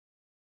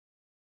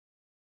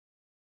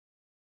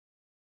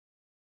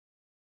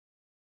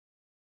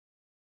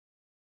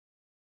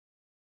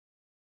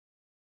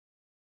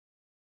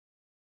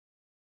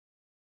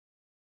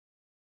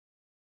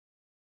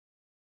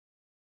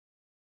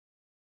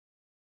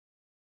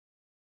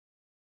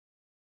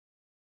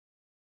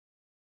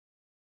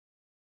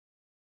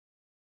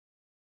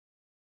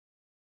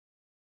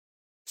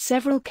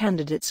 Several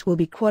candidates will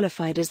be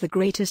qualified as the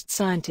greatest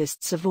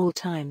scientists of all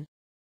time.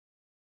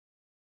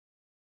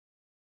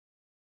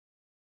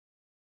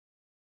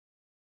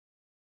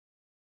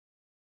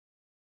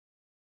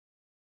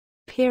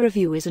 Peer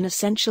review is an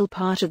essential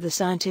part of the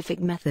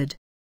scientific method.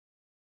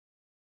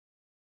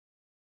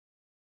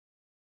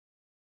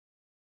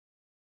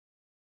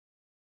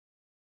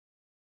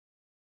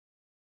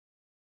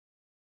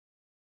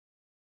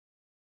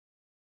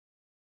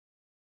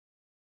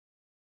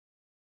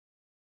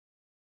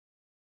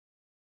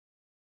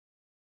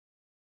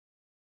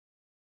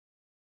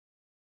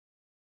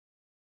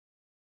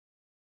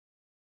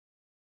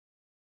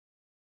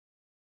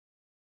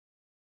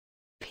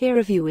 Peer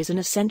review is an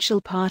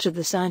essential part of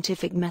the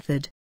scientific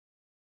method.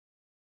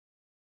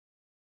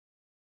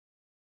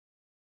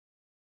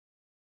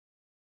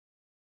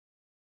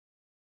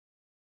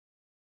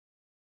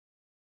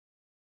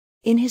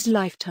 In his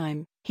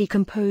lifetime, he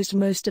composed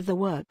most of the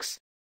works.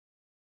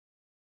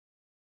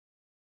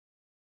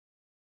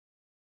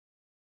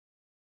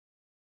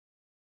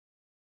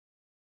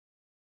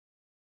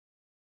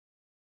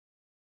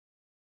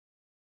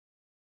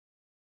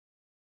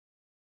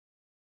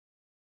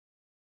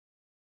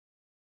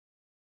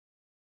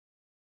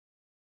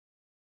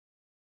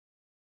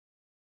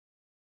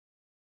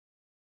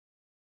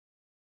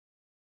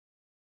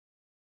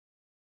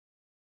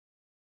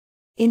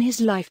 In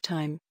his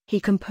lifetime, he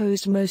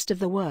composed most of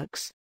the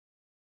works.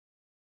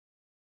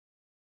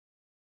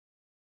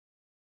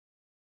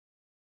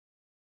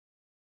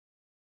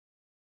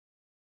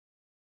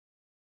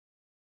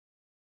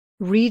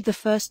 Read the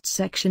first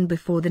section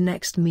before the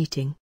next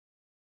meeting.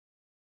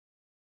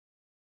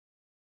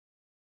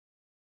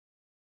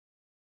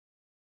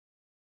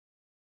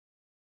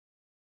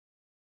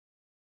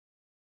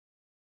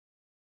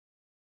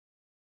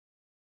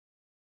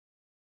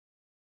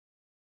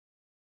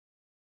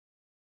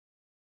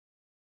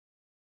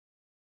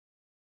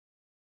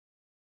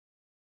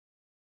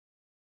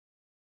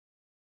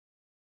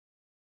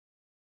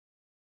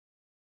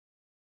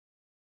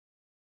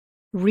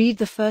 Read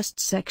the first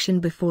section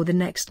before the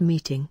next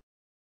meeting.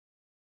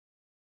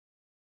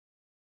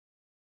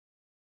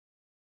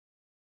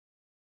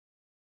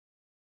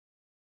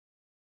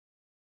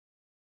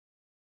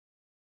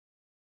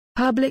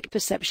 Public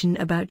perception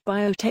about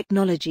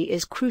biotechnology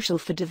is crucial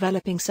for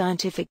developing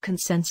scientific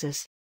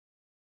consensus.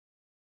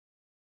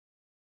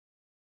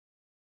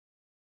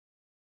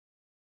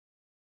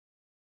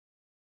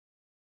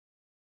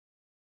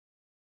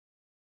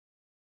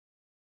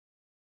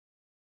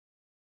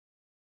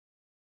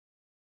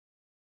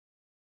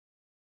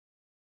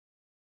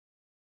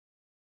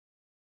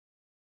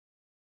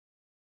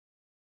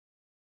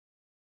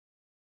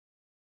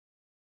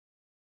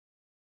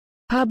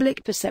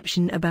 Public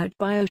perception about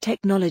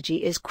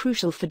biotechnology is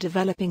crucial for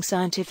developing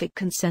scientific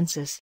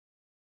consensus.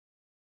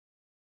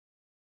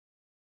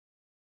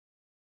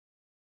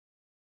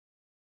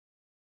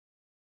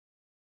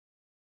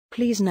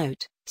 Please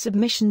note,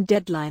 submission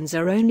deadlines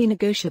are only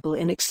negotiable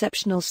in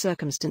exceptional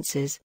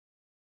circumstances.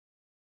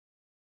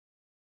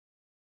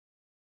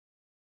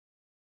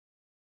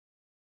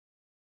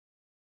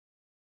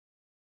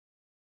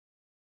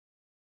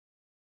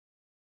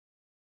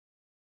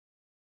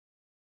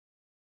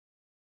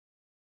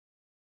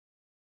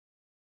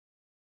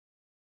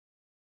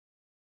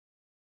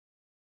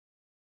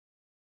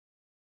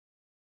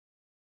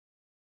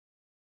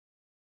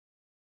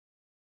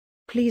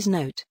 Please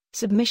note,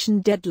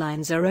 submission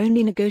deadlines are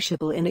only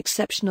negotiable in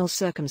exceptional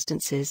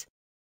circumstances.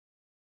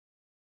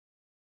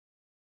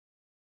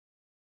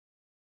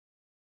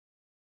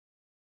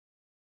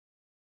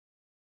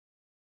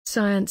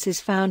 Science is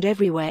found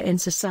everywhere in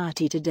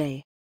society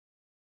today.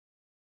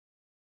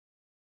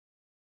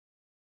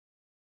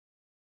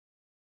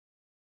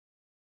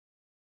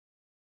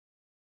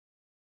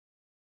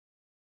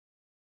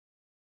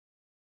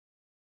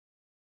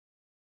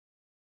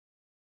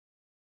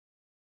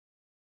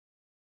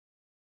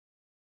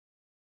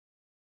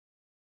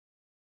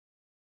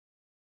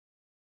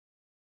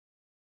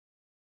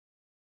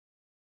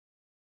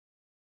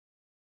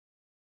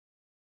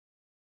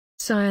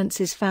 Science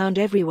is found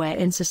everywhere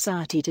in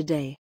society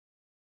today.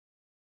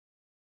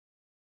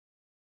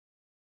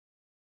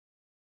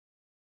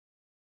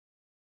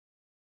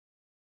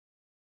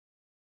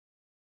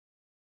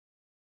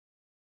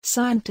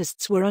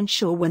 Scientists were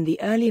unsure when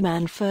the early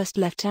man first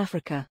left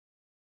Africa.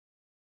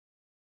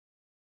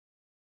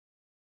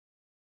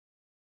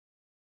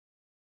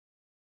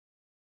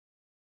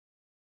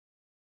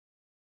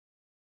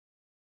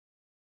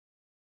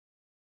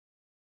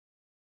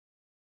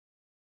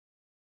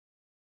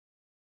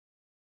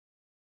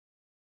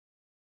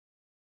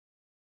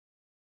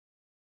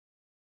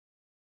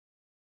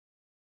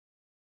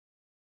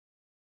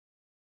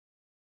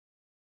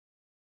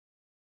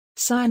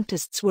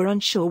 Scientists were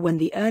unsure when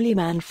the early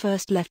man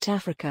first left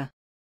Africa.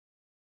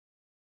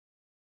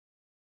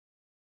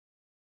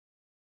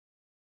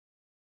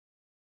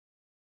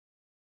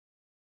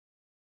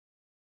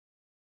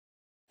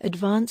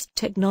 Advanced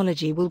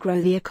technology will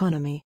grow the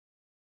economy.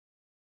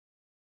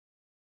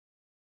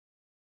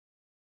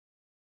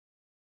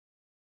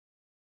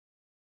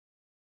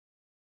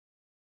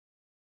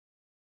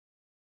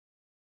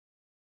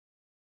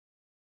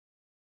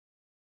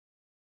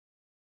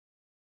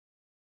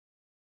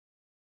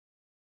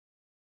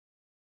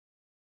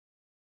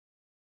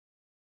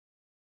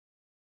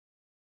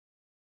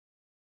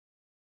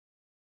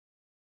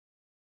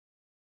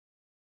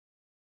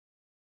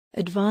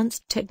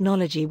 Advanced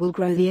technology will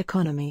grow the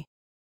economy.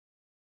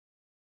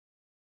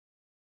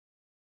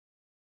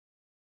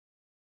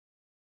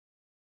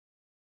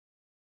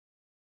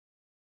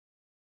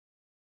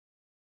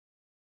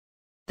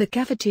 The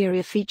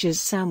cafeteria features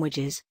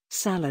sandwiches,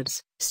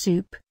 salads,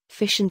 soup,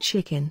 fish and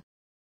chicken.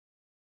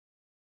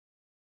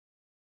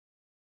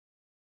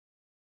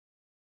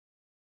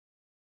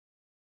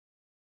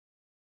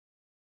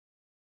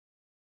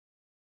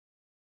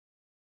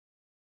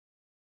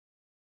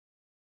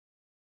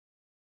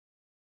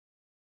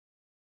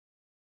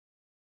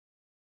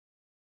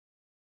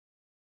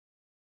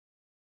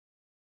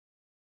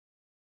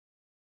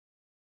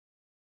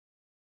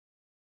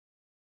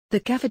 The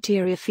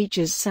cafeteria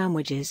features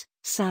sandwiches,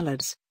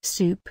 salads,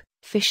 soup,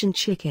 fish and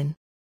chicken.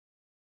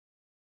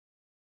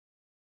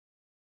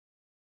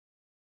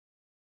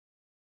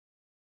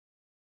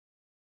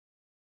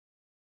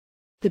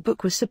 The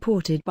book was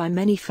supported by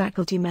many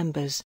faculty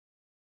members.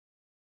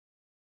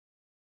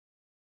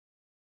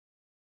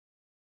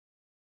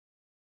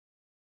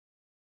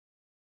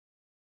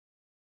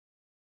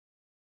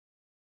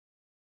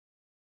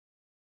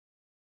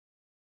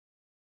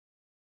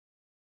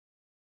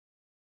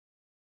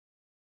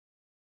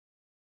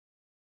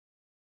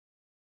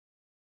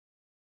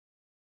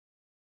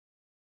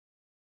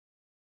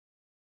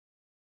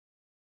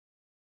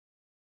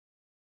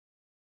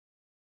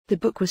 The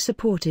book was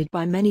supported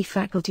by many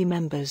faculty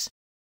members.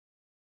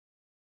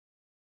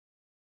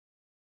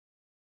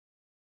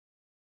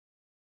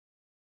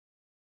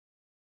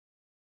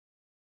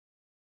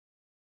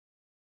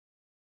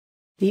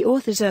 The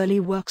author's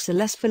early works are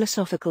less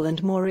philosophical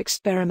and more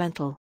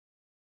experimental.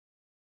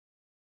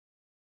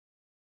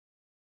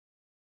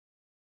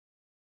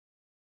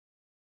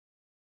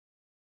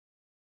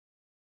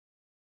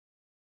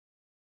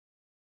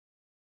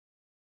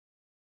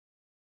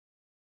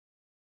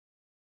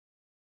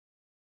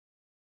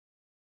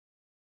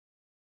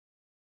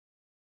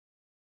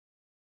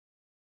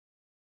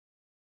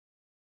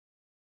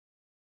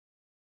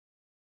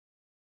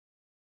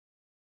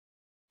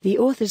 The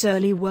author's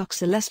early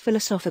works are less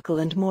philosophical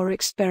and more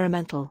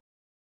experimental.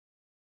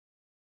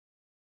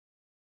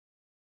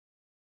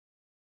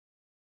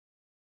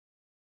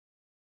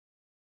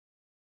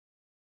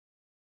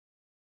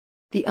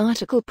 The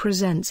article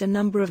presents a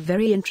number of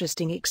very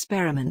interesting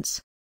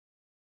experiments.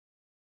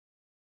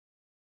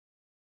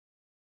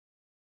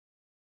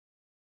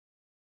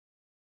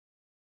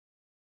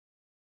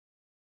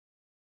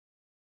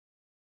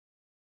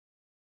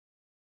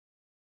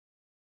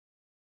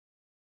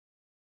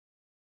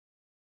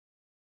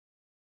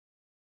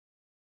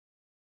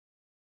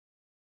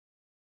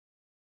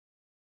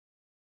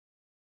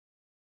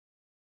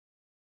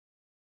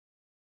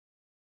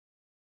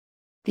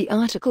 The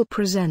article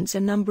presents a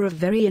number of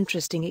very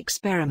interesting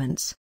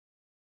experiments.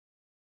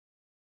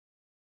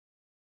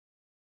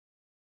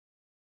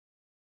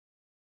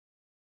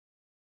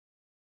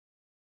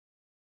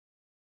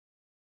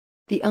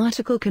 The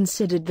article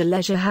considered the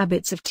leisure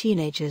habits of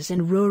teenagers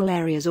in rural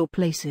areas or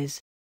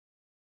places.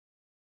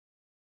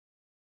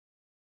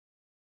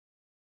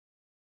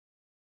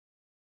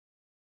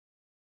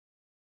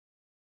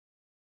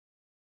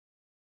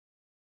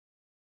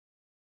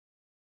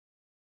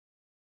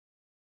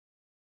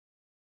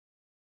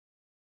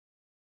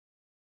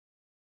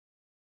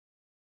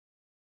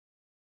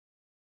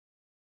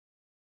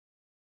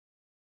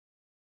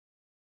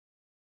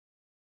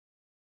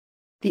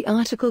 The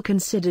article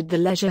considered the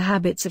leisure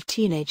habits of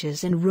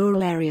teenagers in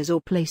rural areas or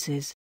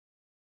places.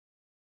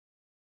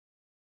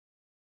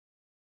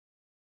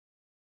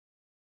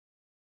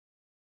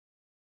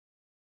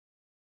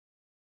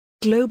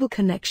 Global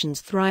connections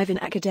thrive in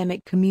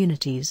academic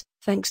communities,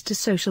 thanks to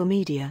social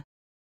media.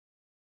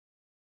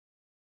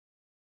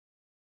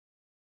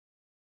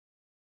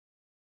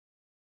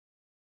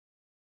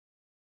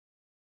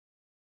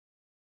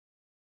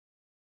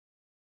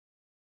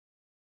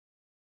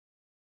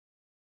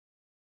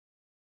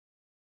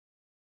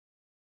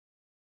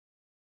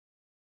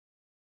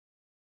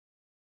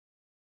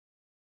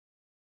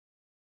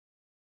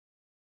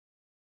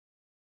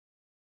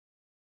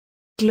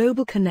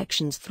 Global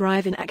connections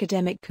thrive in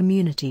academic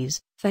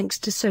communities, thanks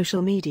to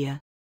social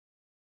media.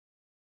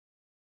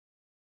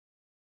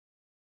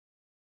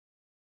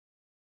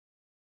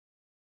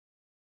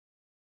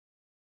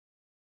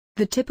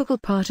 The typical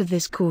part of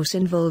this course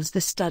involves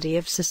the study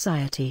of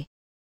society.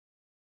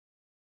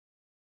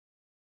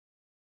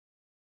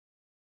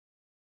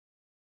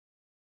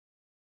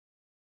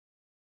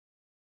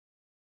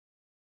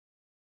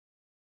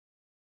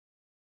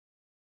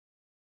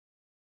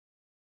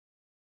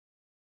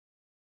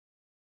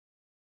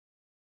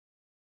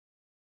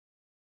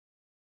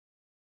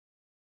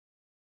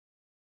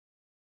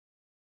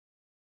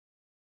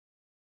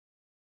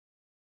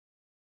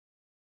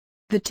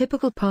 The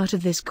typical part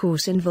of this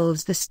course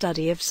involves the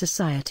study of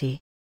society.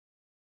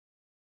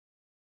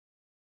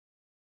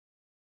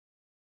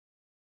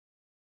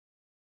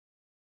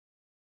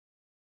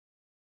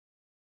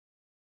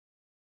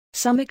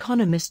 Some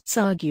economists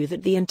argue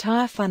that the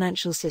entire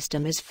financial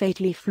system is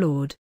fatally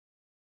flawed.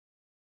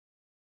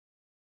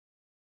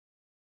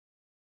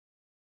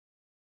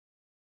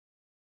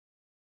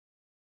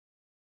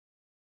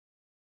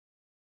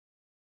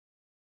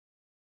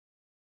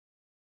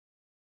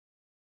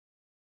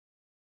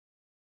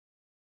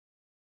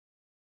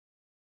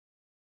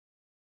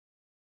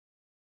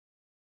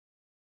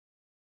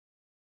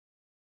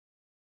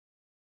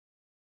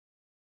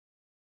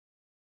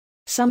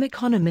 Some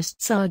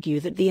economists argue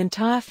that the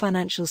entire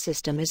financial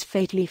system is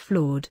fatally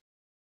flawed.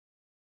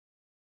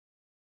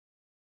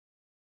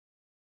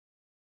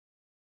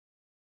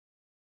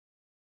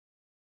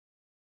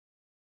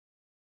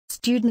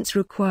 Students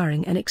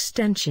requiring an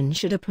extension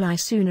should apply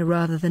sooner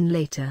rather than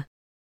later.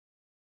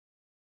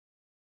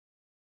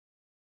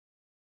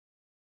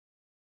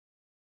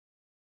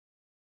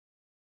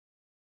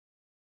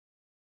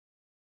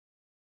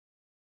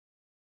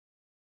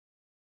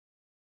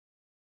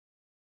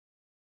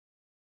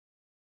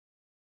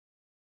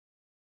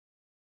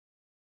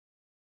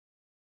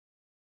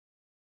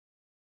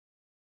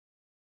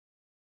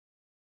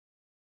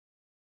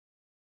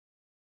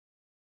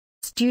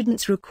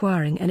 Students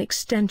requiring an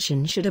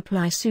extension should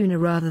apply sooner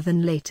rather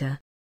than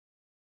later.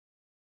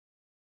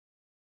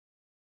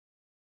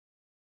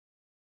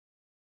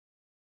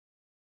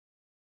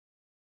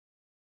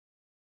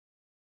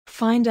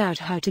 Find out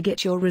how to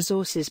get your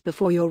resources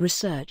before your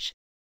research.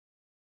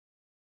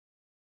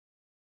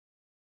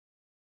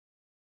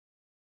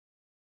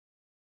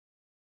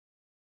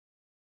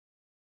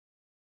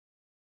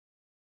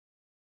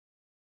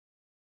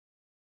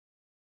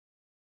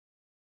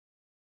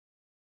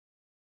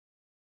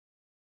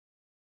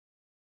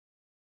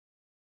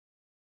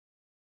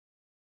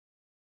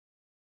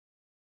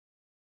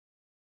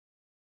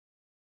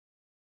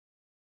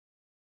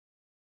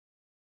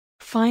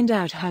 Find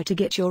out how to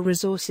get your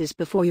resources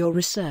before your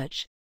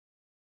research.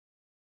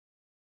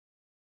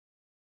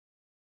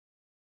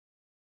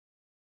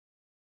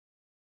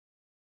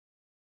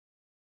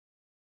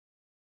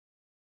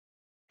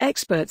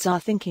 Experts are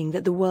thinking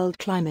that the world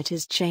climate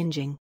is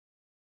changing.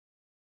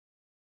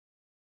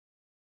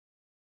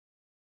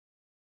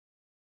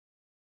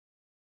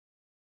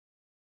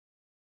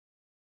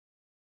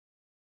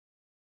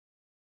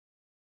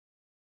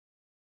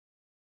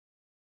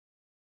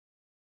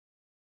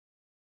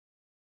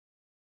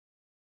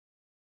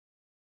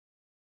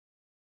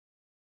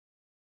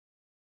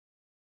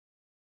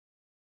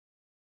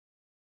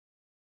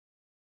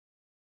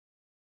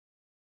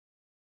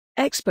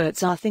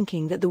 Experts are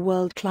thinking that the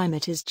world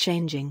climate is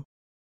changing.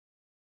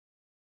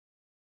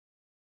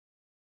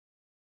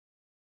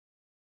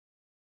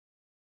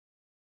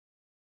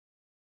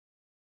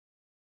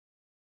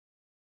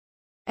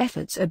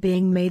 Efforts are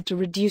being made to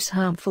reduce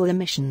harmful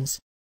emissions.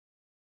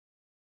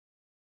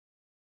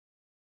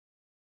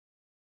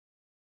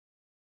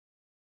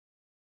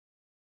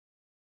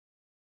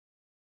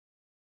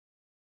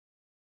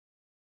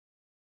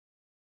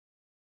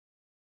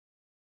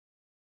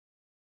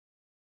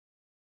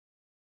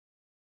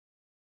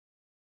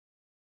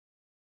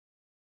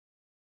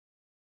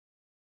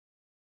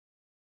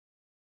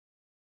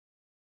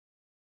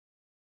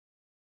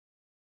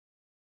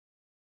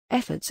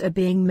 Efforts are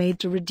being made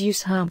to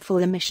reduce harmful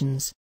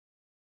emissions.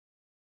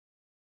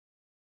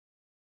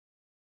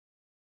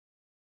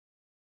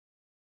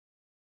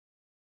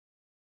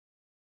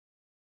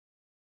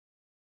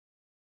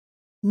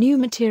 New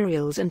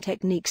materials and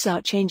techniques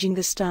are changing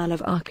the style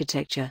of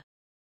architecture.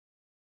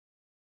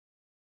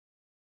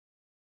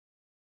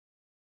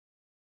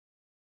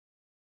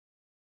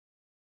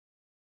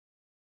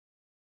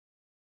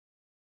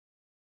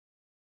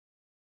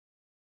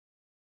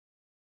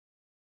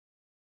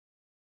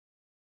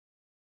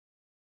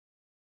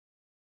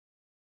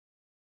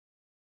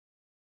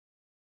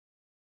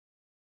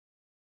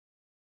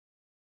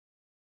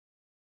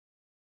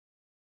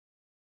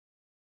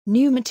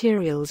 New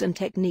materials and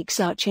techniques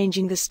are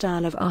changing the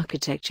style of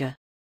architecture.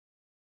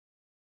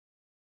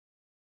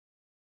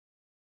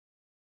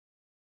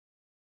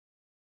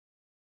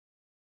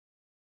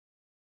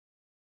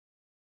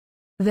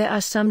 There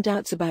are some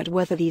doubts about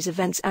whether these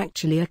events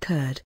actually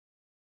occurred.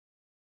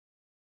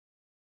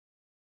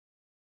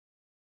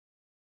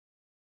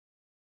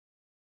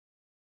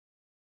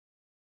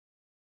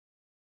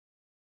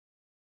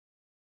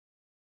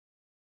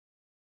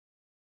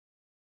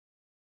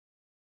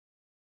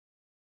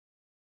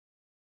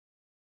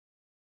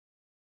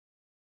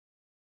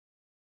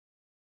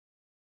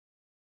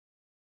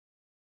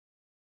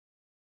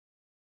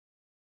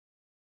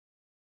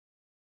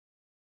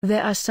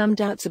 There are some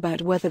doubts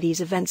about whether these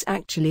events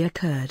actually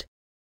occurred.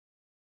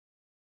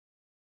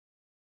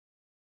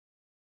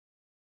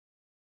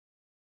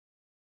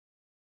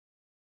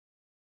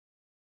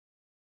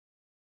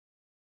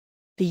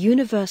 The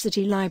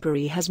university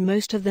library has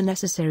most of the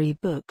necessary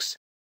books.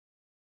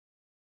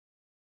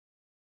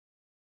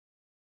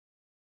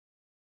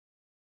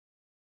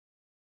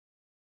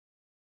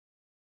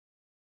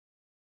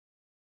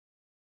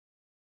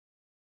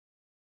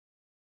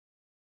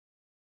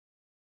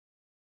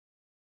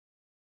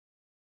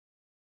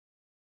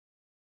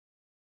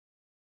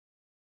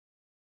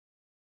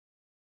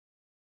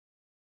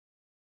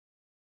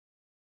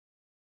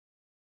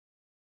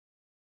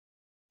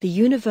 The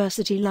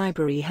university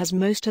library has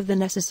most of the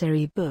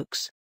necessary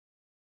books.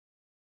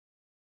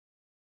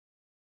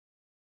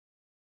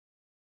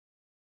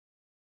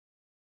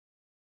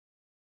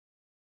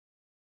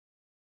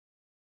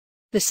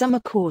 The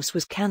summer course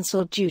was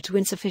cancelled due to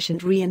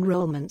insufficient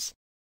re-enrollments.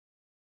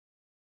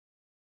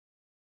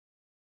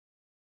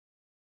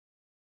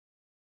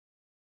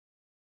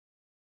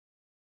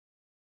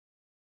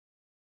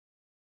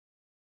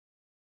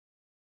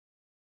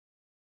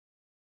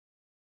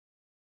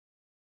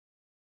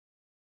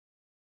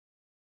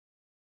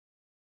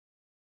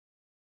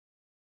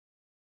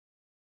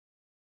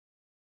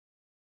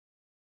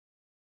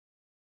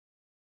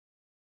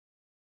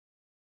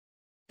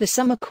 The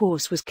summer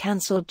course was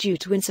cancelled due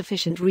to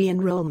insufficient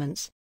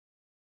re-enrollments.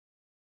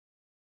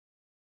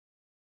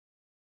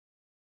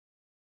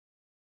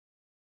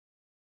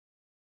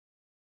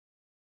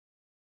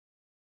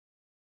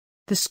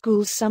 The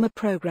school's summer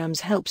programs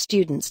help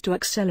students to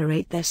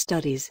accelerate their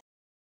studies.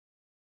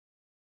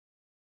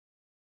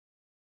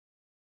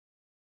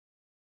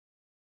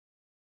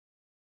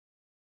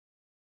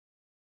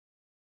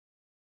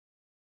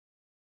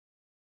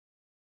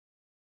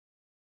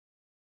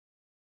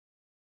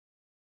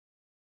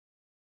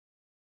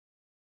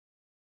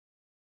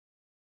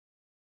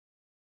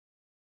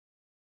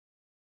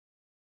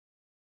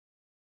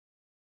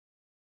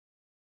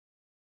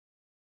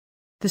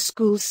 The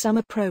school's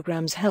summer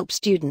programs help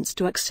students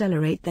to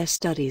accelerate their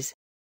studies.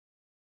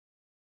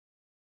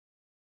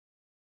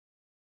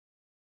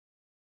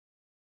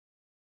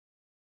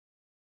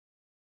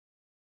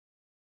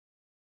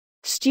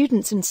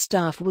 Students and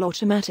staff will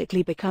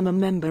automatically become a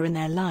member in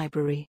their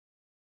library.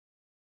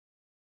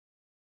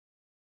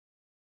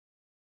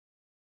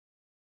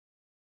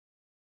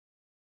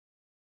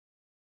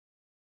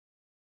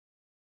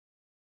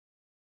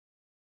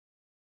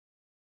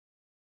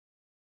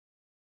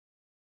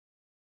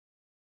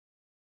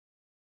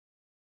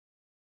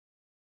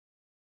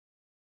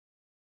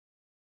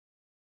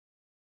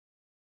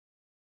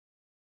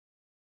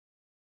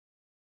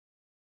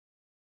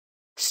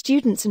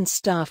 Students and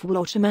staff will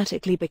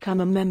automatically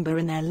become a member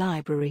in their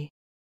library.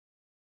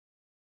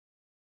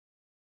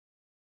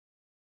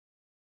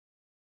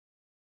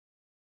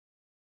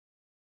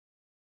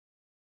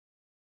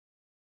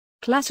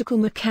 Classical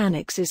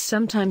mechanics is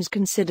sometimes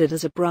considered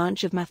as a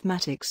branch of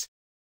mathematics.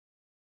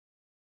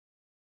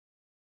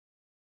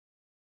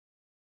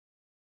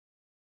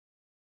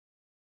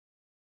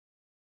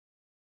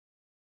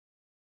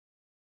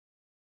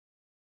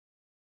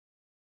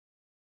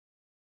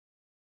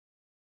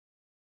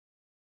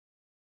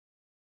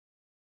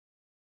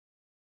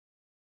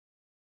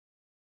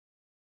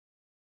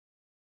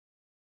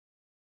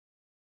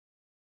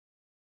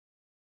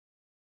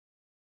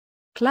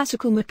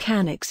 Classical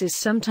mechanics is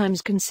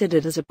sometimes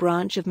considered as a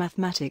branch of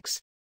mathematics.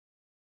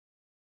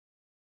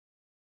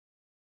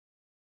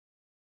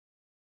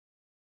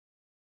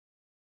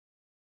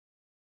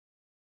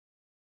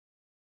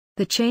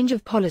 The change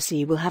of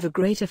policy will have a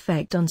great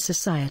effect on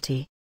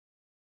society.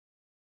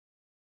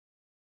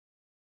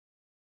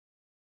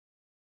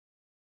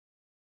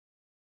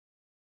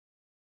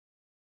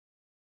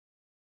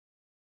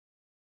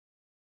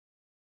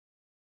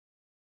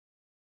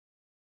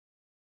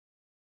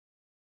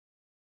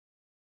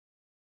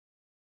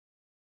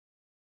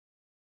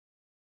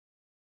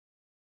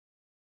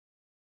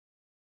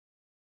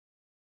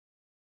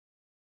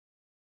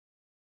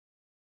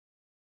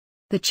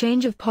 The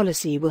change of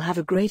policy will have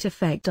a great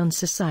effect on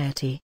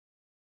society.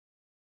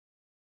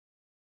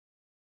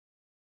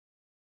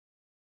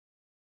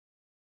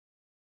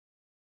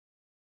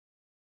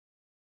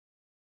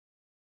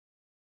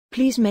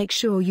 Please make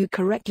sure you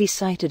correctly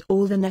cited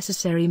all the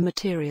necessary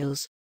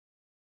materials.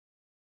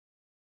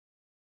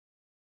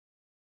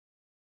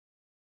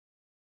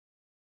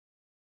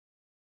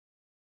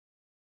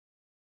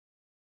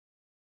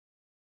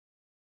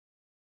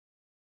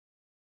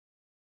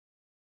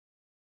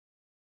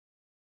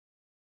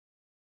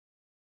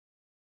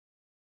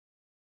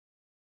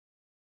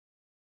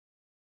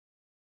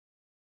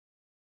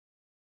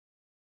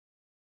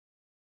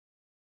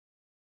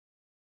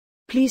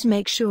 Please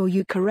make sure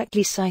you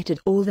correctly cited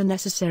all the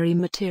necessary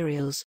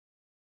materials.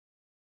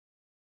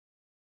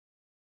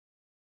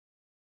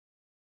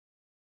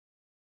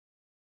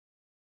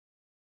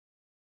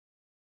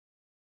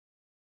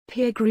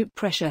 Peer group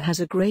pressure has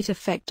a great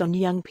effect on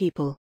young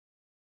people.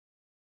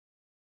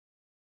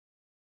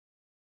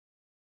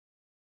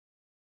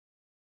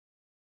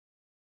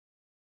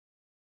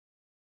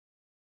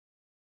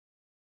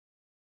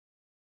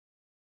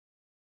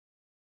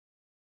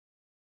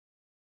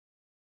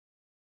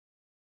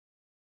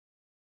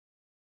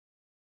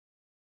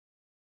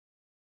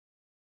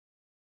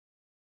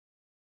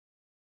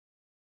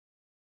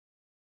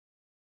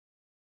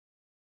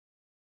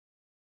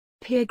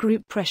 Peer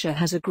group pressure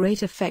has a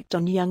great effect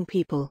on young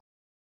people.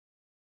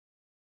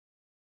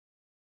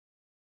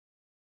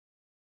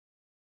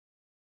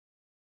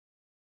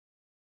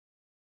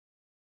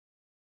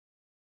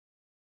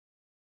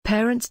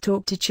 Parents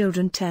talk to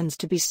children tends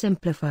to be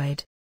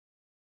simplified.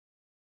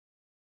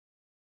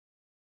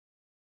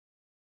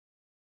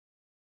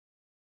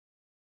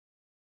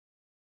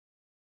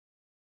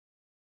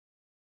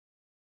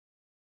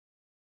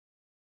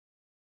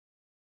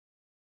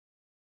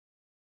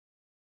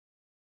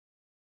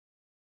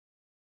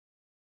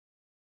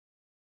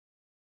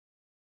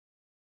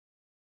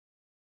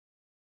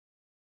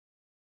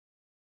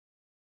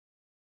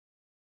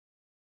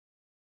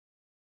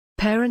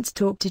 Parents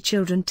talk to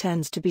children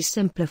tends to be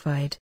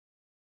simplified.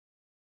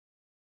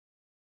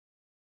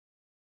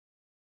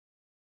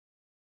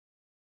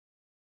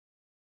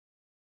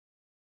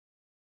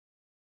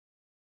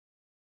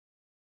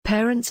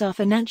 Parents are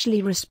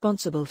financially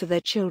responsible for their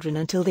children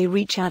until they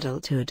reach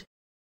adulthood.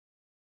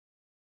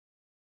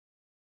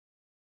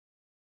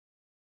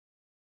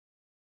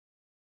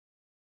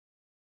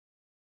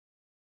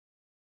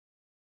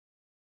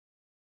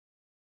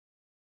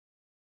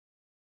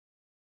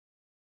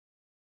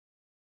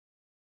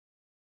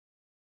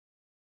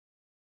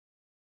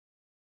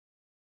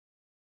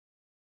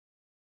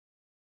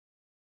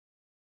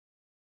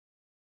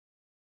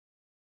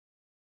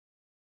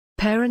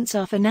 Parents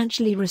are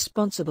financially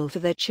responsible for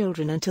their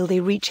children until they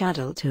reach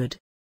adulthood.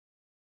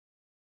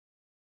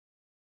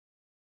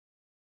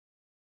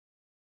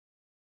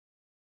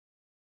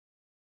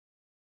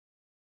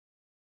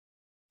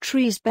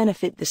 Trees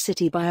benefit the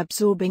city by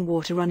absorbing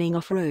water running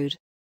off-road.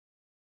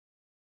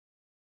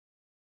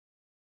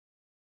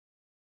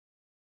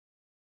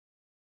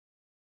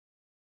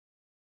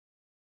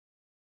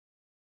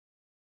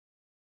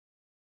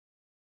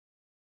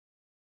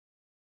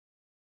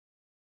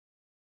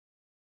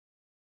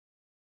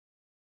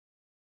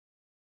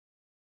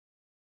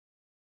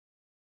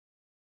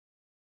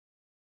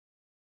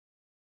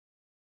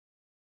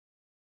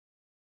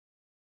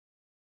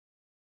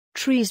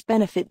 trees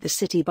benefit the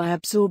city by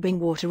absorbing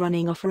water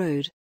running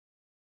off-road.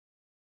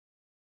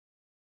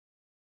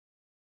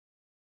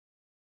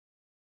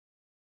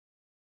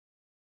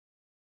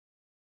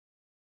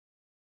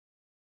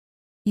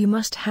 You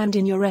must hand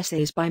in your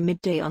essays by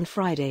midday on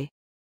Friday.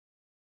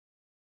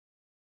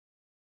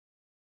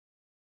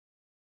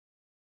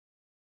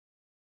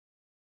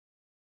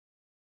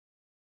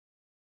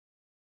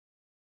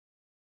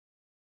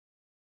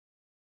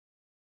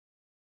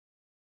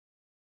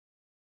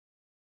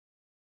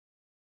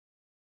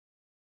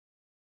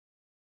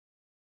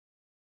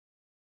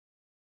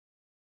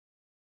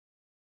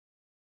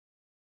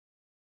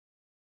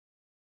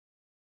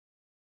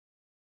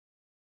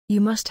 You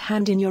must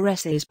hand in your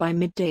essays by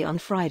midday on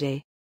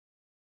Friday.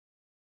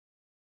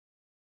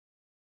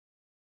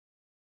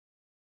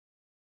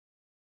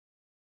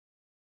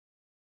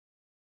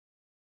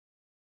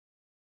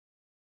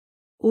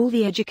 All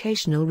the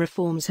educational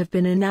reforms have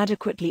been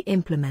inadequately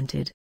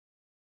implemented.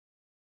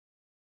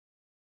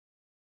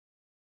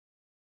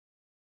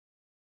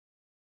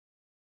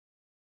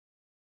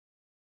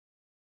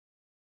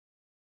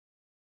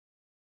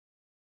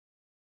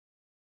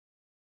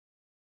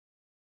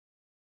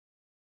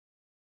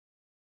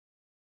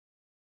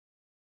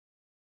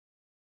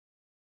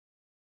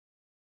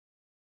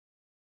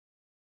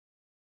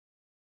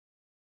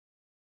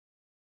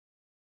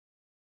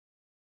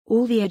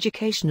 All the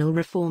educational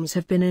reforms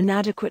have been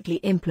inadequately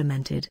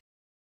implemented.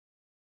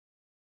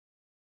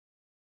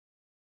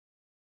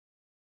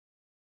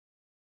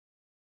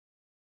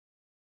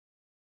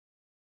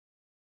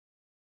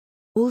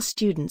 All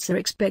students are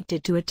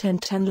expected to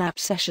attend 10 lab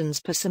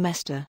sessions per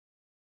semester.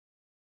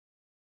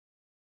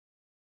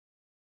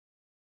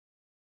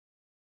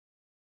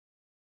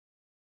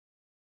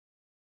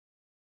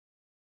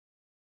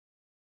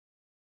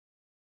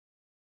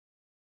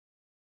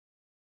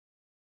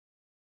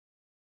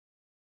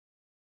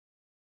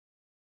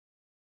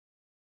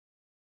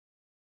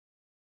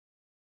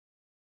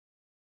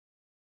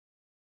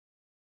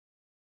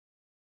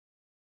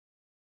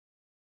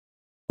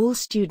 All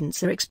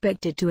students are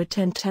expected to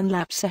attend 10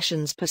 lab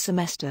sessions per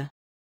semester.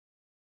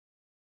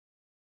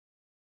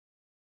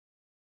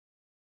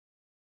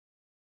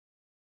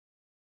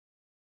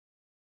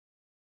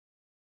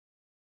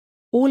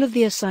 All of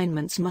the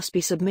assignments must be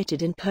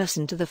submitted in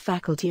person to the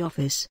faculty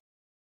office.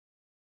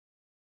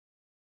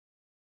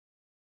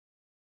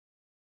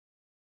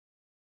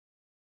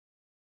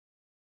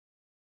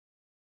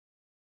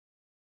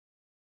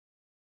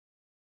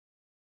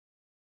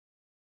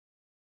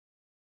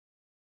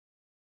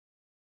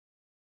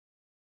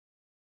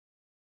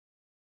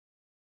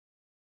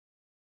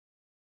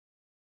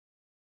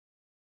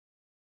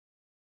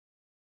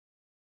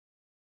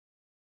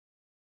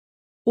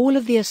 All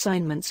of the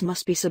assignments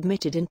must be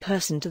submitted in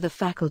person to the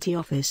faculty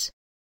office.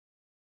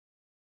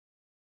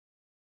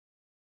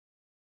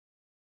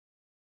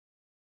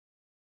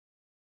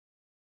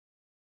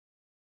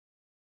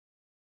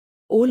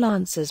 All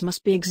answers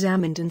must be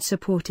examined and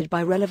supported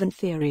by relevant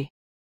theory.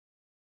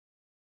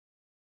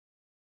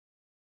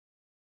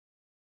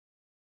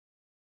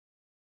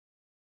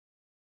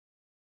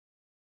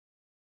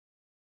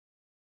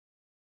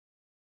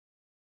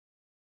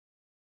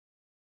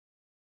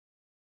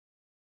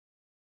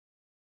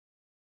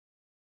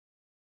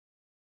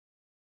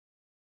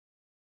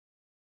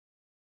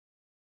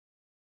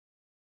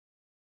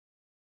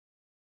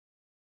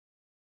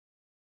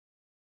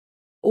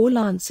 All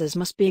answers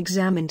must be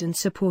examined and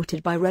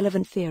supported by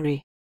relevant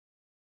theory.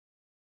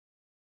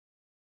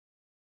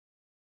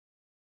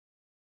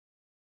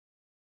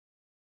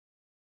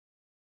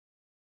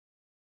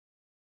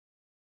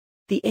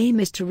 The aim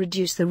is to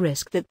reduce the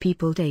risk that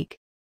people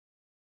take.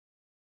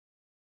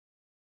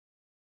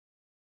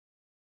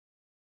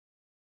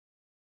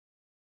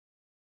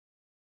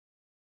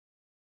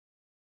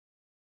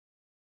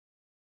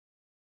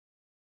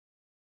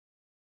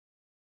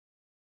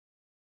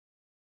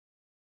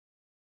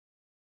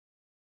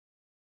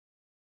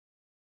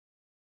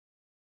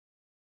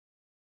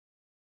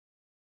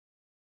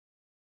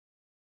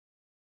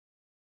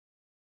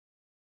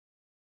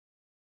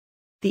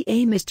 The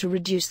aim is to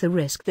reduce the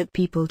risk that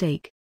people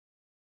take.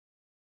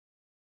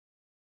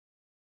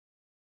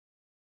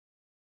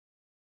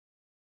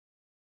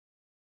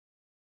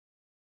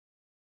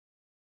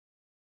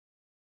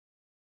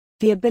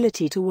 The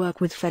ability to work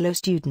with fellow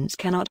students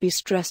cannot be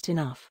stressed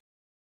enough.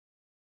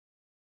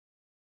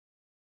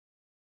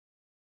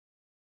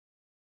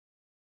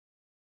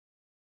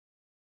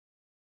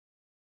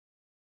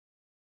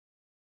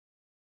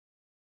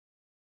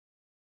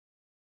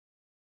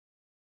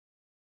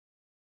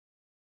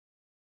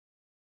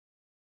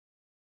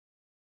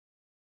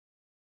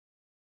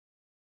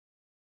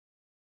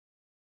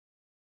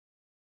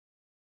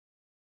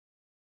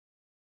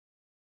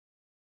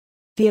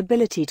 The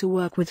ability to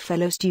work with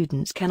fellow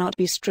students cannot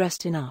be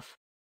stressed enough.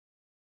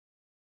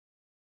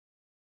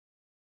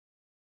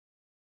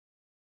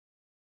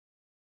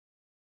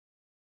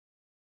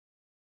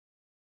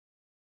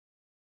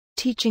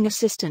 Teaching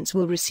assistants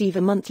will receive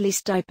a monthly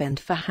stipend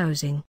for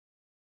housing.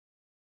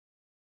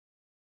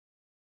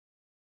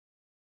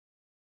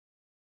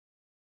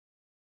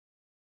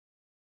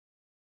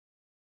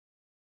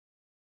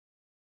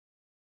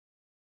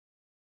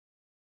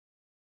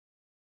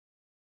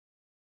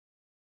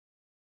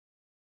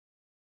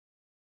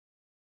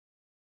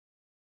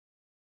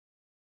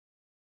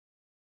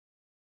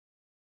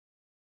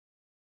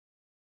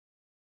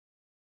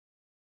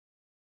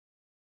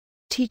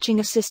 Teaching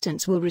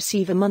assistants will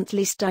receive a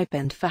monthly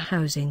stipend for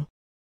housing.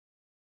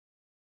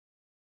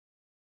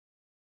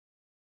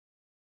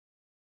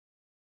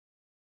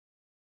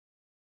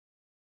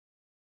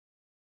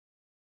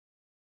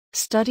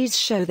 Studies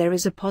show there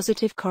is a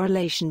positive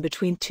correlation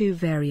between two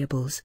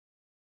variables.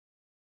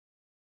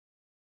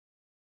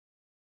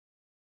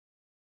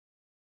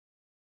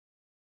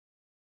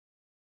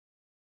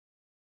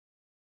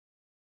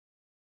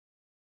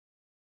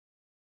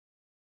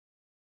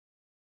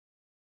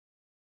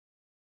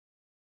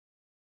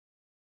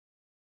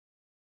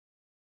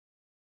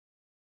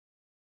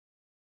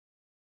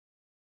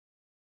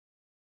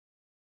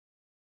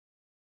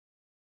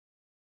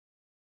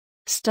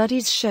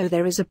 Studies show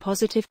there is a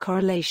positive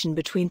correlation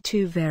between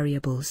two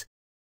variables.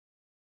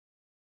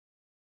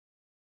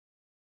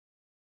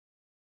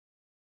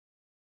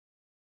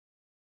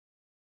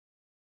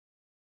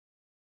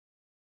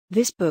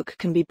 This book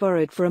can be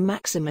borrowed for a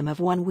maximum of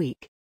 1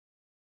 week.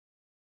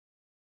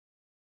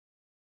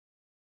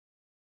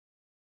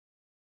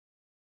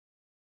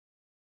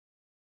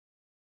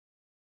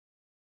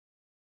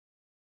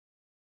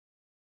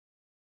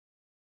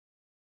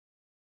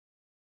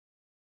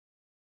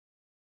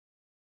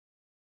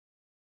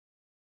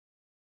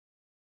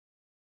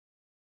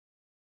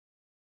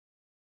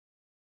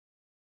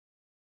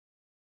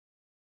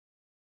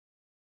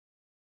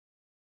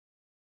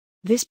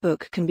 This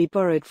book can be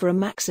borrowed for a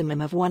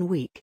maximum of 1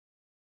 week.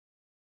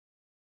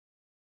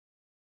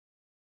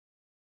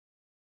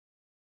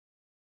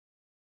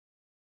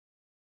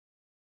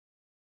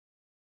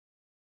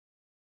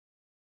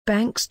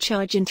 Banks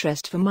charge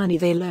interest for money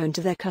they loan to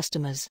their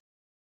customers.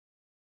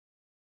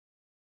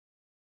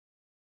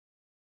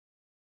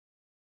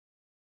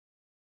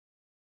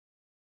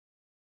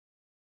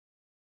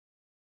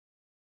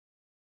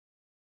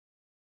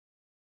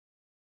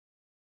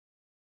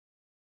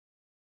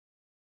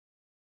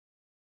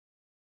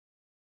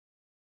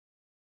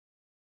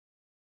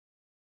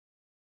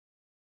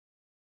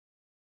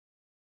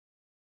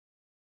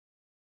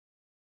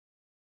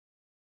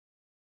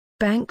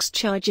 Banks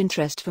charge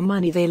interest for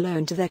money they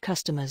loan to their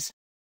customers.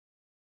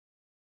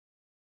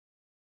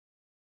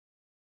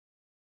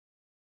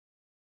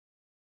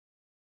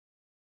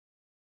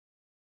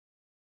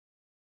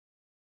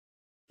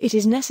 It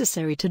is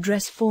necessary to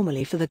dress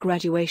formally for the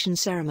graduation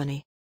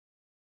ceremony.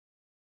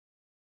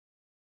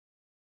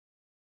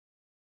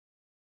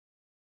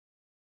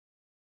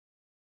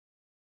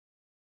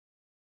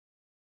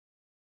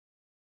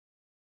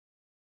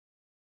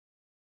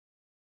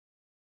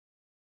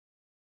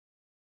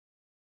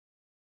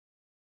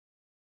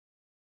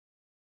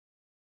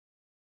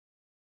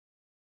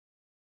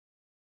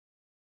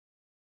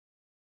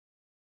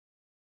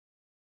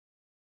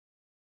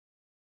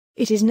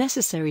 It is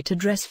necessary to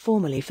dress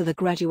formally for the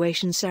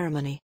graduation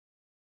ceremony.